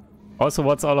 Also,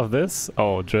 what's all of this?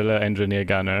 Oh, driller, engineer,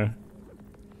 gunner.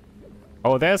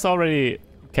 Oh, there's already...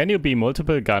 Can you be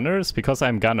multiple gunners? Because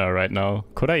I'm gunner right now.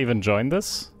 Could I even join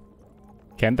this?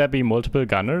 Can there be multiple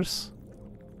gunners?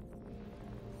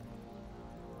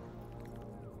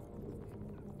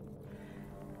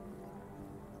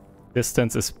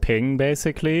 Distance is ping,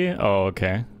 basically? Oh,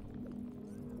 okay.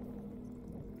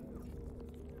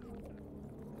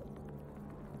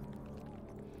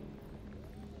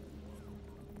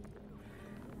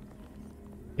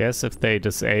 Yes, if they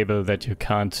disable that you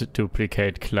can't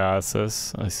duplicate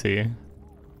classes, I see.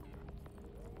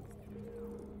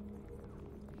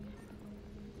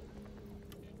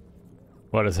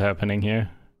 What is happening here?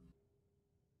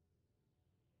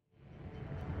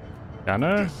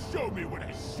 Gunner? Just show me what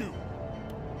I shoot.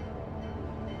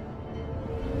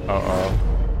 Uh-oh.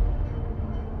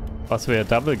 Was we a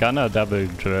double gunner, double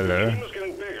driller? Team is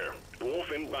getting bigger.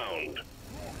 Dwarf inbound.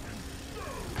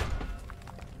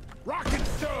 Rock and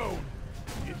stone.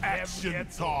 Action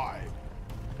time.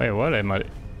 Wait, what am I...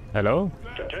 Hello?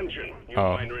 Attention. New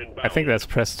Oh, miner inbound. I think that's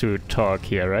press to talk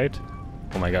here, right?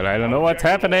 Oh my god, I don't know what's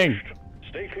Object happening! demolished.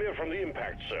 Stay clear from the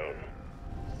impact zone.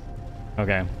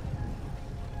 Okay.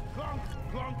 Clunk,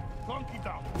 clunk, clunky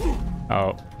down.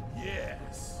 Oh.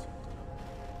 Yes.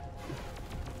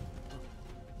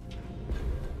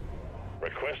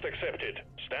 Request accepted.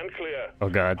 Stand clear. Oh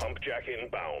god. Pump jack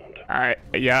inbound.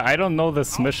 I don't know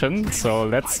this mission, so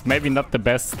that's maybe not the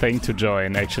best thing to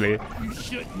join, actually. You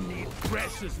shouldn't need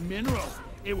precious minerals.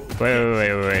 It will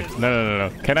Wait.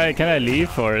 No. Can I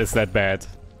leave, or is that bad?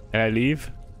 Can I leave?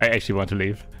 I actually want to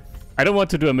leave. I don't want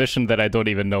to do a mission that I don't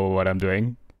even know what I'm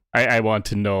doing. I want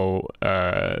to know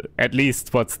at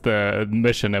least what's the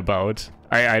mission about.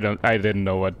 I didn't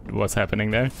know what was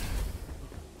happening there.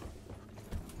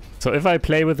 So if I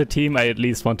play with the team, I at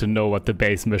least want to know what the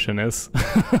base mission is.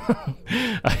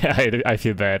 I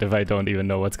feel bad if I don't even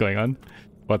know what's going on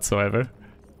whatsoever.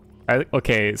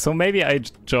 Okay, so maybe I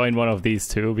join one of these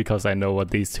two because I know what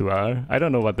these two are. I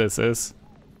don't know what this is.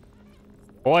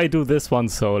 Or I do this one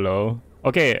solo.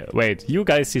 Okay, wait, you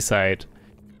guys decide.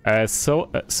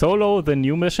 Solo the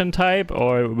new mission type,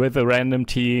 or with a random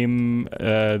team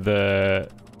the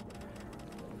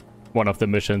one of the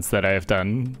missions that I have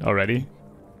done already.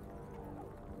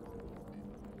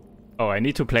 Oh, I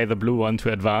need to play the blue one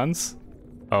to advance?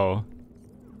 Oh.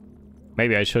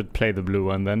 Maybe I should play the blue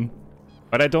one then.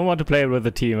 But I don't want to play it with the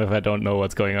team if I don't know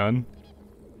what's going on.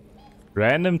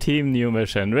 Random team new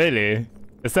mission, really?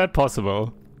 Is that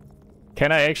possible?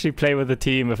 Can I actually play with the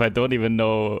team if I don't even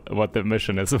know what the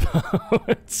mission is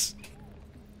about?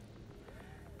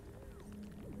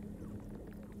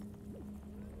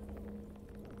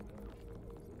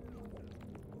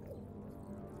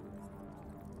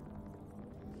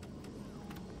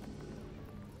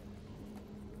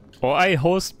 Or I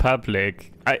host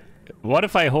public. What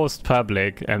if I host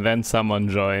public and then someone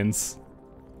joins?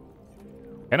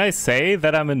 Can I say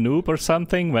that I'm a noob or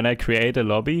something when I create a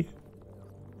lobby?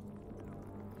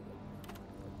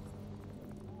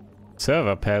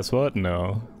 Server password?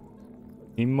 No.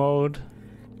 Team mode?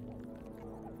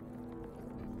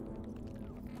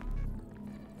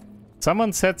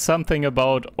 Someone said something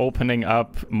about opening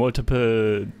up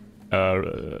multiple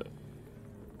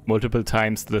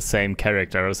times the same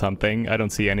character or something. I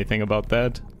don't see anything about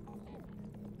that.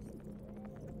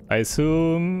 I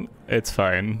assume it's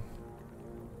fine.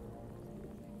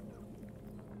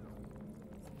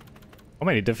 How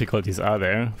many difficulties are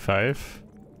there? 5?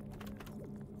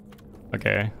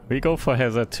 Okay, we go for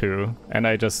hazard 2, and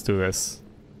I just do this.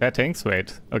 Settings?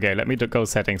 Wait. Okay, let me go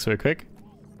settings real quick.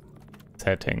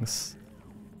 Settings.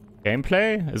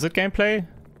 Gameplay? Is it gameplay?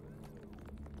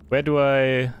 Where do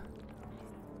I...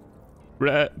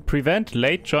 prevent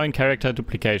late join character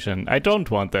duplication. I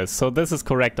don't want this, so this is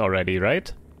correct already,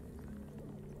 right?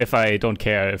 If I don't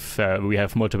care if we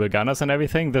have multiple gunners and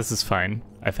everything, this is fine,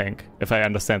 I think, if I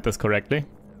understand this correctly.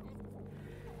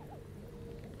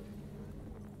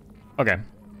 Okay.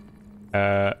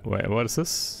 Wait, what is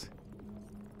this?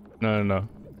 No.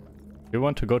 You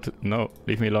want to go to... No,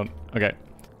 leave me alone. Okay.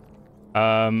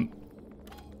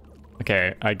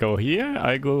 Okay, I go here,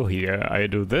 I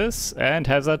do this, and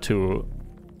hazard 2.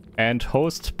 And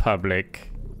host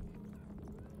public.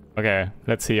 Okay,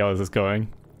 let's see how this is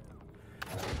going.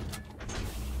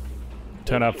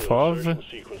 Turn up FOV.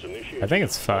 I think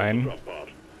it's fine.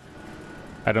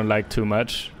 I don't like too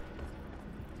much.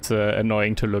 It's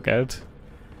annoying to look at.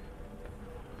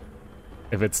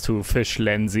 If it's too fish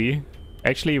lensy.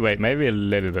 Actually, wait, maybe a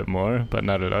little bit more, but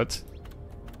not a lot.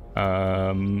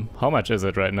 How much is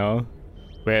it right now?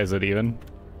 Where is it even?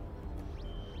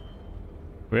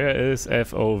 Where is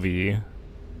FOV?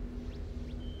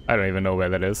 I don't even know where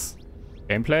that is.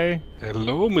 Gameplay?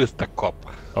 Hello, Mr. Cop.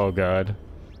 Oh god.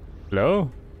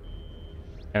 Hello?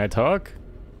 Can I talk?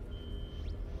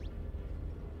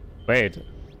 Wait.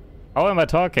 How am I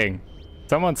talking?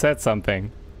 Someone said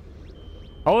something.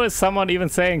 How is someone even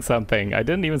saying something? I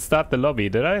didn't even start the lobby,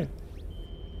 did I?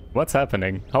 What's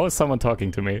happening? How is someone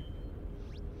talking to me?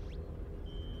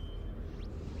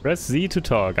 Press Z to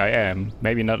talk. I am.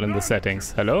 Maybe not in the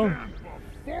settings. Hello?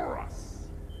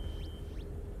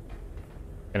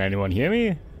 Can anyone hear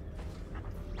me?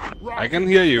 I can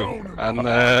hear you. And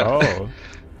Oh.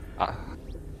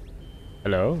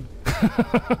 Hello?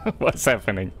 What's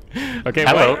happening? Okay,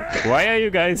 Hello. why are you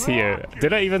guys here?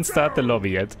 Did I even start the lobby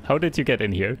yet? How did you get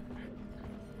in here?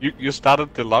 you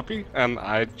started the lobby, and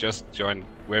I just joined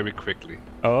very quickly.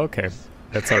 Oh, okay.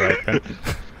 That's alright then.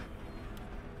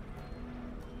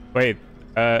 Wait,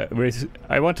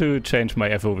 I want to change my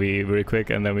FOV very quick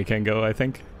and then we can go, I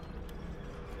think.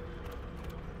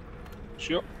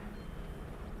 Sure.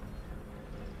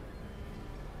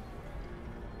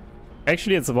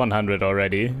 Actually, it's 100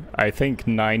 already. I think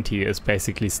 90 is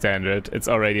basically standard. It's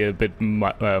already a bit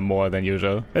more than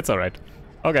usual. It's alright.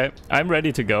 Okay, I'm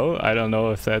ready to go. I don't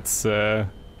know if that's... yeah,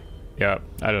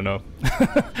 I don't know.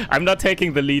 I'm not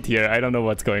taking the lead here. I don't know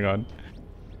what's going on.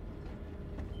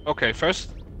 Okay,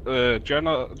 first, join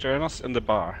us in the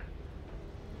bar.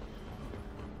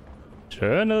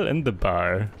 Journal in the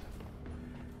bar.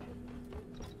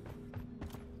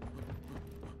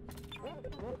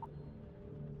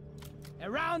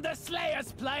 Around the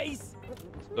Slayer's place.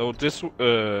 So this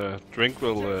drink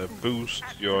will boost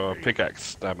your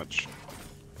pickaxe damage.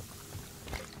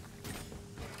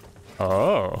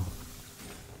 Oh.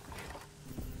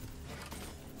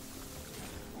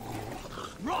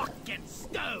 Rock and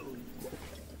stone.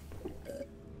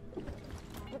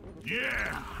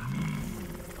 Yeah.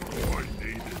 Oh, I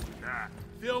needed that.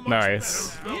 Feel much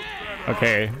Nice. better, feel better.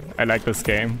 Okay, I like this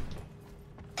game.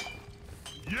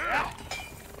 Yeah.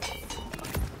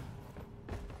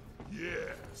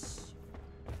 Yes.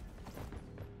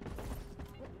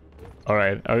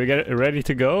 Alright, are we ready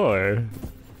to go or?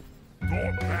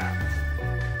 Not bad.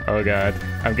 Oh god,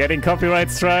 I'm getting copyright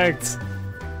strikes.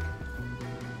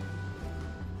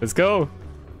 Let's go.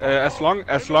 As long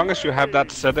as you have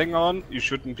that setting on, you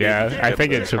shouldn't be. able Yeah, to I get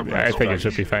think the it should. copyright I think it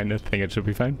should strikes. be fine. I think it should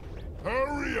be fine.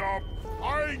 Hurry up.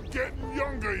 I ain't getting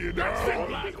younger, you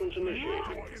know. Sequence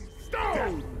initiated.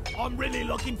 Stone. I'm really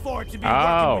looking forward to be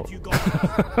Ow. working with you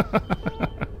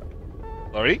guys.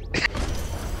 Sorry.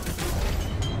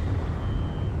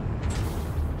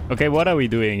 Okay, what are we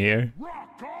doing here?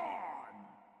 Rock on.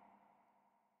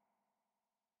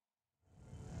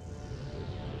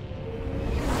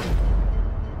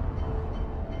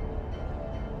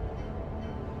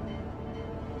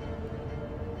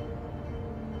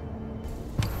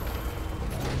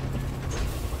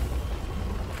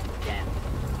 Damn,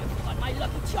 I've got my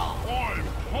lucky charm. I'm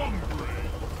hungry.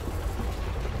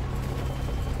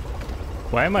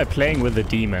 Why am I playing with the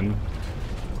demon?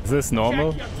 Is this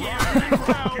normal?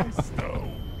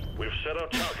 Stone. We've set our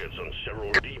targets on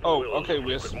several deep Oh, wells okay, of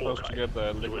we're liquid supposed to morkite. get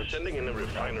the So we're liquid. sending in a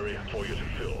refinery for you to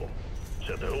fill.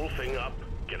 Set the whole thing up,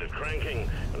 get it cranking,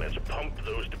 and let's pump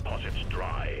those deposits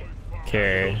dry.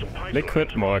 Okay, liquid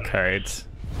morkite.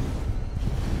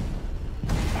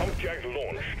 Pump jack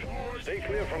launched. Stay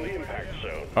clear from the impact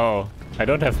zone. Oh, I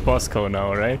don't have Bosco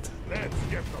now, right? Let's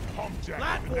get the pump jack.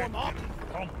 Platform up.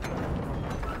 Pump.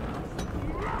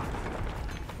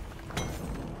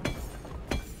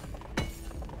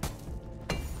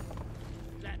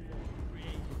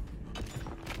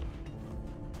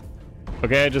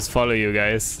 Okay, I just follow you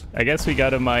guys. I guess we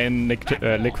gotta mine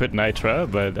liquid nitra,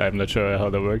 but I'm not sure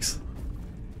how that works.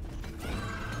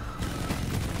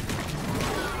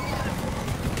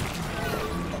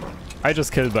 I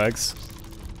just kill bugs.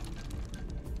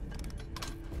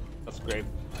 That's great.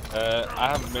 I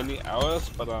have many hours,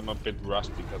 but I'm a bit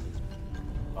rusty because it's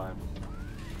time.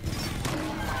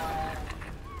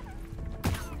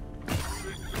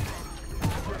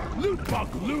 Loot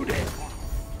bug looted.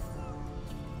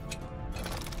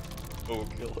 Oh,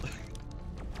 kill it.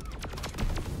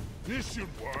 This should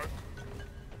work.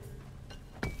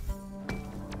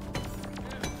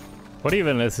 What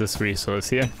even is this resource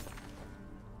here?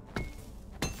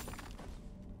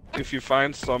 If you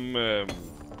find some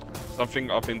something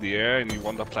up in the air and you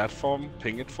want a platform,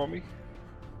 ping it for me.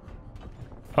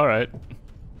 Alright.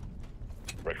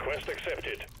 Request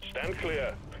accepted. Stand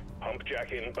clear. Pump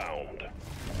jack inbound.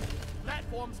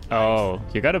 Platforms placed. Oh,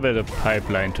 you gotta build a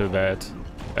pipeline to that.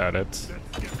 Got it.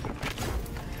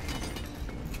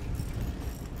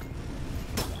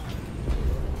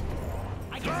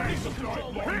 I can mission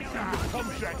control right now.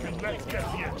 Pump jack and let's get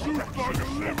the truth bug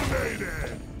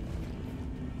eliminated.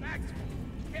 Max,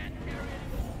 can't carry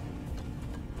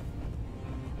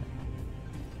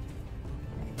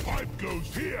it. Pipe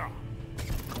goes here.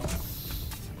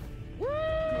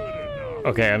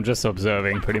 Okay, I'm just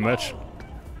observing pretty much.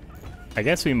 I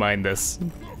guess we mine this.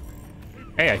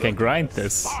 Hey, I can grind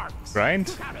this.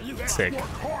 Grind? Sick.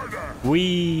 Harder.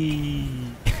 Wee.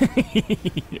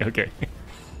 Okay.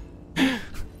 If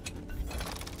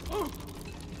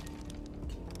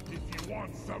you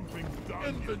want something done,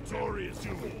 inventory is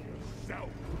yourself.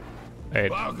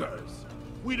 Wait. Buggers,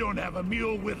 we don't have a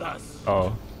mule with us.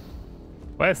 Oh.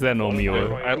 Why is there no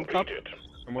mule? Idle cup.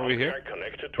 Come over here. Jack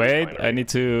connected to Wait, refinery. I need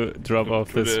to drop off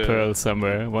to this the- pearl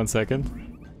somewhere. 1 second.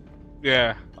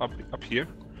 Yeah, up here.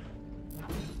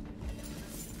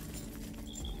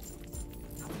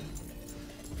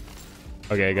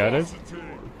 Okay, I got it.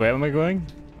 Where am I going?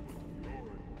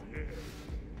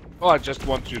 Oh, I just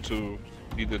want you to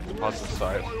be the deposit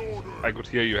side. I could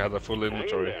hear you had a full Hang in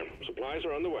inventory. there. Supplies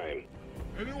are on the way.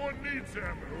 Anyone needs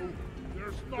ammo?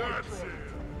 There's no. That's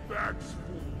it. Bags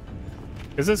full.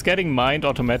 Is this getting mined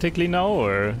automatically now,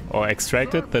 or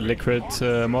extracted, the liquid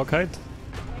morkite?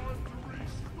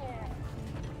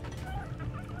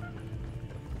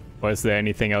 Or is there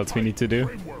anything else we need to do?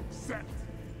 Framework set.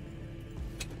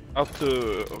 Up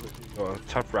to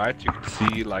top right, you can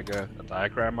see like a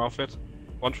diagram of it.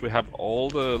 Once we have all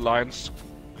the lines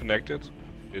connected,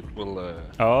 it will.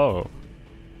 Oh.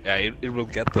 Yeah, it will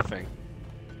get the thing,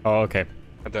 Oh, okay.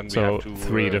 and then we So, have to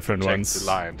 3 different check ones. the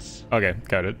lines. Okay,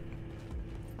 got it.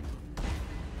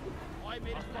 I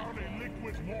made a Found a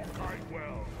liquid morkite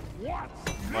well. What?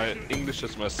 My English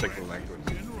is my second language.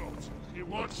 Minerals. He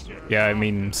wants to. Yeah, I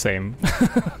mean, same.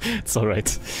 It's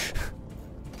alright.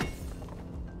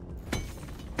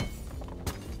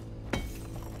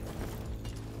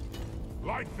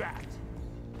 Like that.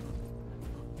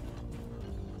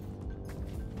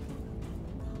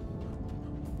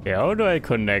 Yeah, how do I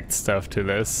connect stuff to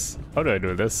this? How do I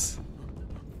do this?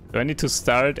 Do I need to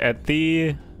start at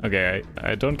the... Okay,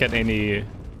 I don't get any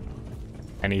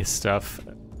stuff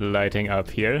lighting up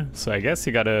here. So I guess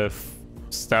you gotta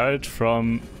start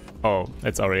from... Oh,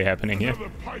 it's already happening here.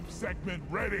 Another pipe segment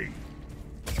ready.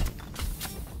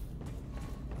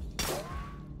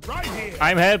 Right here.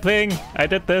 I'm helping! I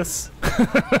did this!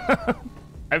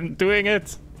 I'm doing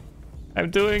it! I'm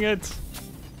doing it!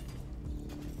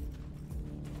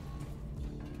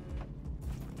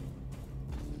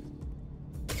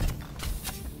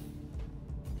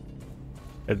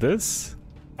 At this?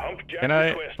 Pump jack Can I...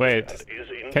 requested Wait. and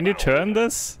is Can you inbound. turn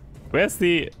this? Where's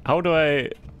the... How do I...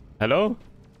 Hello?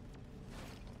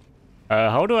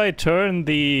 How do I turn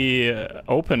the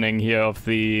opening here of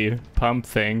the pump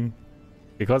thing?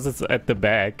 Because it's at the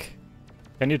back.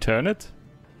 Can you turn it?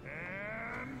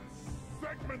 And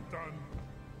segment done.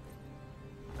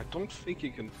 I don't think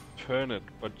you can turn it,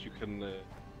 but you can.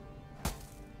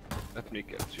 Let me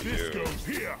get to This you. goes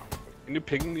here. Can you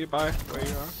ping nearby where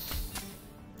you are?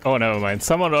 Oh, never mind.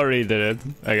 Someone already did it,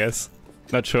 I guess.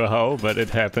 Not sure how, but it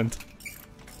happened.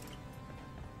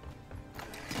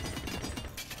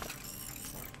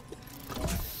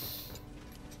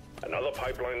 Another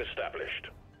pipeline established.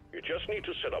 You just need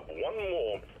to set up one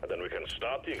more, and then we can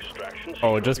start the extraction.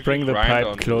 Oh, sequence. just bring the Grind pipe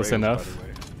on the close rails, by enough. the way.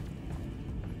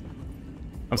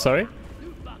 I'm sorry?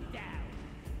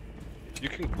 You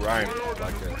can grind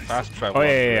like a fast travel. Oh, on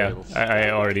yeah, the yeah, rails. yeah.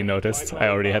 I already noticed. I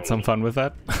already had some fun with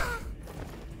that.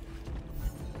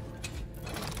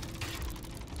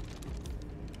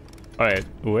 Alright,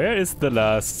 where is the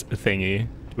last thingy?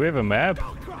 Do we have a map?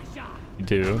 We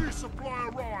do.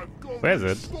 Resupply arrived. Go Where is it?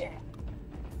 restock.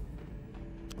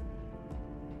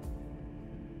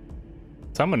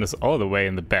 Someone is all the way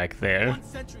in the back there. one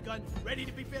sentry gun ready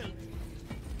to be filled.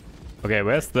 Okay,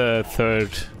 where's the third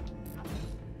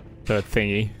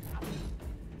thingy?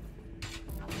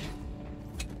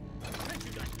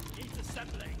 Sentry gun needs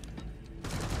assembling.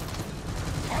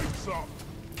 Pipes up.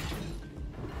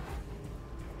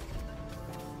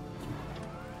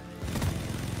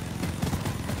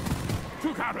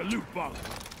 Took out a loot bug.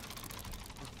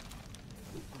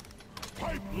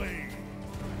 Pipe lane.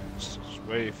 It's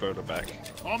way further back.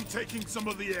 I'm taking some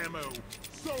of the ammo.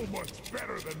 So much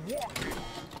better than walking.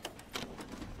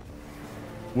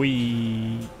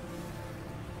 We.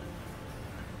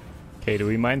 Okay, do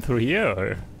we mine through here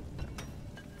or?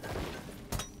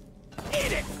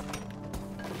 Eat it!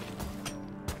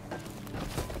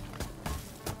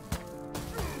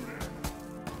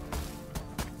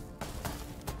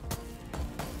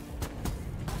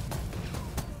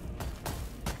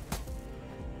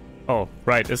 Oh,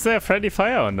 right. Is there a friendly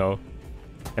fire or no?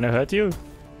 Can I hurt you?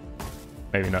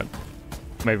 Maybe not.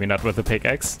 Maybe not with the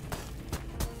pickaxe.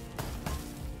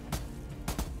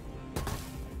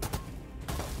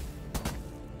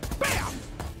 Bam!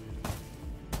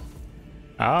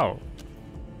 Ow.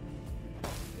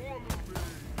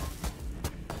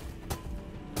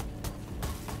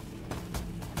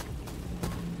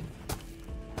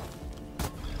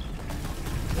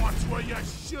 Watch where you're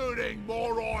shooting,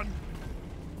 moron!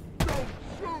 Don't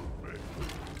shoot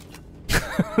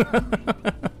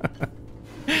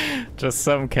me! Just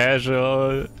some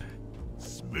casual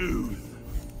Smooth.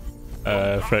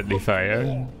 friendly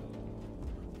fire.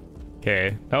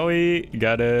 Okay, now we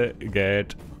gotta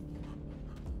get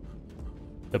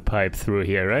the pipe through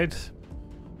here, right?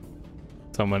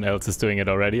 Someone else is doing it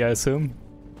already, I assume.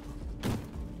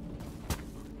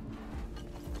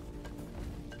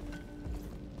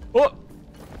 Oh!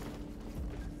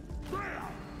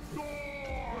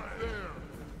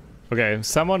 Okay,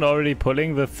 someone already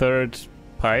pulling the third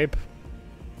pipe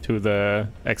to the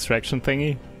extraction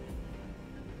thingy.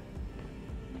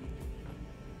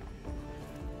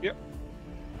 Yep.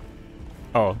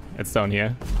 Oh, it's down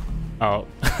here. Oh.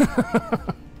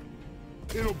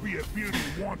 It'll be a beauty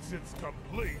once it's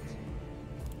complete.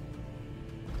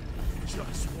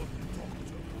 Just what to talk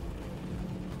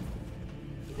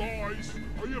to. Guys,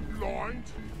 are you blind?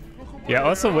 Look at Yeah, my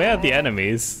also where are the hair.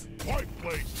 enemies? Pipe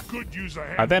blades could use a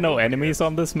hand. Are there no enemies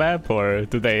on this map, or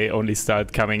do they only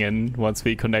start coming in once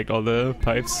we connect all the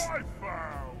pipes? I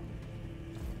found.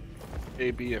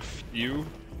 Maybe a few,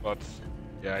 but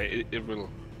yeah, it will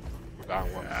go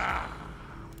down once.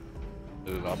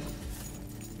 Fill it up.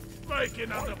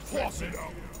 Making an faucet.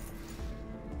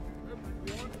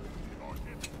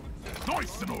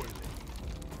 Nice and oily.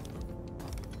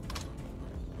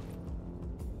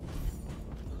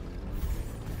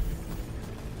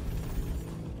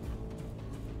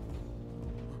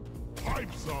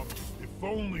 Pipes up. If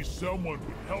only someone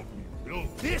would help me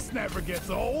build. This never gets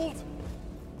old.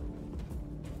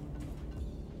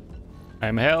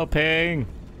 I'm helping!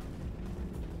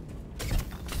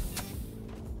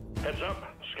 Heads up,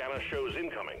 scanner shows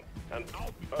incoming. And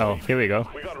Oh, here we go.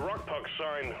 we got rock puck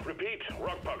sign. Repeat,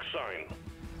 rock puck sign.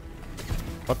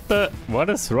 What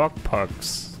is rock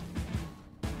pucks?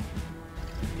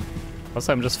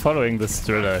 Also, I'm just following this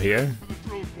driller here.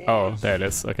 Oh, there it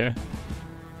is, okay.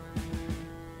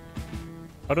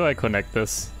 How do I connect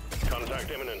this? Contact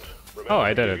imminent. Remember Oh,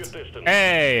 I to did keep it. your distance.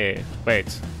 Hey!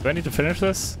 Wait, do I need to finish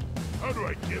this? How do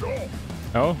I get off?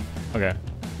 No? Okay.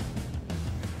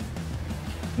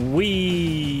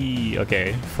 Wee.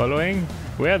 Okay, following.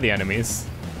 Where are the enemies?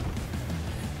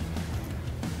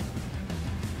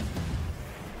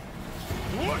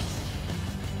 Whoosh!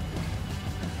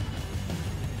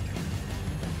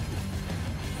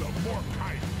 The more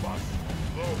kite must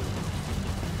low.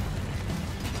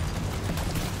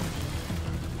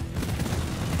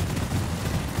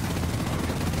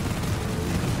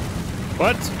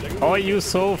 What? How are you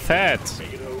so fat?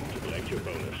 Make it home to collect your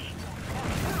bonus.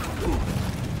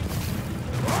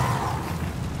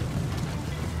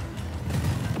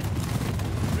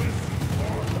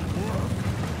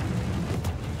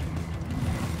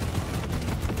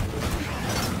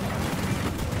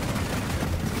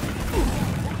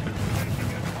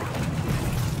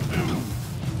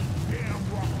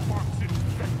 Damn rock box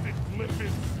infected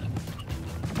lipids.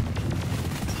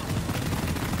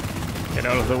 Get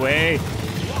out of the way.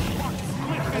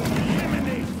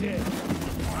 Eliminated.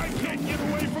 I can't get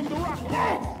away from the rock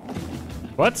box.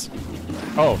 What?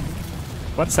 Oh.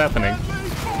 What's happening?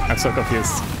 I'm so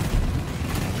confused.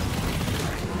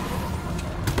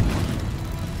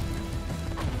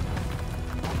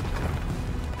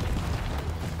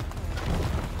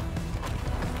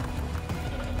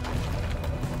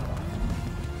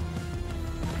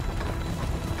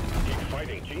 Keep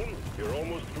fighting, team. You're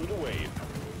almost through the wave.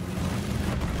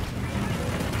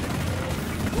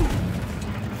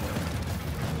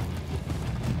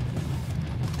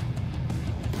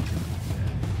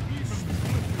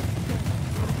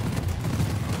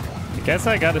 I guess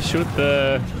I gotta shoot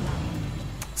the...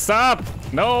 Stop!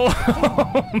 No!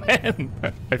 Man!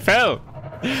 I fell!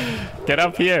 Get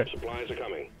up here! Supplies are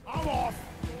coming. I'm off.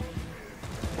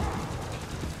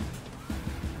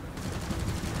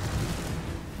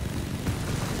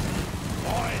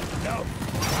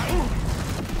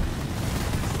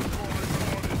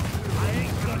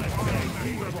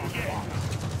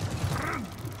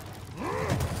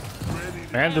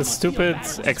 Man, the stupid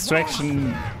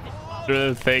extraction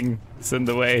drill thing is in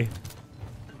the way.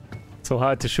 So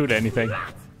hard to shoot anything.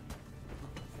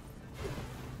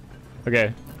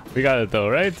 Okay, we got it though,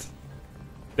 right?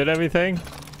 Did everything?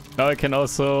 Now I can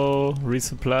also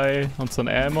resupply on some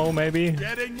ammo, maybe?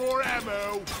 Getting more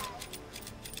ammo.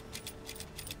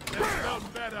 That's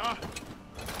better.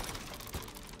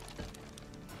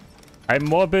 I'm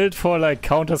more built for like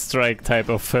Counter-Strike type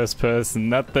of first person,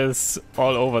 not this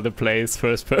all over the place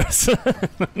first person.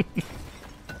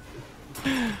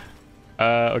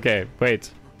 Okay,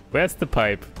 wait. Where's the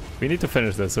pipe? We need to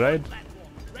finish this, right?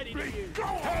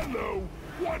 Hello.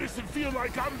 Why does it feel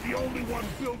like I'm the only one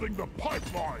building the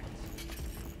pipeline?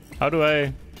 How do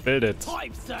I build it?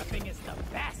 Pipe surfing is the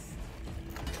best.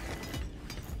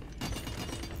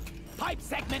 Pipe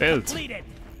segment Built. completed.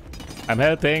 I'm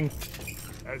helping.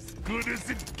 As good as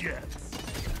it gets.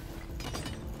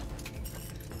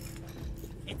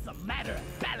 It's a matter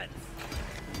of balance.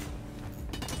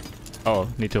 Oh,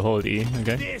 need to hold E,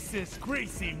 okay. This is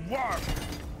greasy work.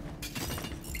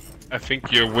 I think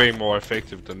you're way more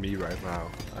effective than me right now.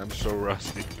 I'm so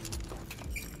rusty.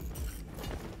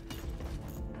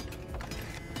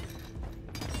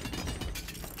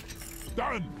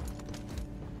 Done.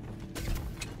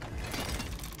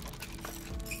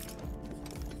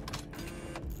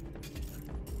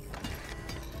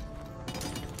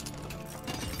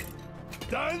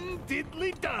 Done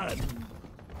diddly done.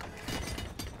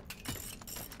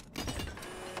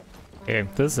 Okay,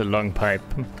 this is a long pipe.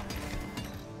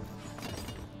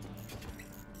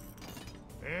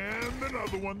 And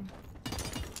another one.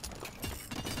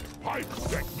 Pipe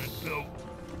segment built.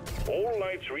 All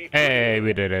lights read. Hey,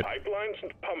 we did it. Pipelines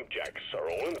and pump jacks are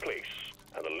all in place,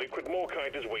 and the liquid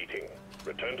morkite is waiting.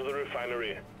 Return to the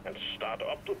refinery and start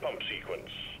up the pump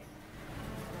sequence.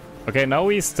 Okay, now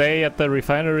we stay at the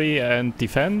refinery and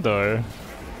defend, or?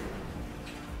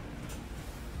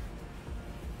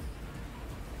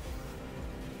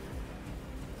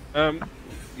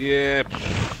 Yeah.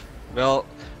 Well,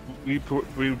 we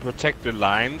protect the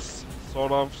lines,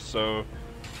 sort of. So,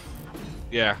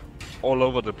 yeah, all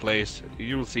over the place.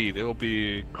 You'll see, it'll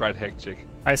be quite hectic.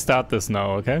 I start this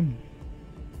now, okay?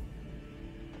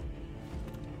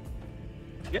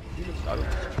 Yeah, you can start it.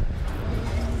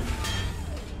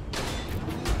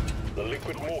 The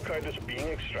liquid morkite is being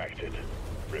extracted.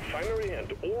 Refinery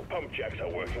and all pump jacks are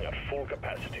working at full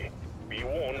capacity. Be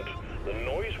warned, the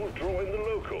noise will draw in the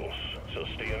locals, so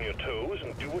stay on your toes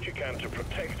and do what you can to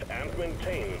protect and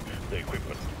maintain the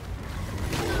equipment.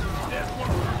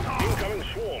 Incoming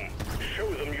swarm, show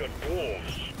them your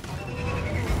dwarves.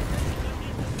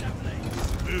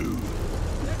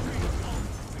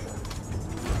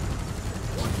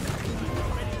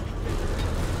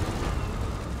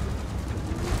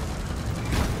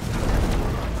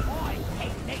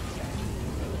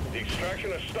 The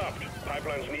extraction has stopped.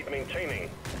 Pipelines need maintaining.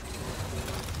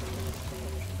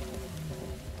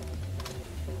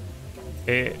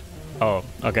 Oh,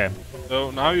 okay.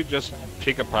 So now you just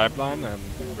pick a pipeline and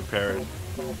repair it.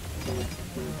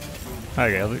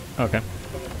 Okay, okay.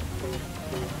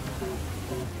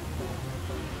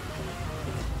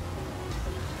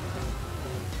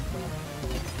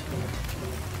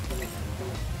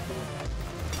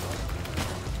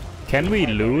 Can we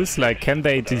lose? Like, can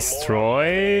they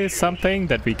destroy something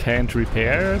that we can't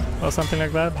repair or something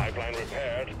like that? Pipeline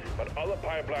repaired, but other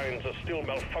pipelines are still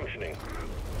malfunctioning.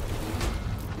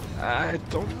 I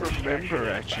don't remember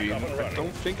actually. I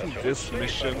don't think in this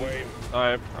mission.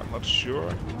 I'm not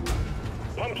sure.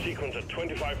 Pump sequence at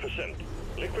 25%.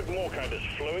 Liquid morkite is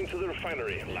flowing to the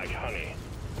refinery like honey.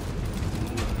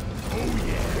 Oh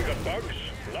yeah. We got bugs,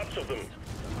 lots of them.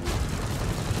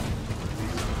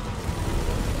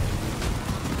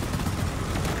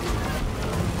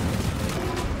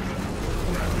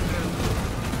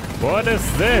 What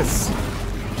is this?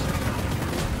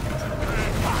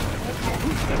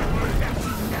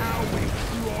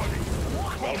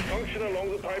 Malfunction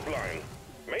along the pipeline.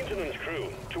 Maintenance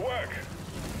crew, to work.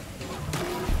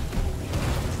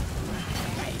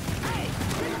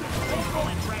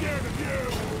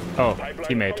 Oh,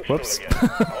 teammate. Whoops.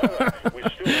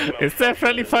 Is there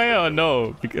friendly fire or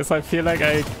no? Because I feel like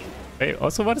I... Hey,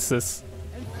 also, what is this?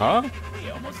 Huh?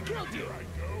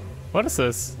 What is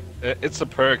this? It's a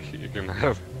perk you can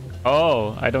have.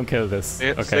 Oh, I don't kill this.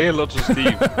 Say Okay. hello to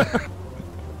Steve.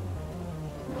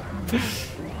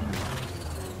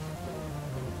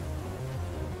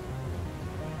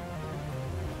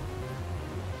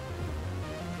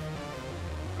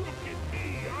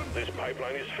 This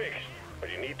pipeline is fixed, but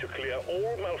you need to clear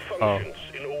all malfunctions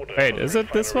in order Wait, for the is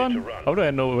it this refinery one? to run. How do I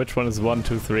know which one is 1,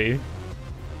 2, 3?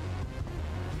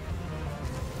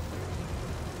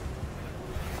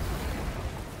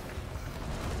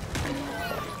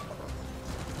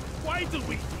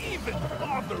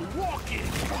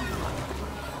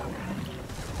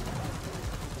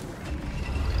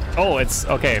 Oh, it's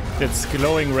okay. It's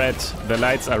glowing red. The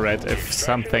lights are red if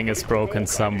something is broken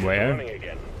somewhere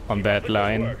on that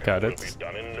line. Got it.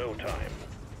 Done in no time.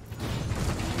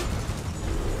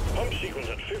 Pump sequence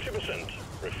at 50%.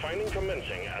 Refining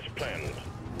commencing as planned.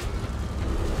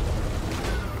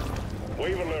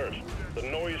 Wave alert. The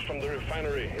noise from the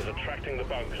refinery is attracting the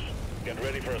bugs. Get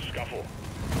ready for a scuffle.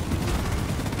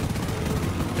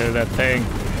 Kill that thing.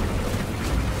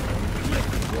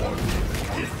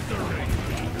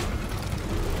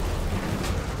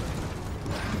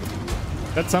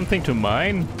 That's something to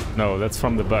mine? No, that's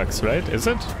from the bugs, right? Is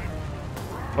it?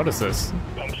 What is this?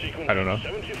 Pump sequence I don't know.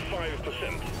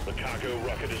 75%. The cargo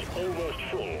rocket is almost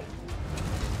full.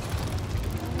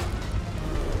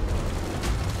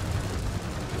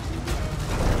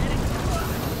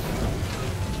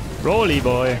 Rolly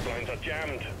boy. Pipelines are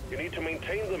jammed. You need to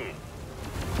maintain them.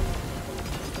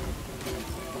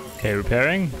 Okay,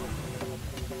 repairing.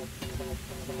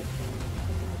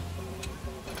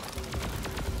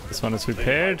 This one is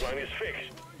repaired. The pipeline is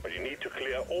fixed, but you need to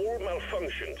clear all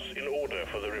malfunctions in order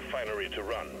for the refinery to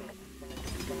run.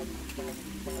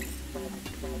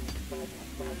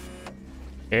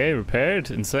 Okay,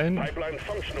 repaired. Insane. Pipeline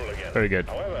functional again. Very good.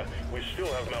 However, we still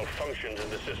have malfunctions in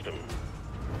the system.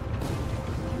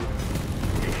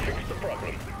 You fixed the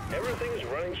problem. Everything is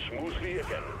running smoothly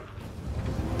again.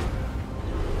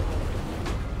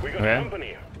 We got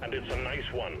company, and it's a nice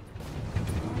one.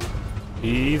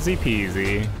 Easy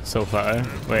peasy so far.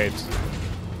 Wait.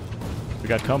 We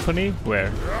got company?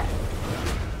 Where?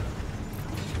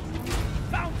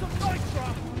 Found some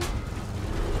nitro!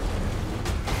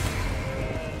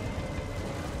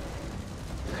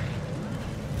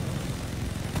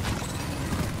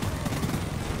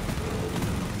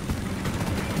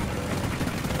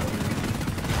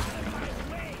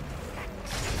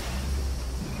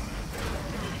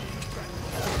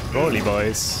 Rolly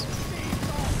boys.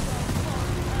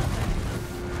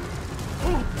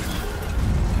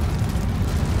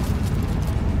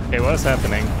 Hey, what's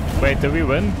happening? Wait, did we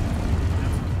win?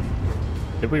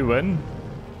 Did we win?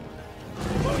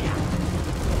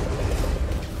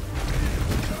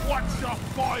 Watch the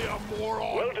fire,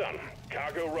 moron! Well done.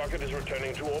 Cargo rocket is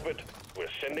returning to orbit. We're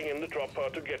sending in the drop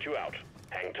pod to get you out.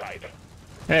 Hang tight.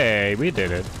 Hey, we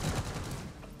did it.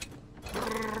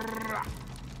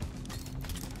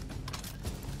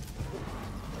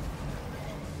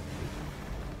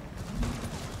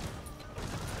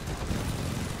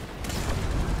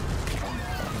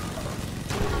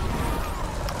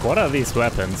 What are these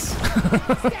weapons?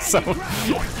 So,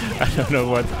 I don't know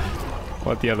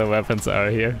what the other weapons are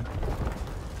here.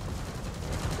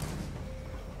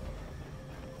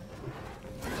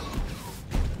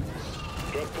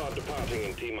 Drop pod departing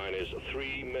in T-minus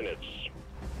 3 minutes.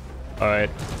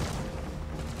 Alright.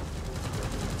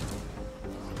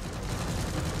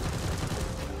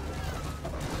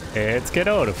 Let's get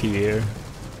out of here.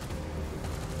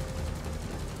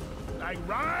 Like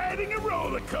riding a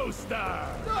roller coaster!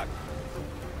 Look!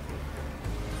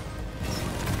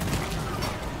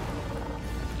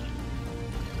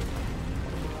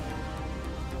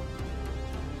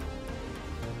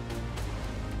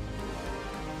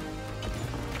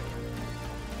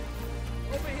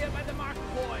 Over here by the mark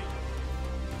point.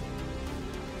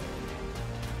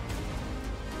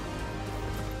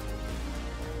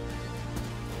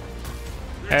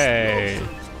 Hey,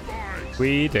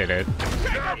 we did it.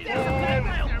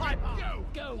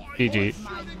 GG.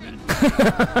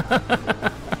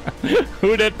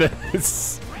 Who did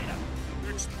this?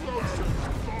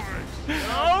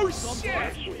 Oh shit!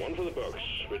 That's one for the books.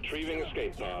 Retrieving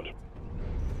escape pod.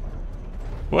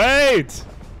 Wait!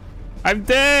 I'm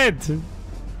dead!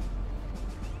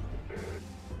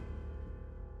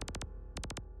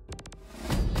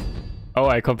 Oh,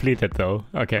 I completed though.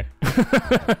 Okay.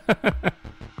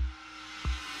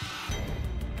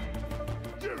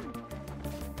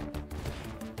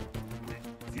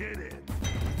 Get it!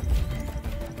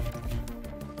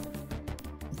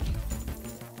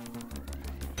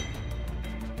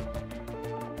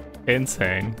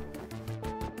 Insane.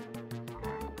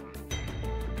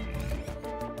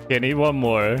 Okay, I need one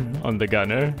more on the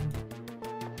gunner.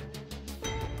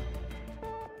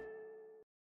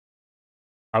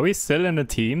 Are we still in a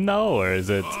team now, or is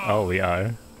it... Oh, we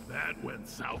are. That went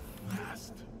south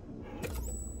fast.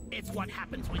 It's what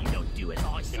happens when you don't do as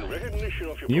I say. In recognition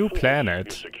of your New performance,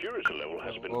 planet. Your security level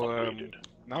has been Well, upgraded.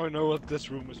 now I know what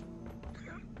this room is.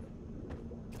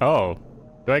 Oh.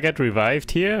 Do I get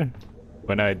revived here?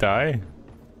 When I die?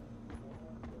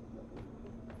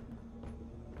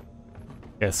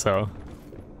 Guess so.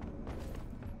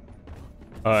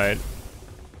 Alright.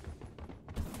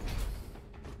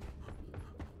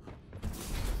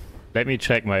 Let me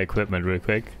check my equipment real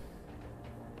quick.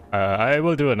 I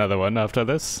will do another one after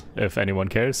this, if anyone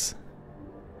cares.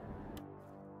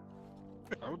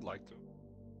 I would like to.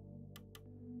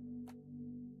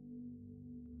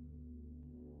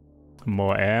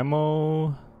 More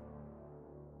ammo.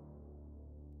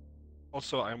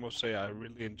 Also, I must say I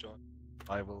really enjoy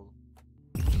survival.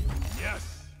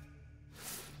 Yes.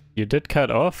 You did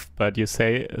cut off, but you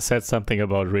said something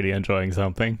about really enjoying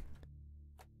something.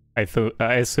 I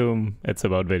assume it's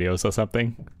about videos or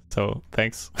something. So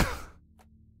thanks.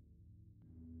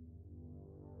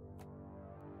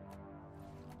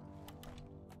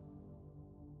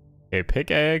 Okay,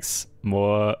 pickaxe.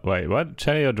 More. Wait, what?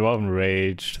 Channel your dwarven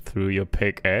rage through your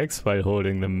pickaxe while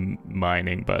holding the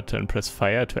mining button. Press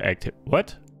fire to activate.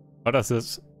 What? What is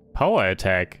this? Power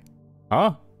attack?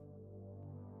 Huh?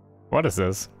 What is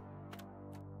this?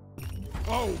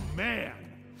 Oh man,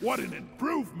 what an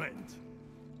improvement!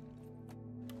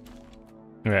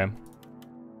 Okay.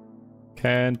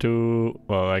 Can do.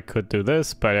 Well, I could do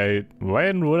this, but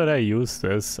when would I use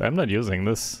this? I'm not using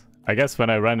this. I guess when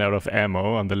I run out of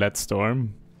ammo on the lead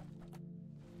storm.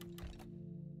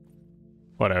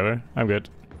 Whatever, I'm good.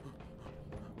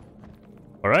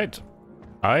 Alright.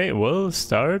 I will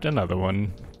start another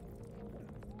one.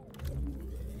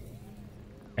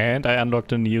 And I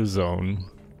unlocked a new zone.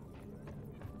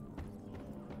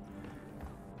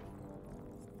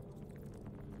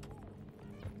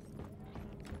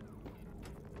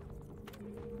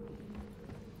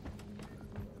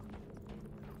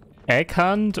 Egg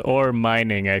hunt or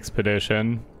mining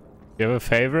expedition? You have a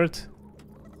favorite?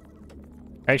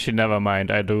 Actually, never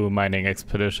mind. I do mining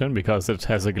expedition because it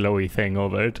has a glowy thing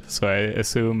over it. So I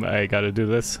assume I gotta do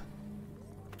this.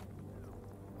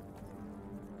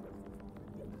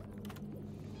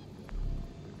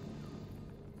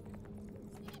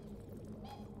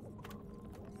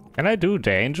 Can I do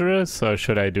dangerous or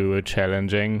should I do a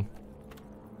challenging?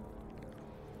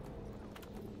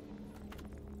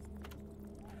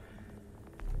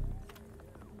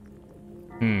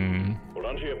 Hold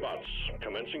on to your butts.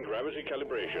 Commencing gravity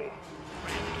calibration.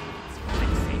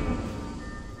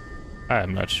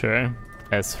 I'm not sure.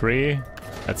 S3.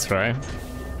 Let's try.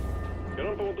 Get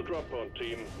on board the drop pod,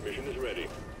 team. Mission is ready.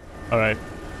 Alright.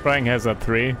 Frying hazard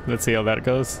 3. Let's see how that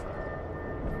goes.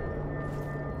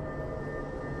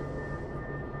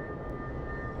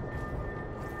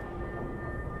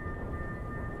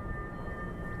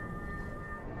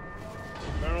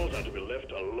 Barrels are to be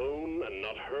left alone and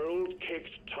not hurled, kicked,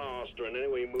 tossed, or in any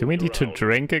way moved Do we need to around.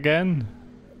 drink again?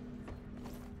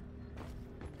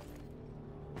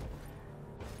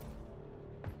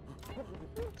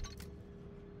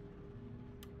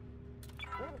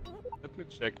 Let me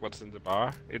check what's in the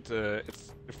bar. It's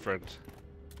different.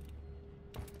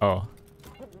 Oh.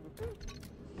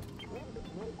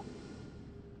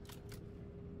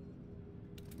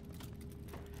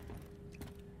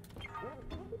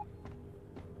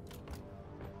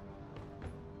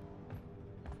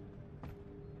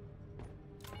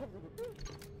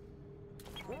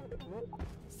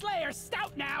 Slayer,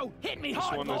 stout now! Hit me This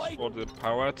hard, one boy! is for the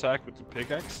power attack with the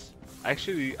pickaxe.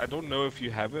 Actually, I don't know if you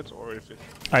have it or if it...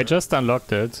 I just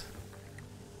unlocked it.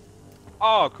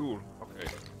 Oh, cool. Okay.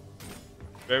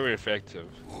 Very effective.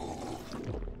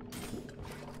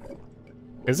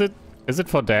 Is it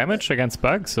for damage against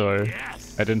bugs or?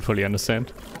 Yes. I didn't fully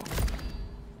understand.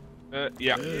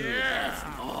 Yeah. That's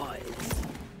nice.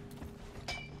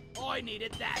 I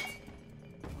needed that.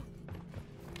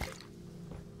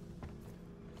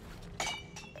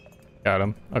 Got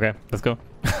him. Okay, let's go.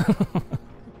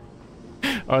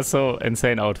 Also,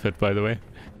 insane outfit, by the way.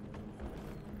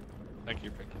 Thank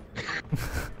you.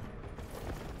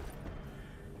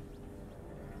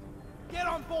 Get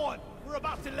on board! We're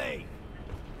about to leave!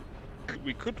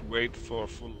 We could wait for a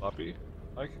full lobby.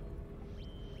 Like,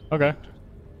 Okay.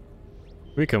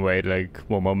 We can wait like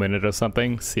 1 more minute or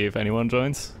something, see if anyone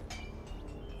joins.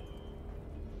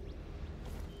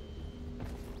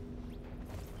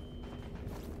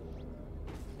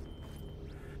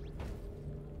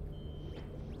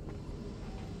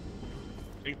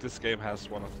 I think this game has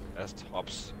one of the best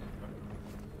hops.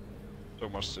 So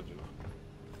much to do.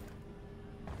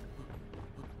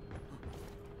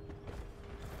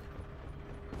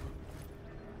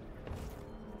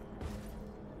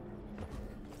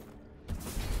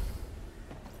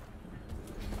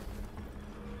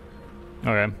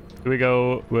 Okay. Do we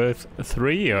go with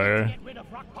 3 or? Get rid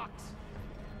of rock pucks!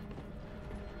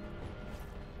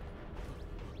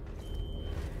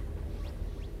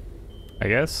 I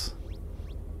guess.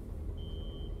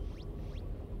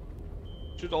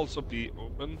 should also be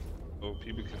open so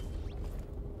people can.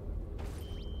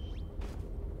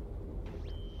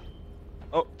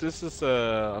 Oh, this is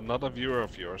another viewer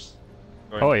of yours.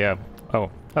 Oh yeah. Oh,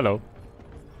 hello.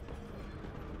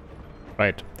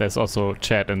 Right, there's also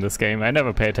chat in this game. I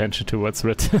never pay attention to what's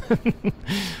written.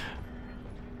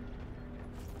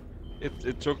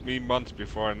 It took me months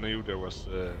before I knew there was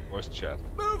voice chat.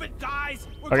 Move it, guys!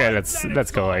 We're Okay, gonna let's let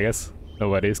it go, I guess.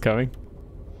 Nobody's coming.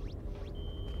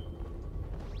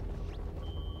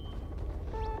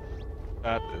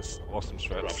 That is awesome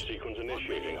Drop shreds. sequence I'm really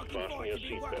initiating. looking Fasten forward your to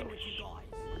be working with you seatbelts.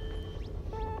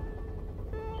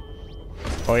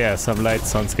 guys. Oh yeah, some light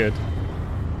sounds good.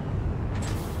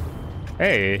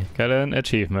 Hey, got an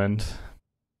achievement.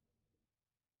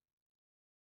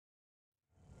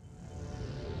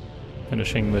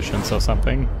 Finishing missions or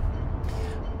something.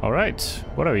 Alright,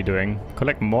 what are we doing?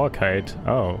 Collect more kite.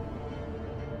 Oh.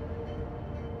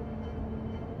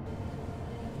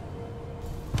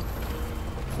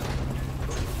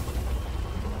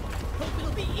 Hope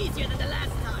it'll be easier than the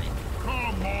last time.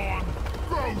 Come on,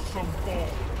 throw some ball.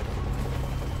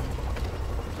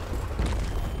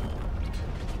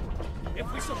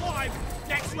 If we survive,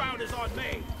 next round is on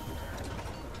me.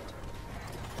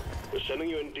 We're sending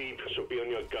you in deep, so be on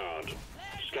your guard.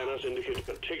 Scanners indicate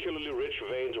particularly rich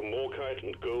veins of morkite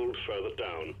and gold further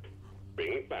down.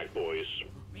 Bring it back, boys.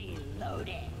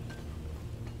 Reloading.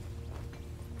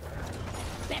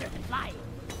 Better than flying.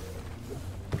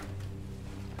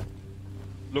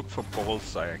 Look for ball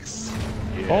sacks.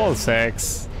 Yeah. Ball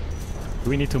sacks.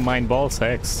 We need to mine ball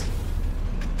sacks.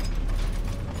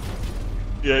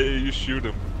 Yeah, you shoot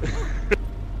them.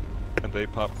 And they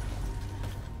pop.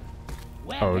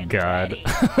 Oh Weapon god. ready.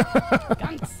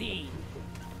 Gunk seed.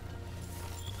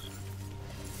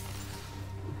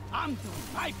 I'm doing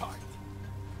my part.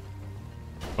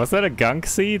 Was that a gunk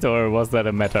seed or was that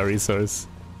a meta resource?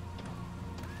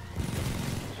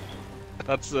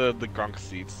 That's the gunk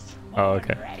seeds. Oh,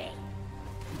 okay. Ready.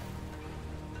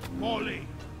 Molly,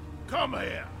 come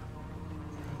here.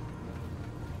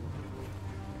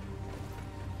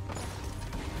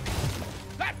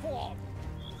 Platform.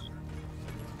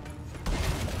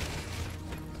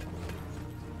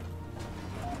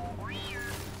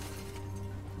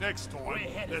 Next time,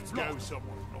 let's go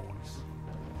somewhere nice.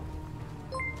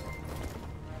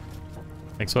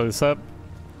 Thanks for this up.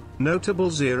 Notable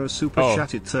Zero super Oh,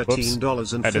 chatted whoops. I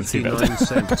didn't see that.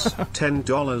 $13.59.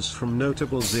 $10 from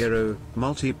Notable Zero,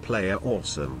 multiplayer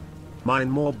awesome. Mine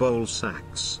more bowl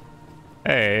sacks.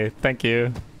 Hey, thank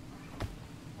you.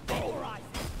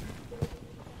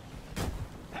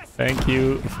 Thank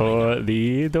you for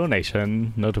the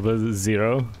donation, Notable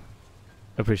Zero.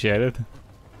 Appreciate it.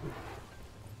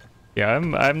 Yeah,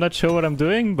 I'm not sure what I'm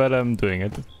doing, but I'm doing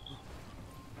it.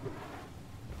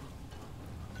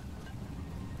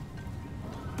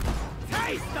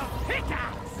 Taste the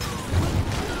pickaxe!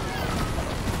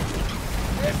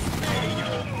 It's me,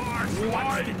 you arse!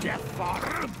 What's the death for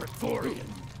Praetorian?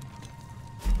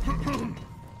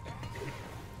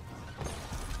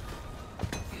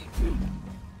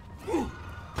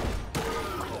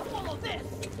 Follow this.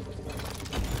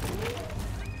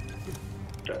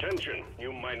 Attention,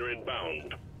 new miner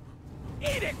inbound.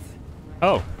 Eat it!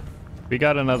 Oh, we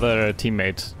got another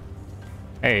teammate.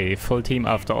 Hey, full team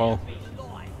after all. Be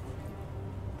loyal.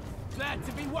 Glad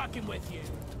to be working with you.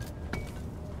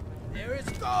 There is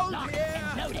gold here.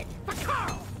 And loaded. For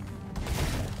Carl.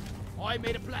 I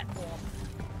made a platform.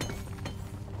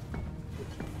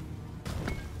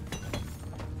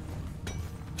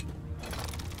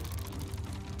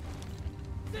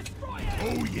 Destroy it.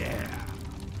 Oh yeah!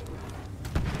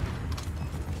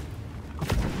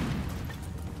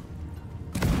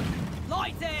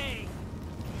 Lighting.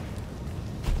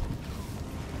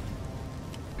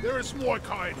 There is more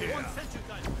kind here. One sentry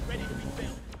gun ready to be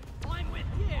built. I'm with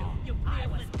you. You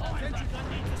fearless boy. Sentry gun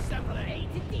needs assembly. A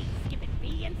to D, skipping B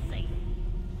and C.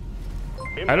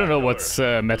 I don't know what's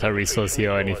meta resource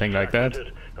here or anything like that.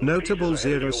 Notable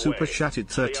Zero super chatted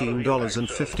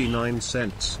 $13.59.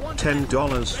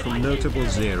 $10 from Notable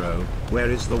Zero.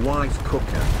 Where is the wife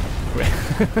cooker?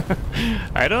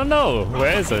 I don't know.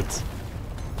 Where is it?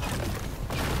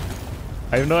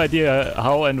 I have no idea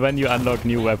how and when you unlock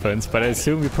new weapons, but I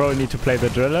assume you probably need to play the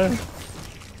driller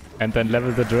and then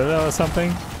level the driller or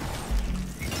something.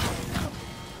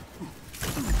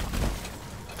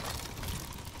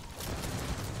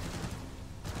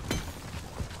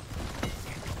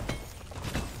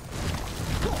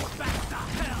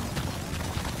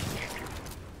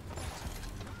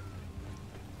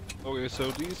 Okay,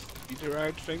 so these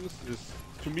meteorite things is,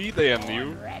 to me they are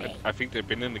new. I think they've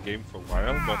been in the game for a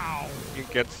while, but you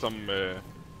can get some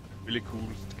really cool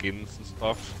skins and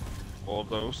stuff. All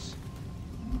those.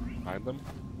 Find them.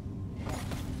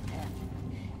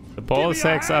 The ball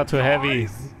sacks are too heavy.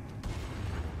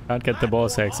 Can't get the ball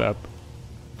sacks up.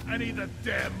 I need the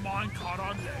damn minecart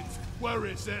on legs. Where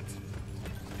is it?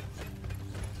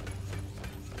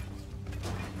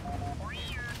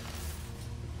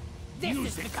 This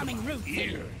is becoming routine.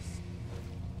 Ears.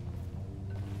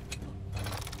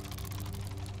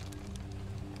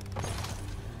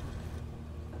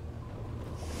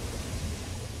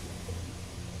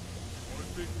 I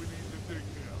think we need to dig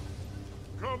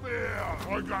here. Come here!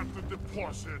 I got the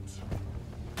deposit.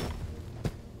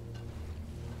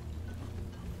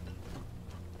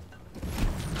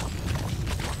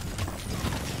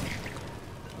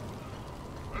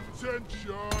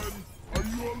 Attention! Are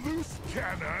you a loose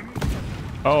cannon?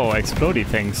 Oh, explodey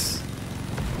things.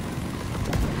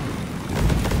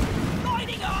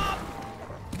 Lighting up!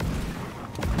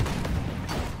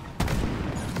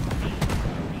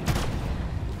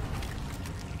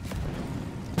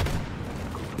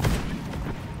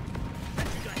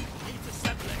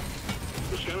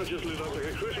 The scanner just lit up like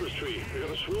a Christmas tree. We got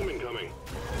a swarm incoming.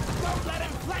 Don't let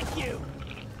him flank you!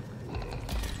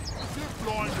 Zip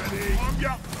line ready. I'm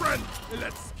your friend.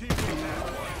 Let's keep it that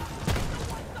way.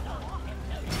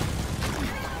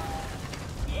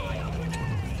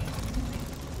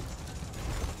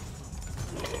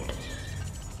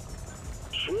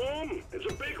 Swarm! It's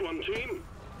a big one, team.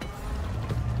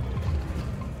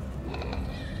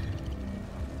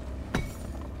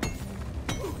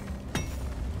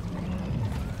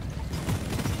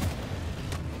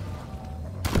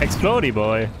 Explodey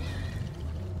boy.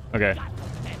 Okay.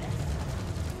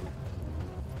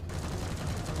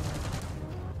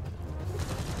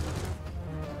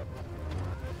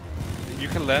 You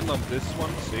can land on this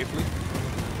one safely.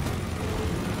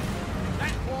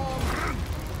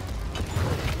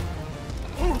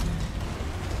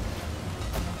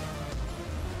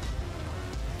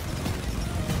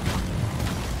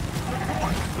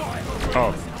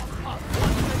 Oh.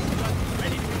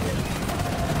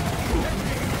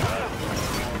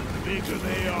 Bigger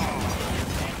they are.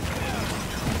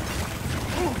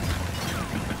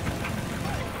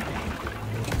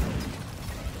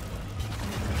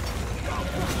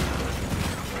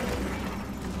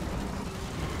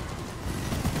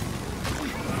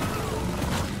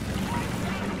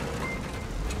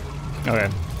 Okay.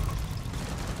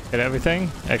 Hit everything?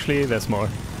 Actually, there's more.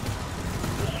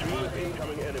 The stream of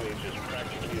incoming enemies is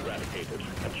practically eradicated,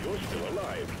 and you're still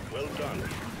alive. Well done.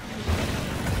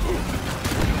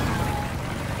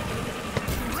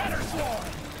 Redder swarm!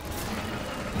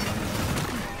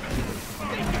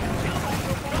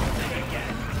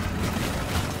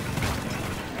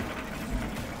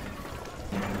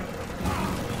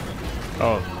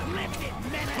 Oh.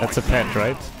 That's a pet,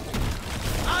 right?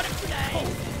 Out of today!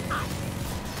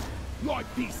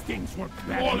 Like these things were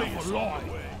bad enough alive.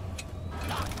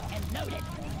 Locked and loaded.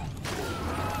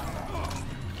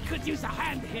 Could use a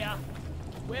hand here.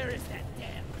 Where is that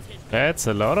damn tin? That's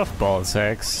a lot of ball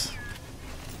sacks.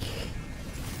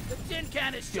 The tin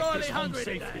can is Get surely this home hungry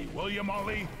safely, today. will you,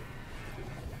 Molly?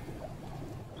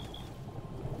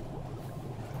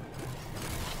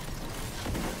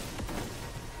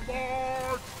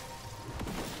 Mark!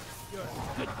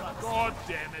 Good bucks. God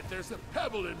damn it, there's a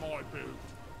pebble in my boot.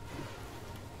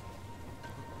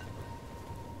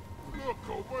 Look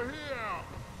over here.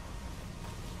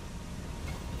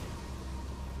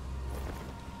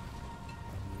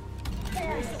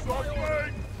 Oh,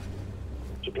 something!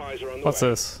 Supplies are on the What's way.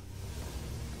 this?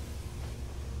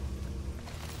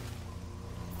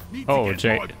 Need to Oh,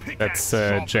 get my pickaxe that's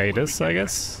sharpened when we Jadis, get I back.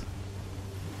 guess.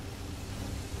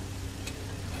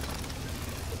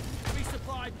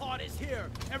 Resupply pod is here.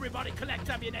 Everybody collect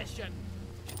ammunition.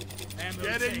 Ammo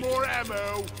Getting taken. more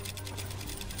ammo.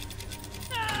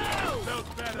 No!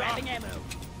 Felt better. Grabbing ammo.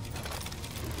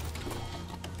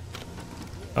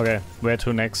 Okay, where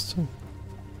to next?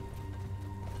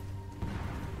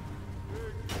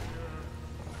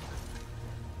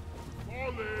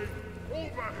 Molly,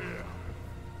 over here.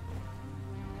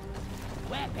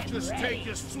 Weapon Just ready. take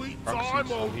your sweet Proxies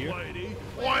time, are old here. lady.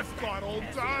 I've got all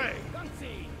day.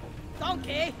 Donkey!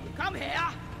 Donkey, come here!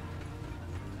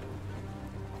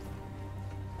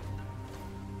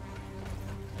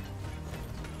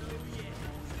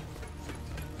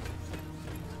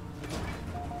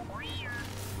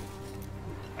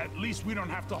 At least we don't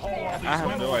have to haul all these I have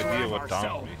men no idea around what downed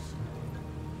ourselves. me.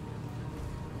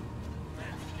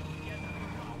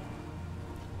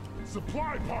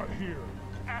 Supply pod here.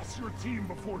 Ask your team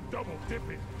before double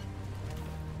dipping.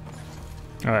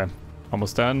 Alright,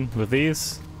 almost done with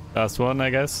these. Last one, I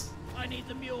guess. I need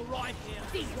the mule right here.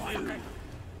 This way.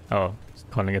 Oh,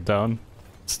 calling it down.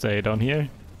 Stay down here.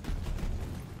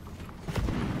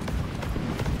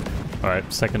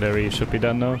 Alright, secondary should be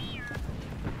done now.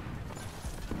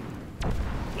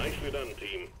 Nicely done,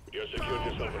 team. You secured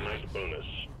yourself a nice bonus.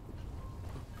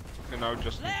 You know,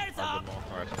 just Flares on up. the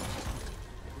more side.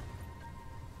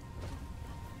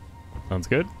 Sounds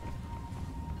good.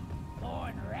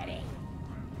 Born ready.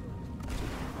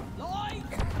 Light.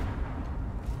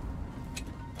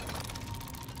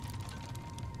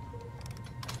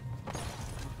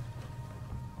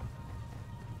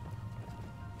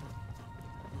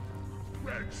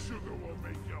 Red sugar will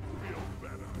make you feel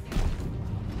better.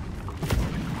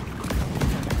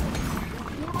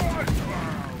 What I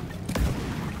found!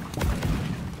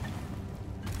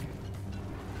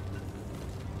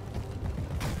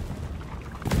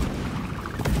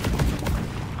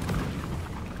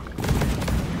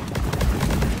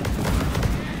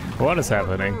 What is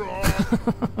happening?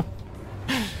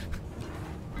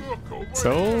 Look over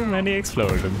So here. many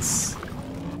explosions.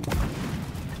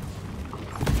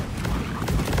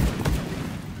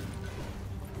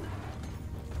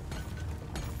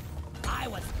 I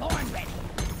was born ready.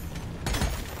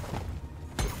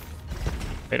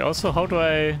 Wait, also, how do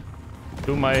I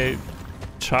do my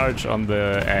charge on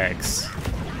the X?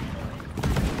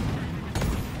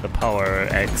 The power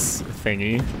X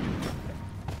thingy.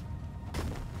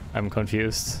 I'm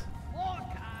confused.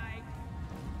 Okay.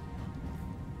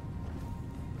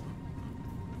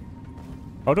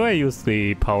 How do I use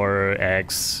the power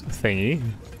X thingy?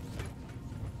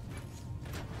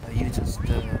 You just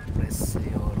press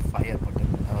your fire button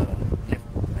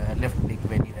left click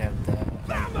when you have the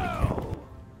right click.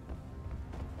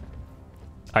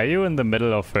 Are you in the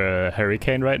middle of a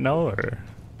hurricane right now, or?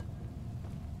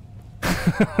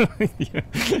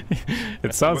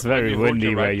 It sounds When very you hold windy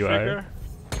your where right you trigger, are.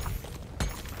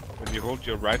 When you hold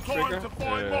your right Time trigger, to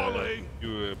find Molly.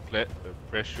 you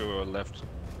press your left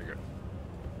trigger.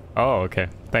 Oh, okay.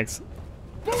 Thanks.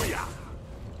 Booyah!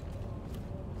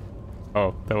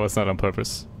 Oh, that was not on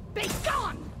purpose. Be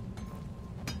gone.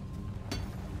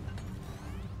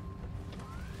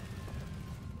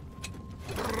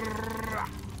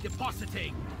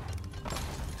 Depositing.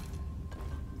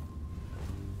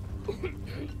 Look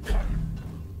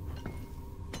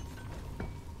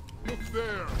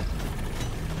there.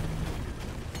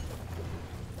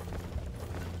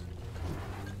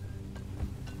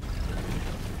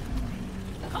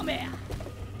 Come here.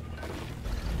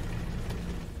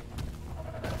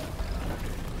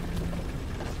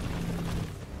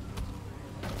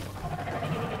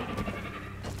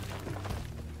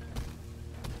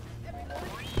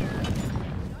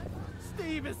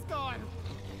 Steve is gone.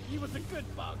 He was a good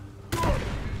bug.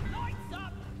 Lights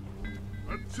up.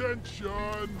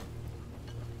 Attention.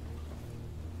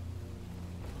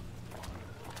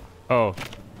 Oh.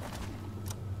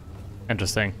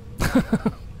 Interesting.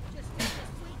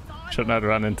 Should not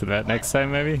run into that next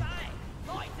time, maybe?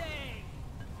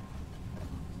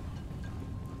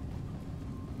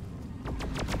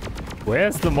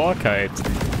 Where's the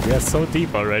Morkite? We are so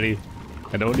deep already.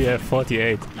 And only have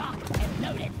 48. Locked and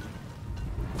loaded.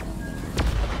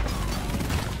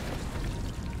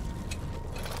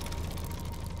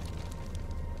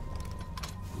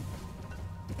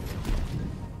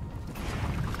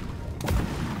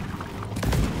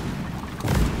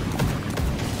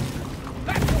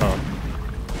 Oh.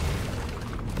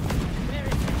 Where is it?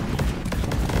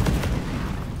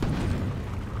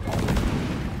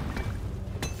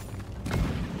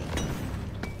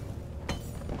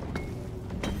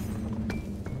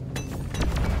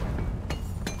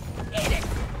 Eat it!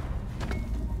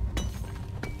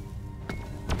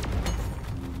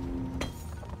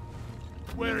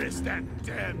 Where is that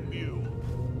damn mule?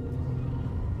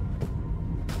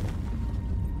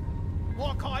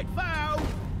 Morkite found!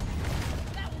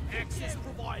 Access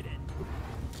provided.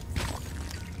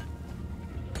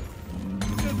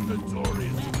 Inventory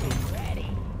is Ready.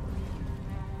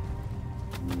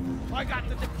 I got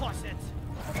the deposit.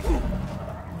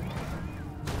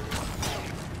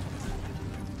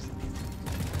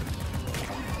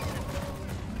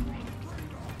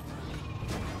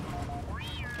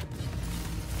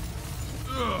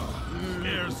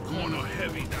 air's kinda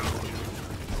heavy down here.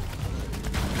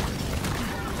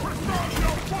 Restart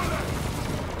your bullet!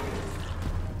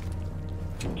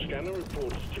 Scanner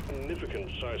reports significant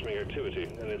seismic activity,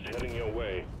 and it's heading your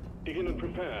way. Begin and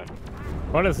prepare.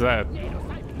 What is that? And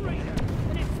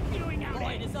it's spewing out.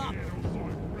 Light is up.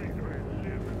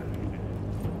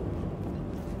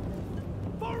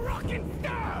 For rock and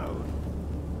stone!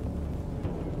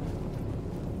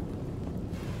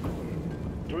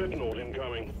 dreadnought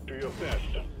incoming. Do your best.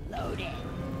 Load it.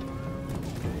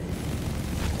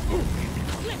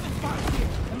 Slip and spark here.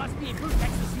 There must be a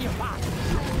Brutexus nearby.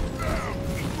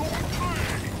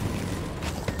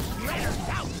 Raiders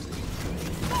out.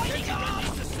 Fighting on.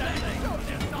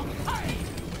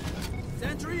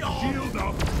 Sentry on. Shield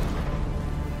up.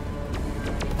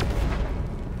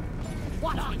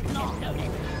 What on?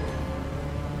 Loaded.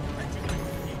 That's it.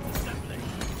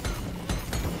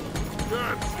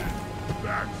 That's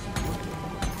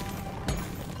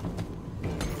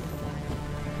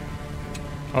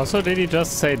Also, did he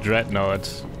just say dreadnought?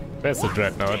 Where's the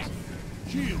dreadnought?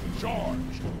 shield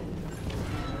charged.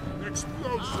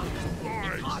 Explosive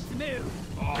device. Hard to move.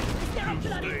 Ah, Is there a you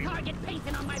bloody stay. target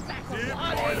painting on my back or Get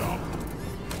what? right up.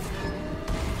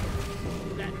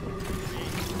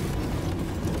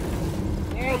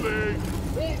 Ollie,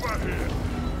 over here.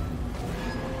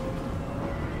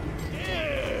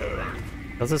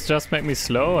 Does this just make me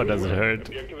slow or does it hurt?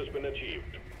 Objective has been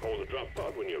achieved. Call the drop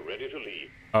pod when you're ready to leave.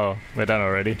 Oh, we're done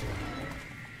already.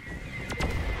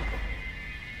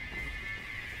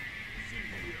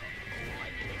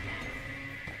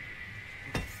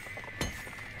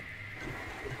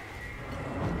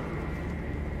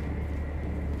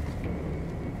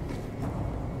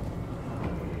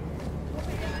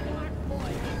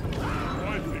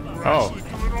 I think we're Oh. actually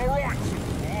doing all right so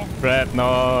far.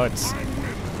 Dreadnoughts.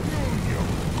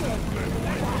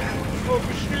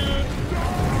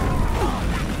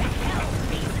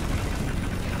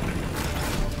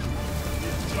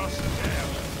 Just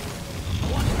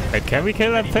there. Wait, can we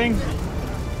kill that thing?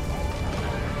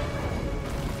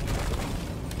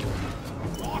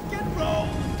 Rock and roll.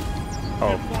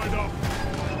 Oh, Right up.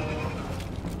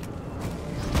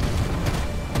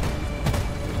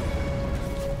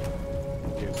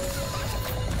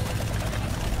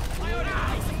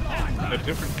 They're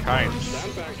different kinds.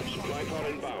 Stand back. Supply pod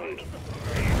inbound.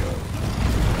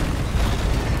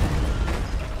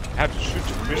 Have to shoot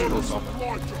the crystals off.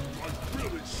 Launcher. I'm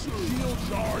really soon. Shield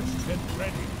charged and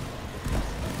ready.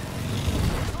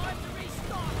 Time to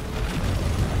restock.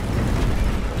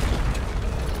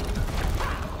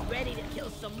 Ready to kill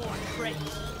some more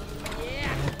crates.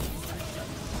 Yeah.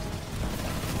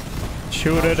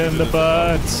 shoot it in the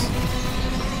butt.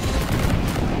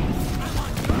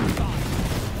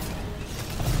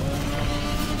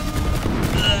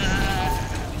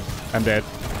 I'm dead.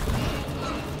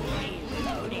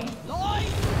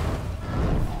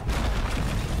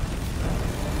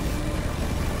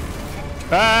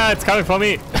 Ah, it's coming for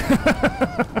me.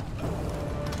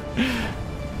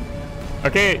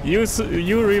 Okay,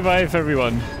 you revive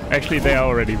everyone. Actually, they are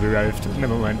already revived.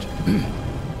 Never mind.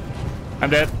 I'm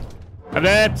dead. I'm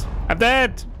dead. I'm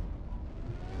dead.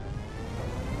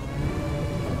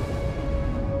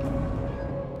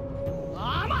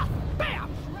 Mama! Bam!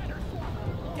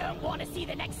 Don't want to see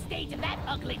the next stage of that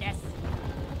ugliness.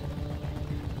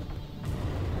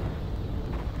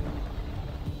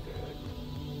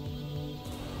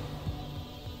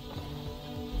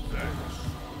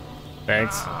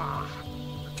 Thanks.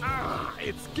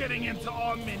 It's getting into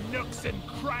all my nooks and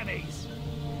crannies.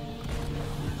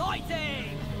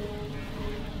 Fighting!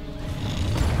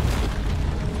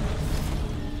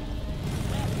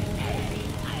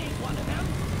 I ain't one of them.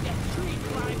 Get tree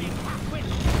climbing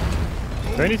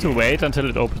halfway. Do I need to wait until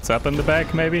it opens up in the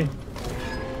back, maybe?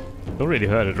 Don't really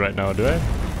hurt it right now, do I?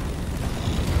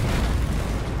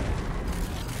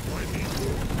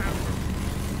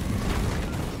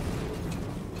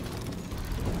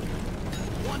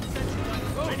 One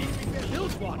sentry ready to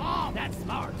build one. Oh, that's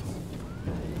smart.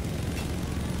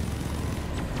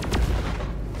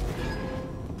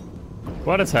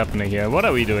 What is happening here? What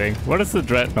are we doing? What is the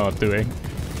dreadnought doing?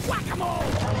 Whack-a-mole!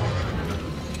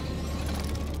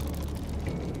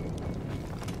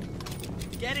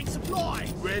 Getting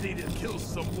supplies. Ready to kill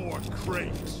some more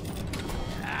crates.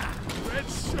 Red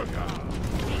sugar.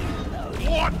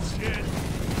 What's it?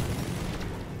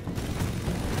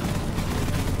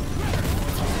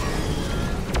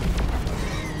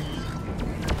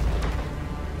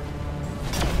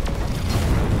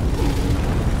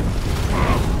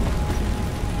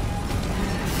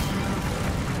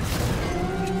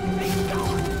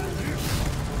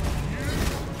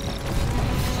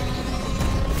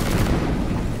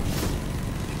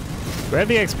 Where are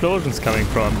the explosions coming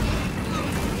from?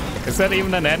 Is that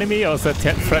even an enemy or is that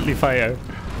friendly fire?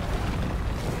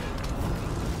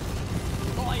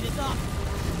 Void is up.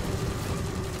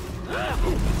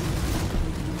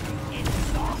 It's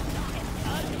soft and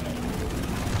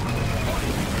ugly.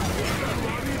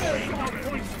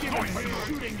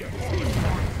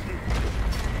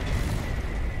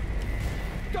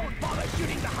 Don't bother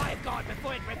shooting the hive guard before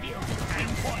it reveals its main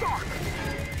point.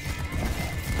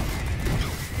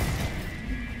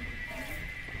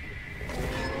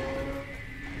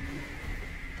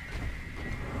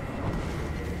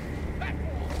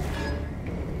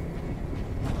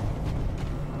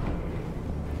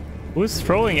 Who's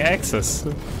throwing axes?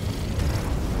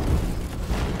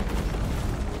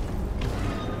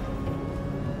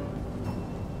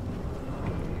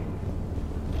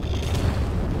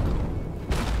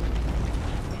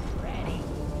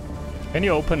 Can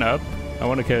you open up? I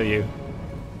want to kill you.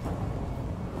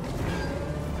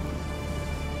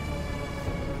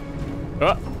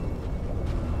 Oh!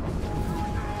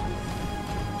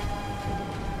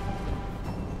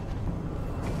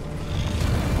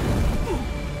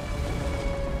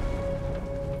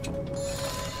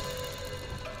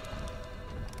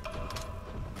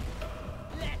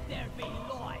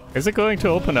 Is it going to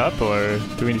open up, or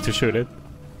do we need to shoot it?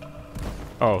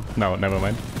 Oh, no, never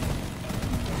mind.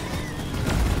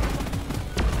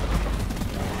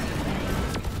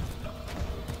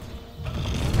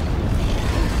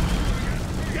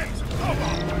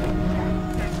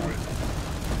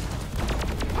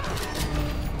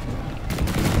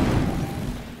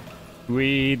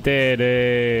 We did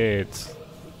it!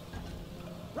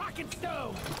 Rock and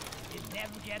stone! It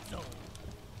never gets old.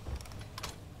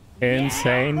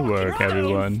 Insane work,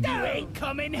 everyone. You ain't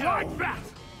coming home! Like that!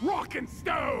 Rock and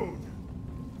stone!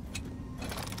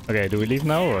 Okay, do we leave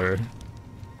now, or?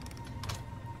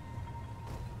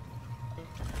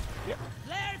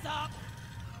 Flares up!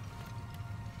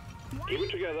 Keep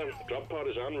it together. Drop pod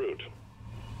is en route.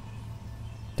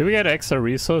 Do we get extra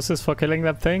resources for killing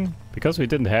that thing? Because we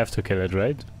didn't have to kill it,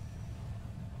 right?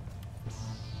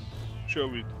 Sure,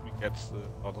 we get the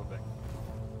other thing.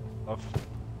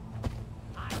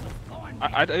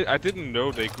 I didn't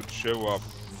know they could show up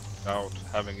without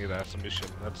having it as a mission.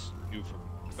 That's new for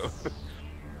me.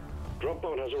 Drop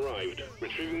pod has arrived.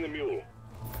 Retrieving the mule.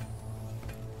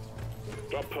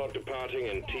 Drop pod departing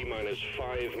in T-minus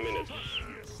 5 minutes.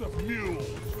 It's a mule!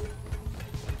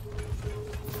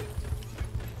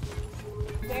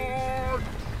 Lord!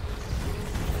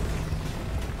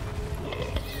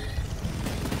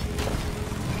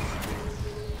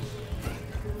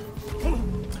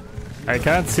 I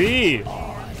can't see!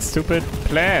 Stupid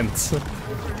plants! Yeah,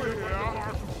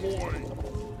 boy!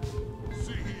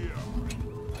 See here!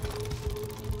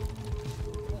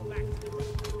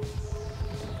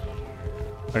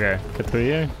 Okay, get through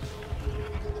here.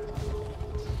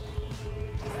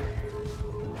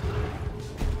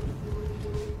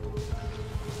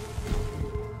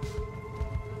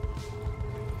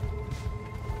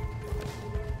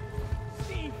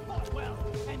 Steve fought well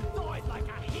and died like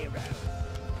a hero.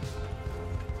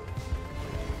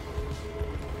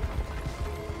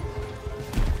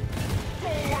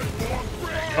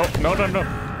 Oh, no, no, no.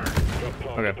 Drop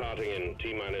pod Okay. departing in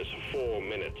T-minus 4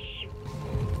 minutes.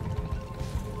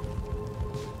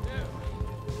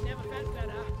 Never felt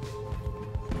better.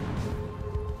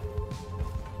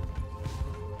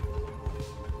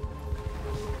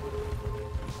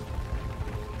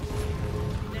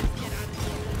 Let's get out of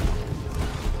here.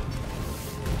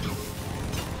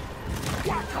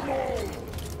 Whack-a-mole!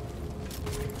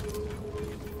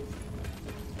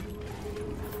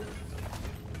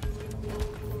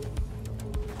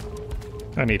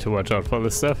 I need to watch out for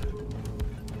this stuff.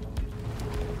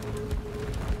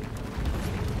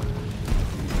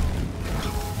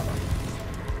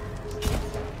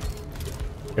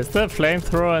 Is the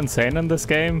flamethrower insane in this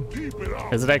game?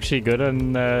 Is it actually good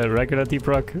in regular Deep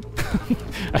Rock?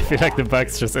 I feel like the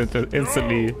bugs just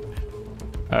instantly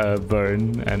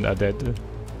burn and are dead.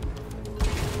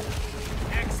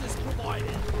 Access provided.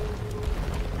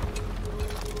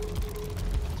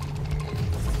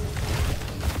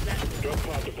 Drop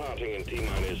pod departing in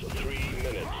T-minus 3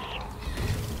 minutes.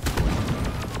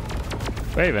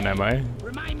 Wait, when am I?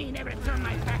 Remind me never to turn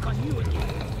my back on you again.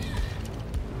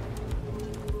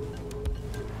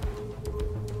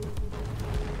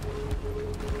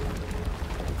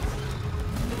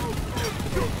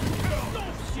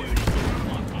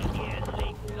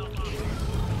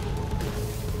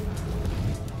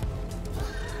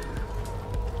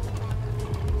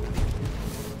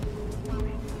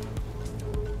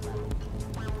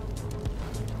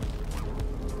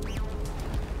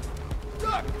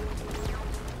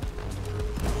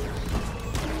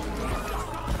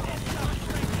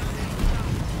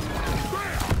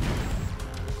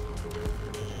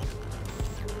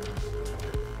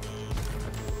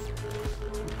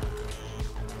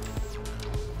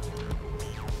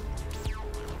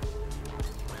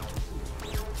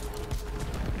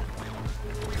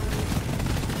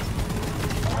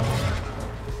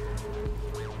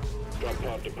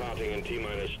 departing in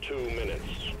T-minus 2 minutes.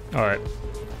 Alright.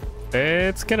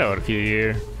 Let's get out of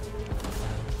here.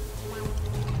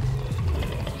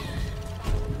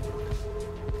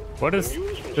 What is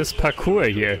this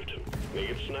parkour here? Make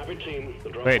it snappy, team. The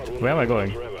drop Wait, pod won't where am I be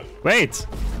going? forever. Wait!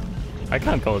 I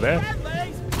can't go there.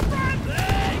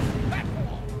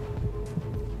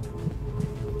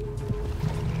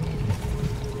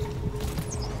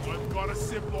 I've got a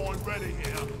zip line ready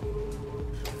here.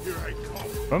 Here I come.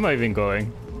 Where am I even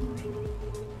going?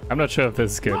 I'm not sure if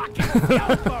this is good. Rock and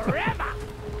stone forever!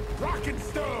 Rock and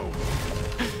stone!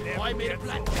 I made a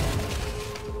platform.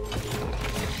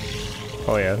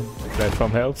 Oh yeah,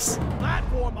 platform helps.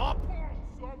 Platform up.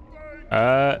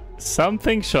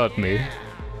 Something shot me.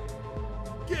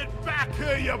 Get back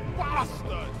here, you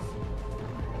bastards!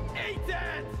 Eat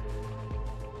it!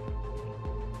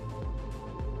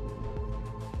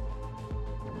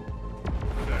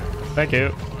 Thank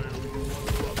you.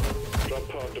 Drop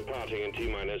pod departing in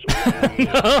T-minus 1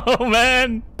 minute. Oh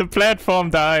man, the platform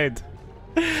died.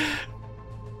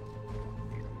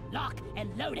 Lock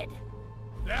and loaded.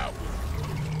 Now,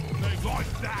 they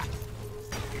like that.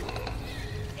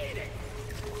 Eat it.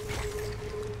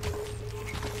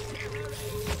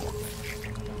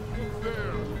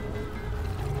 There.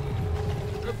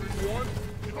 Everyone,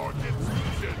 target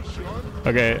attention.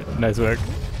 Okay, nice work.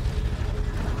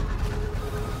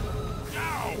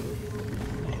 Now,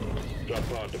 Drop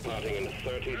pod departing in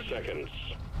 30 seconds.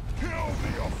 kill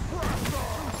the oppressor.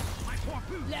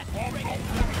 Let's bring it.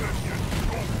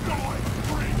 Don't die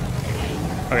free.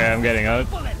 Okay, I'm getting out.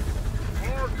 Bullet.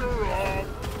 Marker up.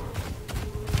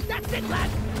 That's it, lad.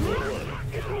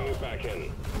 Getting you back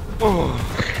in.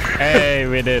 Hey,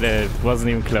 we did it. Wasn't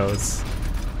even close.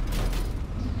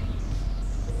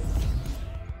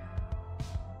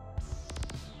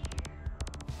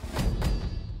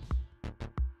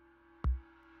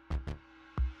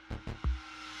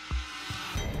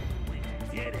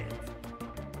 Get it.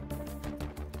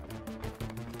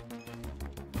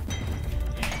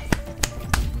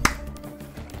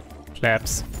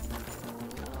 Claps.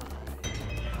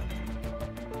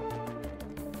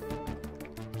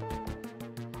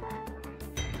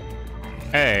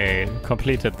 Hey,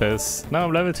 completed this. Now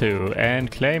I'm level 2 and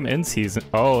claim in season.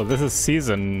 Oh, this is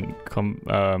season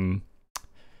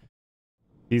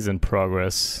season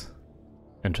progress.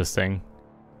 Interesting.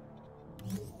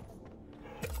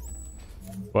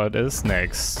 What is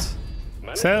next?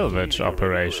 Salvage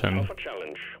operation. Alpha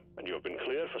challenge, and you have been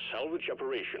cleared for salvage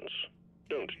operations.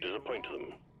 Don't disappoint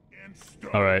them. And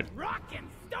stone. All right. Rock and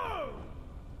stone.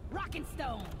 Rock and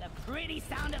stone. The pretty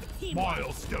sound of teamwork.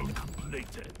 Milestone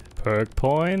completed. Perk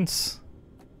points.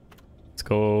 Let's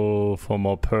go for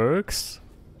more perks.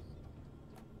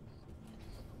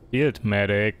 Field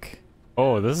medic.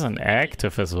 Oh, this is an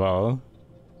active as well.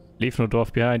 Leave no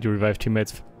dwarf behind. You revive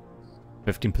teammates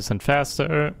 15%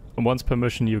 faster. Once per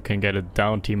mission, you can get a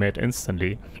down teammate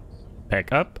instantly.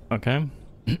 Back up. Okay.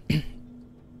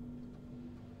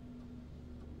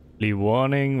 Leave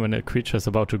warning when a creature is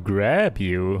about to grab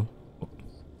you.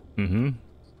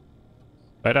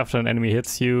 Right after an enemy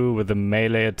hits you with a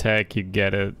melee attack, you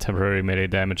get a temporary melee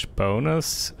damage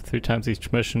bonus. 3 times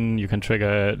each mission, you can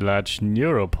trigger a large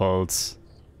neuropulse.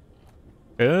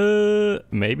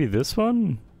 Maybe this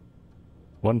one?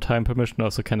 1 time per mission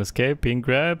also can escape being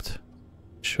grabbed?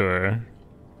 Sure.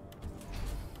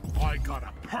 I got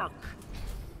a perk.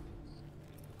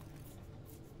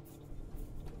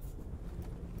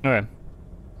 Okay.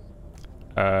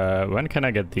 When can I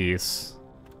get these?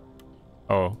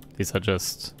 Oh, these are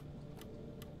just...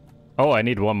 Oh, I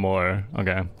need one more.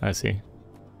 Okay, I see. Can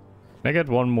I get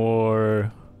one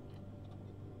more?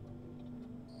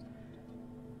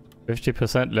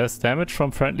 50% less damage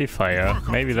from friendly fire.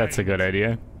 Maybe that's a good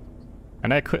idea.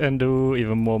 And I can do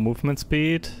even more movement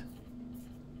speed.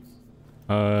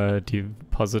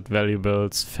 Deposit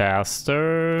valuables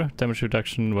faster. Damage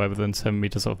reduction while within 7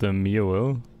 meters of the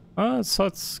mule. So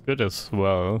it's good as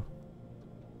well.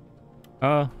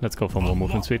 Let's go for more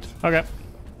movement speed. Okay.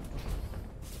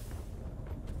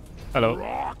 Hello.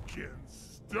 Rock and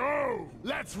stone.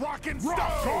 Let's rock and stone.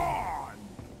 Rock on.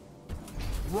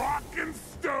 Rock and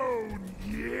stone.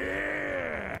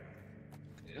 Yeah.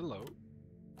 Hello.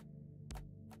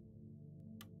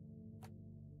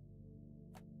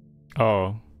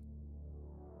 Oh.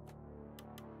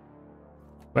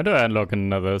 When do I unlock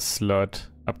another slot?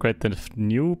 Upgrade the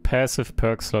new passive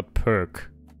perk slot perk.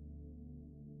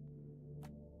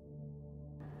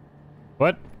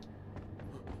 What?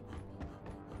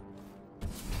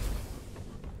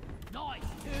 Nice,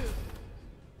 too.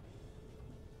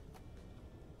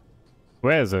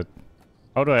 Where is it?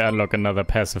 How do I unlock another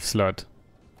passive slot?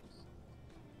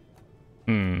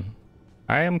 I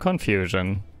am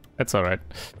confusion. It's alright.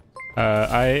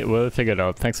 I will figure it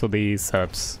out. Thanks for the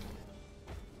subs.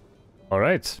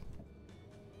 Alright.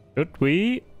 Should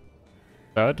we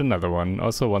start another one?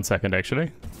 Also 1 second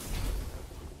actually.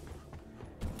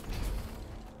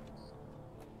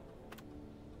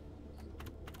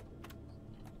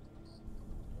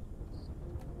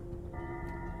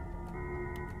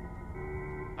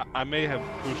 I may have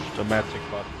pushed the magic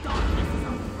button. Darkness is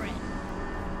our friend.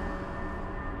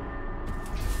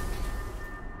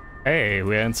 Hey,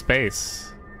 we're in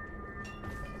space.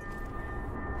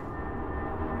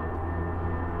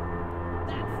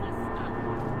 That's the stuff.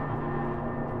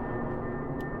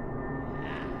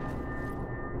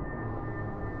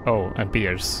 Oh, and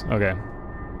beers. Okay.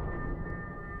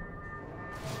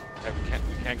 We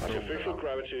can't go Artificial without.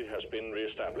 gravity has been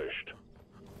re-established.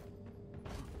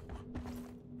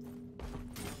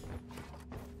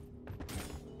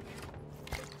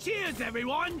 Cheers,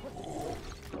 everyone!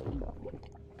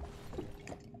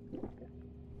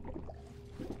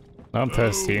 Now I'm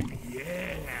thirsty.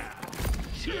 Yeah.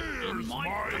 Cheers,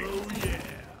 my oh yeah.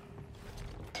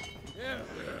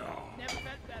 Never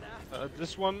felt better.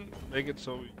 This one, make it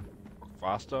so you walk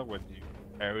faster when you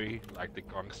carry like the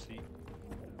gong seat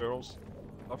barrels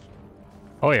stuff.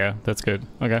 Oh yeah, that's good.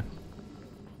 Okay.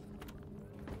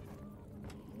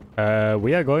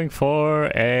 We are going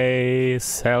for a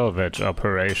salvage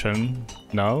operation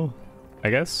now,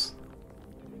 I guess.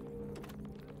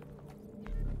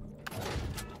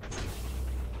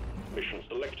 Mission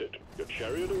selected. Your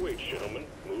chariot awaits, gentlemen.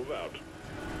 Move out.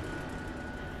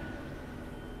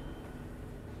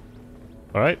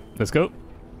 Alright, let's go.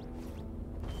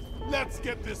 Let's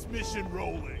get this mission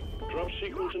rolling. Drop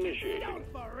sequence initiating.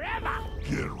 Forever!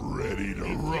 Get ready to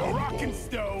rumble. Rock and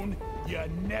stone, you're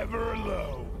never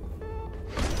alone.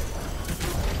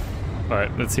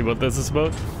 Alright, let's see what this is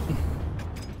about.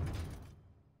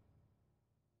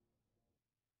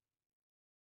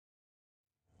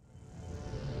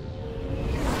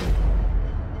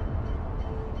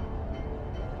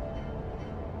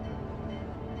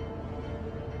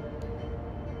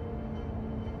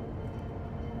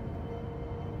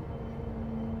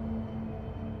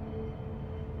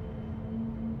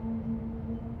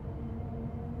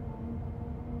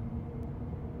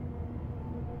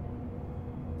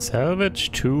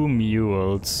 Salvage 2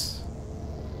 mules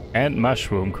and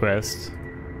mushroom quest.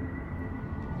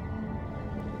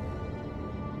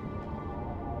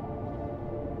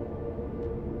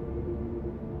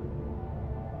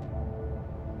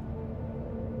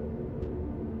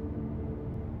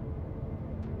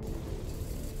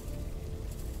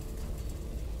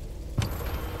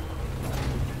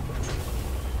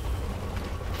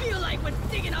 Feel like we're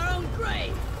digging our own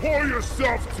grave! Pull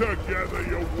yourself together,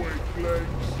 you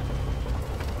weaklings.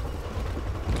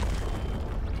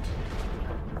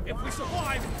 If we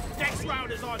survive, next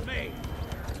round is on me!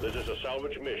 This is a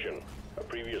salvage mission. A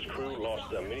previous crew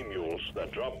lost their mini-mules, their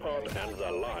drop pod, and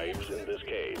their lives in this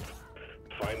cave.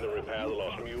 Find and repair the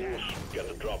lost mules, get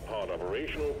the drop pod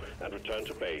operational, and return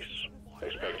to base.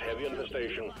 Expect heavy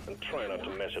infestation, and try not to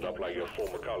mess it up like your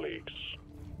former colleagues.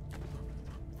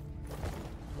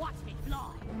 Watch me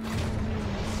fly!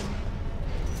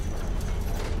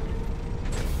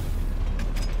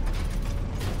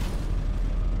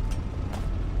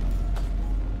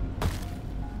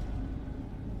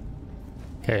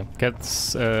 Okay,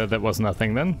 guess that was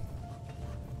nothing then.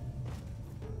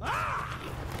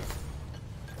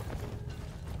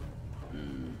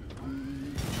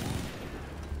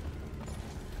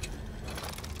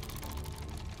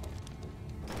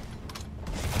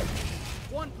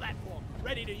 One platform,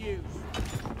 ready to use.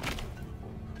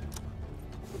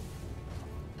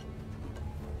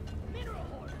 Mineral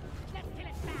horde! Let's kill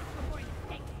it fast before it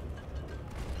stinks!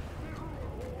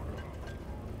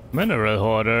 Mineral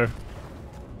hoarder.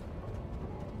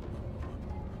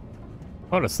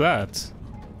 What is that?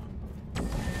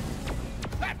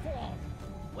 Platform!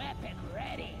 Weapon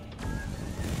ready!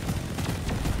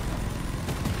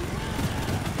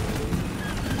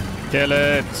 Kill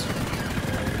it!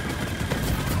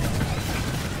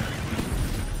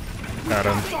 Got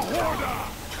him.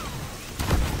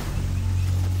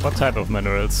 What type of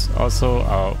minerals? Also,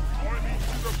 oh.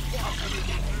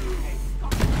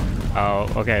 Oh,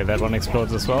 okay, that one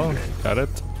explodes as well. Got it.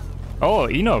 Oh,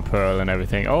 Eno Pearl and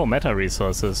everything. Oh, meta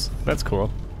resources. That's cool.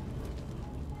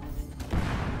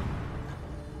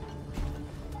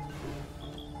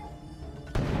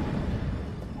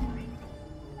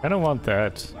 I don't want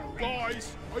that.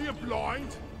 Guys, are you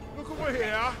blind? Look over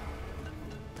here.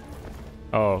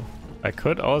 Oh, I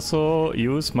could also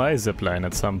use my zipline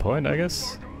at some point, I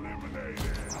guess. Eliminated.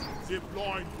 Zip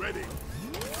line ready.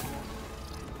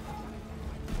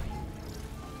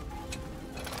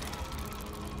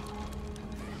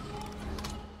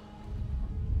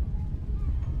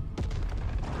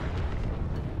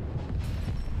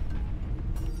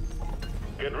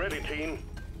 Get ready, team.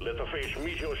 Lithophage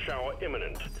meteor shower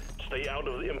imminent. Stay out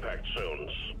of the impact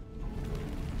zones.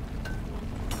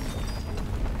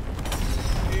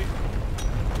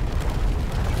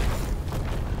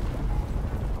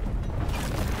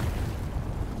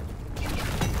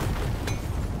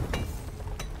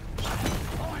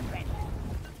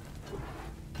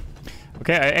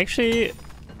 Okay, I actually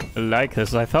like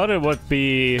this. I thought it would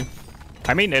be...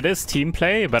 I mean, it is team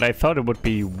play, but I thought it would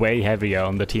be way heavier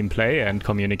on the team play and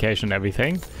communication and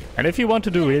everything. And if you want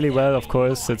to do really well, of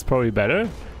course, it's probably better.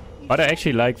 But I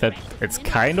actually like that it's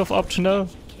kind of optional.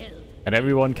 And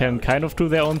everyone can kind of do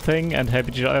their own thing and help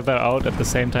each other out at the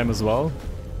same time as well.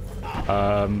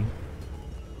 I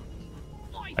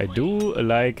do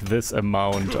like this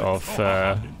amount of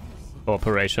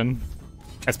cooperation.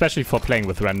 Especially for playing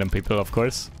with random people, of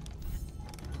course.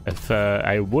 If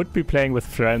I would be playing with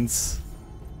friends,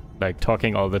 like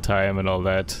talking all the time and all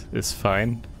that is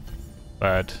fine.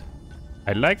 But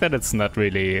I like that it's not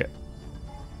really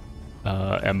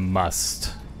a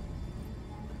must.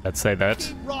 Let's say that.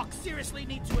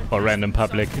 For random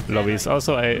public lobbies.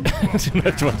 Also, I do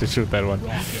not want to shoot that one.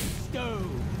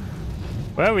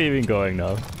 Where are we even going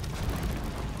now?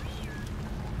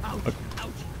 Okay.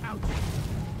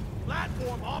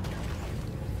 Platform up.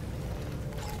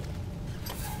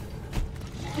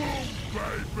 Boom,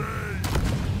 baby.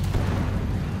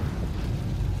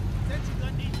 Sentry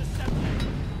gun needs assembly.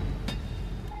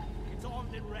 It's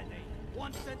armed and ready.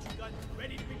 One sentry gun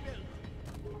ready to be built.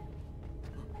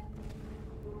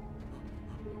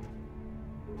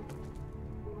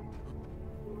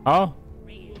 Oh?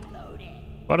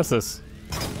 What is this?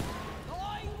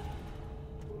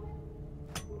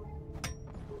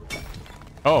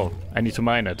 Oh, I need to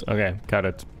mine it. Okay, got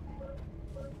it.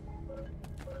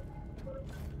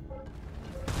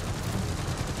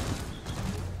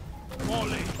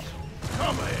 Molly,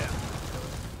 come here.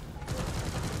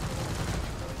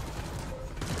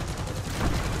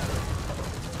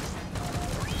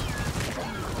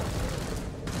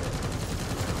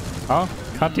 Oh,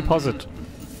 can't deposit.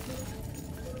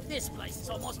 This place is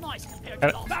almost nice compared to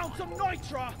last. Found some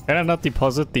nitra. Can I not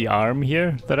deposit the arm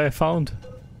here that I found?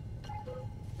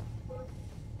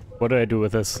 What do I do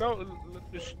with this? No,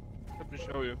 let me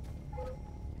show you.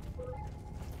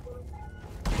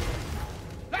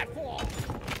 Platform.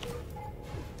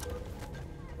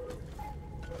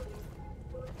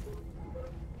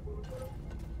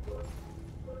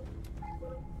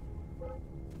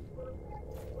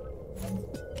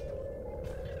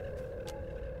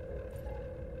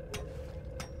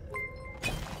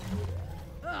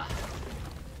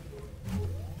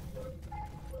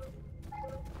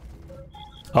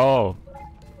 Oh,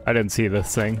 I didn't see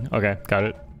this thing. Okay, got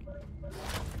it.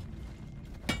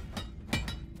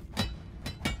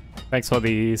 Thanks for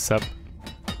the sub.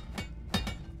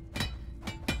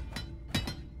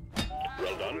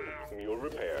 Well done. You're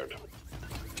repaired.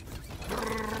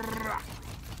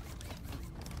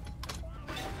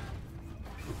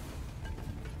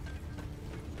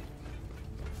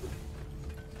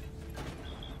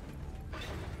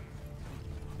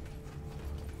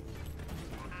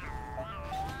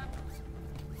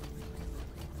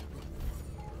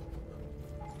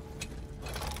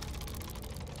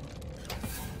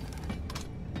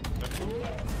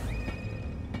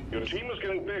 Your team is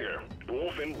getting bigger.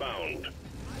 Dwarf inbound.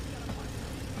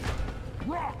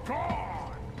 Rock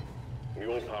on.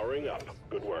 Mule powering up.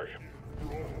 Good work.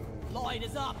 Line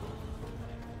is up.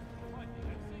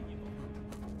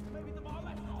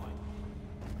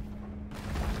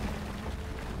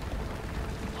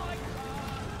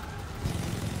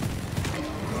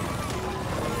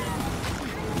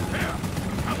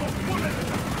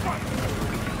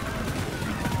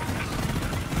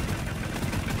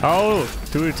 How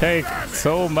do we take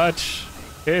so much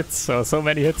hits or so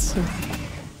many hits?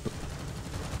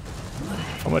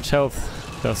 How much health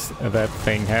does that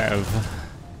thing have?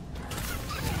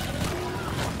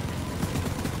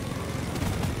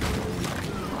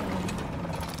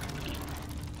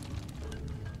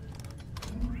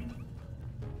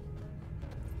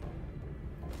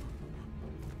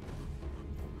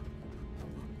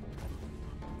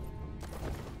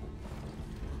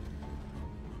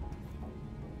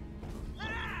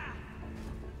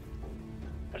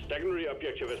 Secondary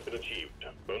objective has been achieved.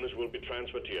 Bonus will be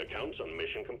transferred to your accounts on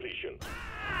mission completion.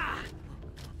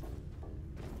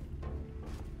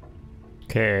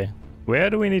 Okay, where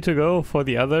do we need to go for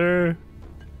the other?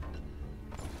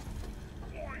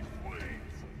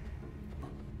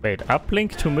 Wait,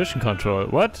 uplink to mission control.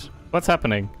 What? What's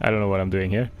happening? I don't know what I'm doing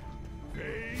here.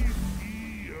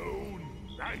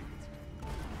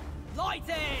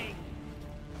 Lighting!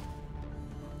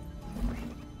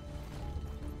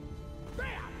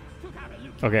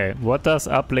 Okay, what does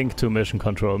uplink to mission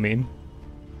control mean?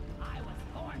 I was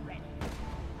born ready.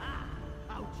 Ah,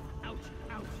 ouch, ouch,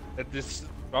 ouch. That this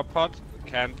drop pod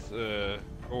can't go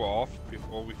off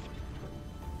before we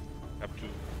have to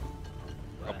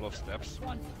a couple of steps.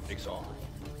 Takes off.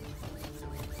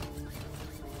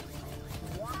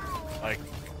 Like,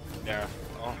 yeah,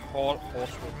 a horse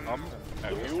will come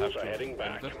and The mules are heading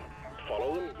back.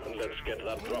 Follow them and let's get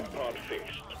that drop pod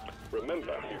fixed.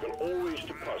 Remember, you can always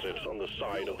deposit on the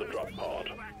side of the drop pod.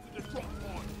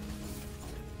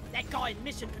 That guy in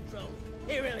mission control,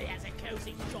 he really has a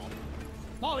cozy job.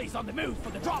 Molly's on the move for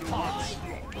the drop pods.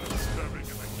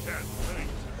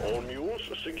 All mules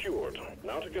are secured.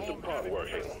 Now to get the pod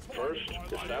working. First,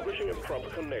 establishing a proper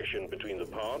connection between the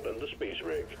pod and the space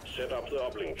rig. Set up the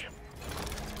uplink.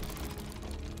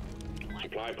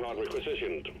 Supply pod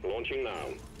requisitioned. Launching now.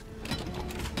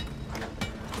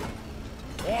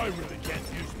 I really can't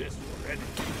use this for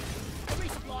anything. The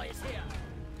resupply is here.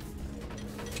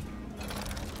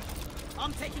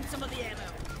 I'm taking some of the ammo.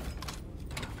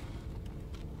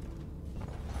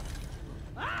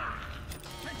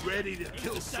 Ready to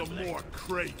kill some more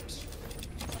crates.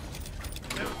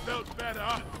 Never felt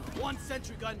better. One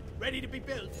sentry gun ready to be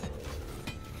built.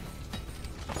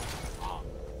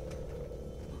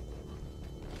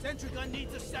 Sentry gun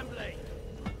needs assembly.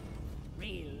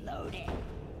 Reloading.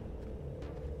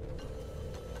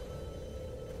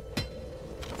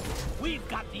 We've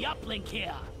got the uplink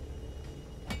here.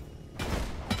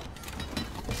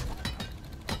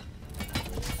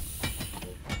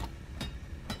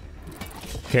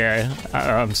 Okay,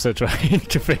 I'm still trying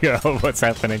to figure out what's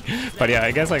happening. But yeah,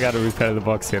 I guess I gotta repair the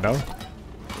box here now.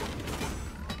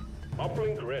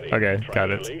 Uplink ready. Okay,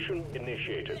 got it. Triangulation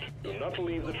initiated. Do not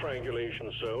leave the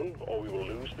triangulation zone or we will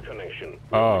lose the connection.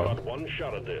 Oh. We've got one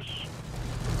shot at this.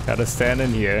 Gotta stand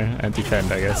in here and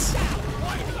defend, I guess.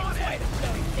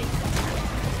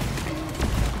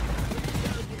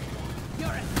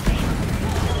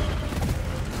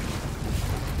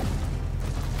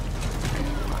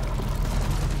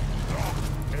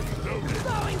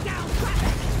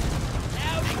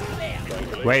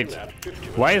 Wait,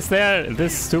 why is there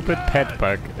this stupid pet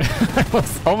bug?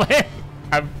 Oh man,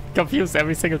 I'm confused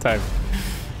every single time.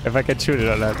 If I can shoot it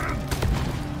or not.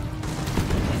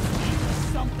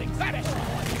 Something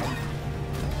satisfying.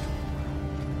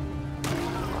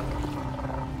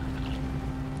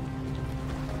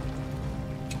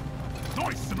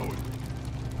 Nice and oily.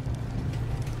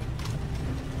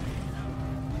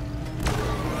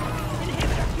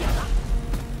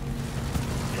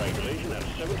 Triangulation at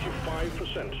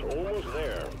 75%, almost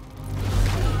there.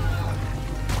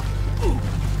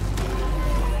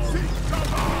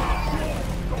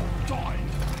 Don't die.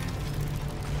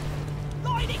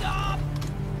 Lighting up!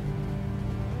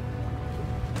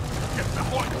 Get the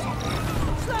lights up.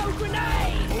 Slow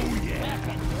grenade! Oh yeah.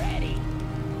 Weapon ready.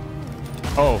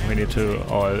 Oh, we need to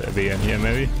all be in here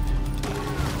maybe.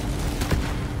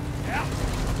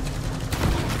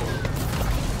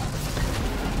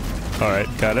 Alright,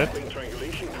 got it.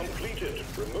 Triangulation completed.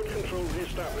 Remote control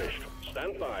reestablished.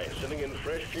 Stand by, sending in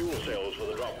fresh fuel cells for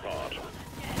the drop pod.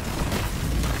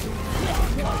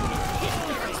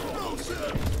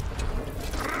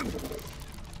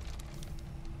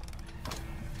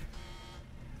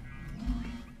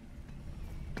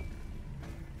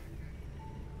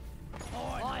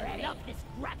 I love this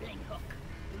grappling hook.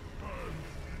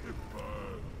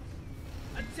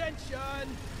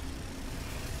 Attention!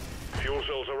 Fuel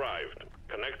cells arrived.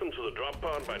 Connect them to the drop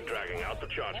pod by dragging out the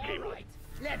charge cable. Alright,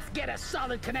 let's get a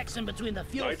solid connection between the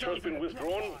fuel Nitro cells has been and the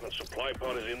withdrawn and supply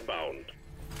pod is inbound.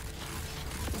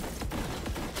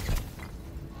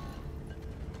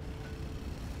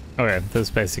 Okay, this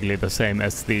is basically the same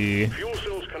as the Fuel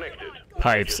cells connected.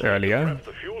 pipes earlier. Grab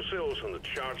the fuel cells and the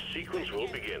charge sequence will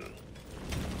begin.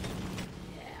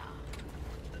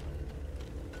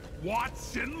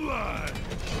 Watch and learn.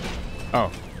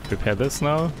 Oh, repair this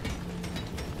now.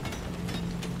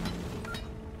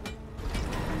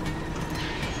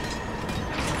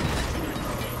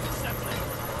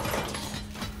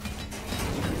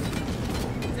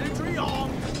 Sentry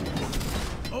on!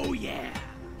 Oh yeah!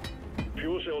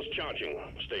 Fuel cells charging.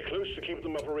 Stay close to keep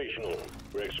them operational.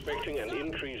 We're expecting an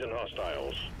increase in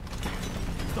hostiles.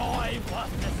 Dive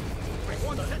worthless!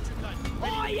 One sentry gun!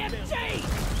 IMG!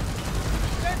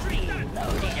 Sentry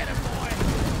loading! Get him, boy!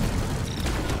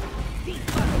 These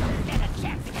bugs don't stand a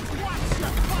chance against watch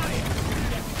your fire!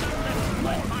 You son of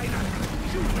a miner!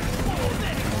 Shoot it! Pull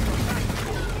this!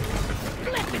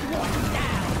 Flip it one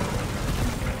down!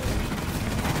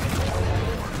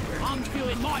 I'm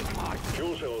doing my part!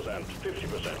 Fuel cells at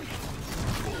 50%.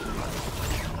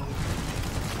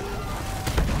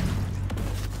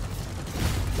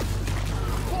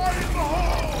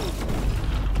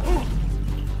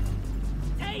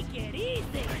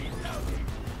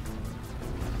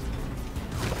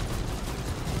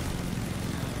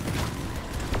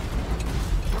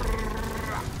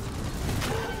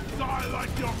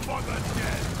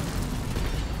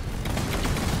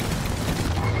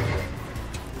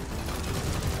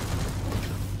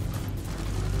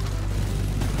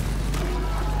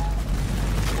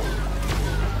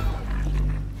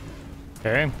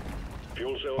 Okay.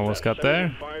 Fuel cells Almost at got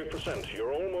there. 75%.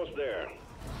 You're almost there.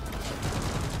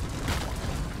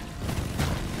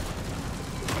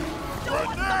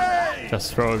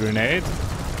 Just throw a grenade.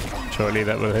 Surely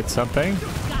that will hit something.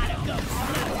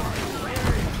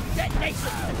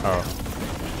 Oh.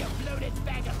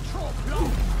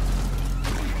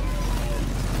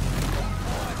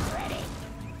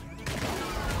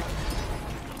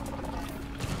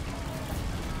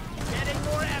 Getting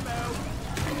more ammo.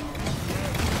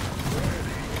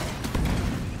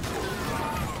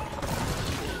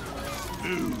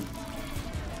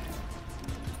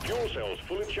 Fuel cells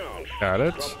fully charged. Got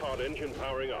it. Drum pod engine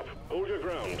powering up. Hold your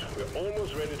ground. We're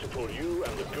almost ready to pull you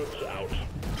and the goods out.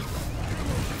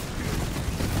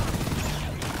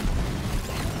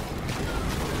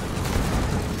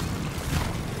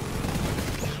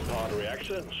 Pod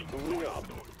reactor spooling up.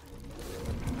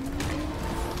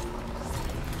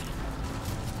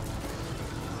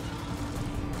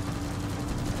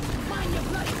 Mind your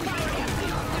bloody fire.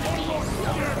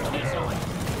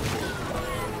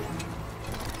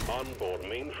 Onboard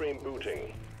mainframe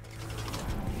booting.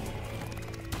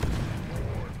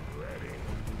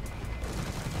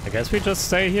 I guess we just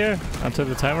stay here until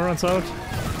the timer runs out.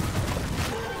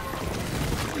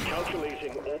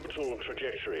 Calculating orbital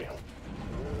trajectory.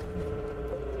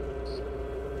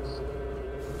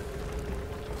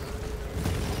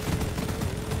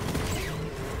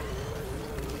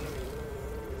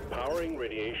 Powering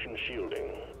radiation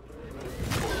shielding.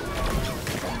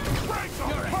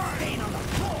 You're a stain on the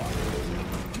floor.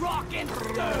 Rock and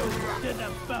stone to the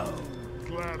bone.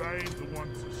 Glad I ain't the one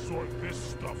to sort this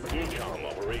stuff out. Decom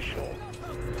operational.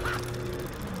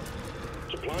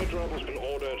 Supply drop has been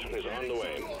ordered and is on the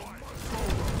way.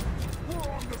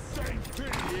 We're on the same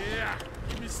page. Yeah,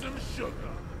 give me some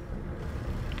sugar.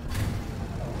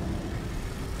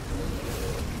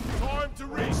 Time to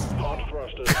restart. Hot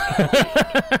thrusters.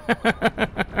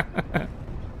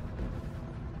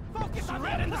 Focus on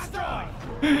red and destroy.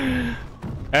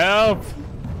 Help!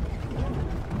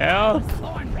 Help!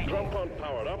 Drum pod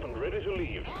powered up and ready to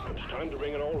leave. It's time to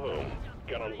bring it all home.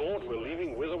 Get on board, we're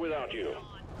leaving with or without you.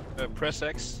 Press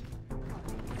X.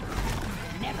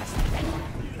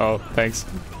 Oh, thanks.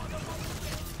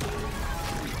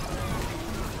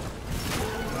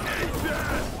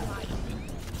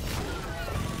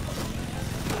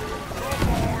 Come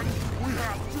on, we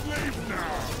have to leave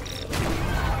now.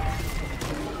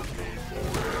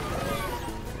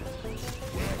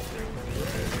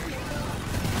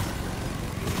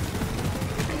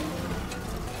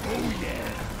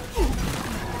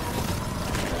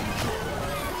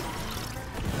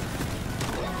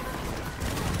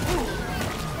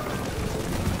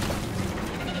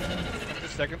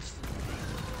 Seconds.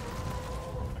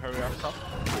 Hurry up, top.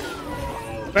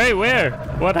 Wait, where?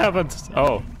 What happened?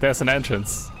 Oh, there's an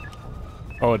entrance.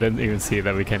 Oh, I didn't even see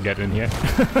that we can get in here.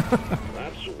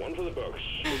 That's one for the books.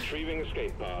 Retrieving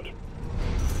escape pod.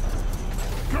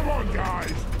 Come on,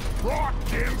 guys. Rock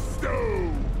and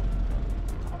stew.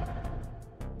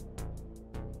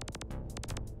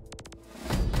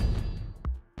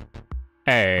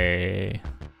 Hey,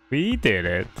 we did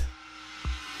it.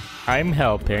 I'm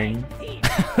helping.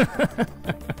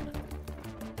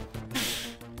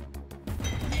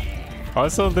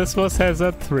 Also, this was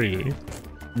hazard 3,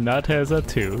 not hazard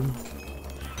 2.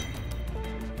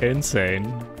 Insane.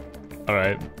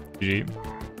 Alright, GG.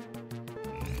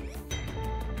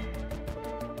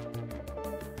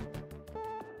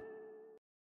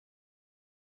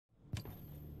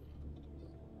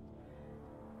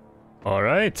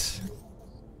 Alright.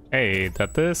 Hey,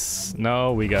 that this?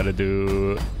 Now we gotta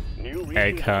do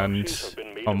egg hunt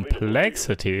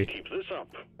complexity. Keep this up,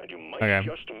 and you might Okay.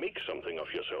 just make something of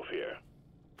yourself here.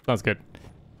 Sounds good.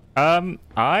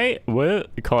 I will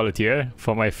call it here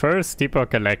for my first Deep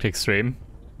Rock Galactic stream.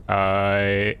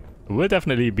 I will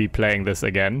definitely be playing this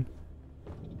again.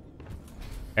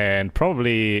 And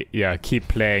probably, yeah, keep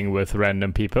playing with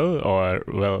random people, or,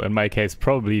 well, in my case,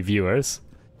 probably viewers.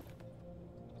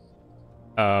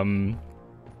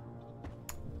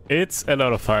 It's a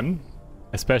lot of fun,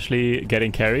 especially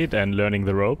getting carried and learning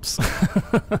the ropes.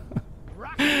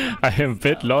 I am a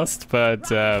bit lost,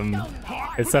 but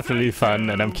it's definitely fun,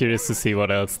 and I'm curious to see what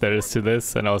else there is to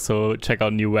this, and also check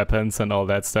out new weapons and all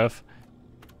that stuff.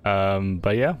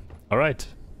 But yeah, alright.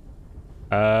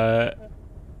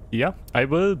 Yeah, I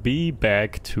will be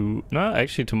back to... No,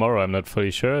 actually tomorrow I'm not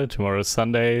fully sure. Tomorrow's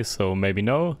Sunday, so maybe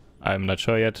no. I'm not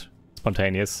sure yet.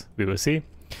 Spontaneous, we will see.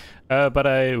 But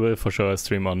I will for sure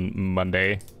stream on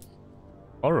Monday.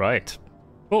 Alright.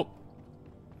 Cool.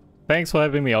 Thanks for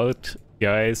having me out,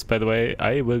 guys. By the way,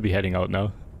 I will be heading out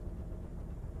now.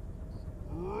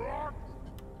 Rock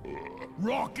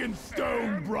Rock and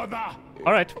stone, brother!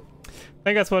 Alright.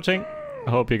 Thank you guys for watching. I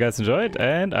hope you guys enjoyed,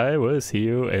 and I will see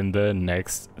you in the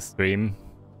next stream.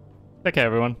 Take care,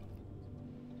 everyone.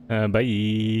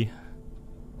 Bye.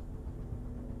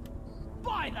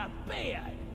 By the beard!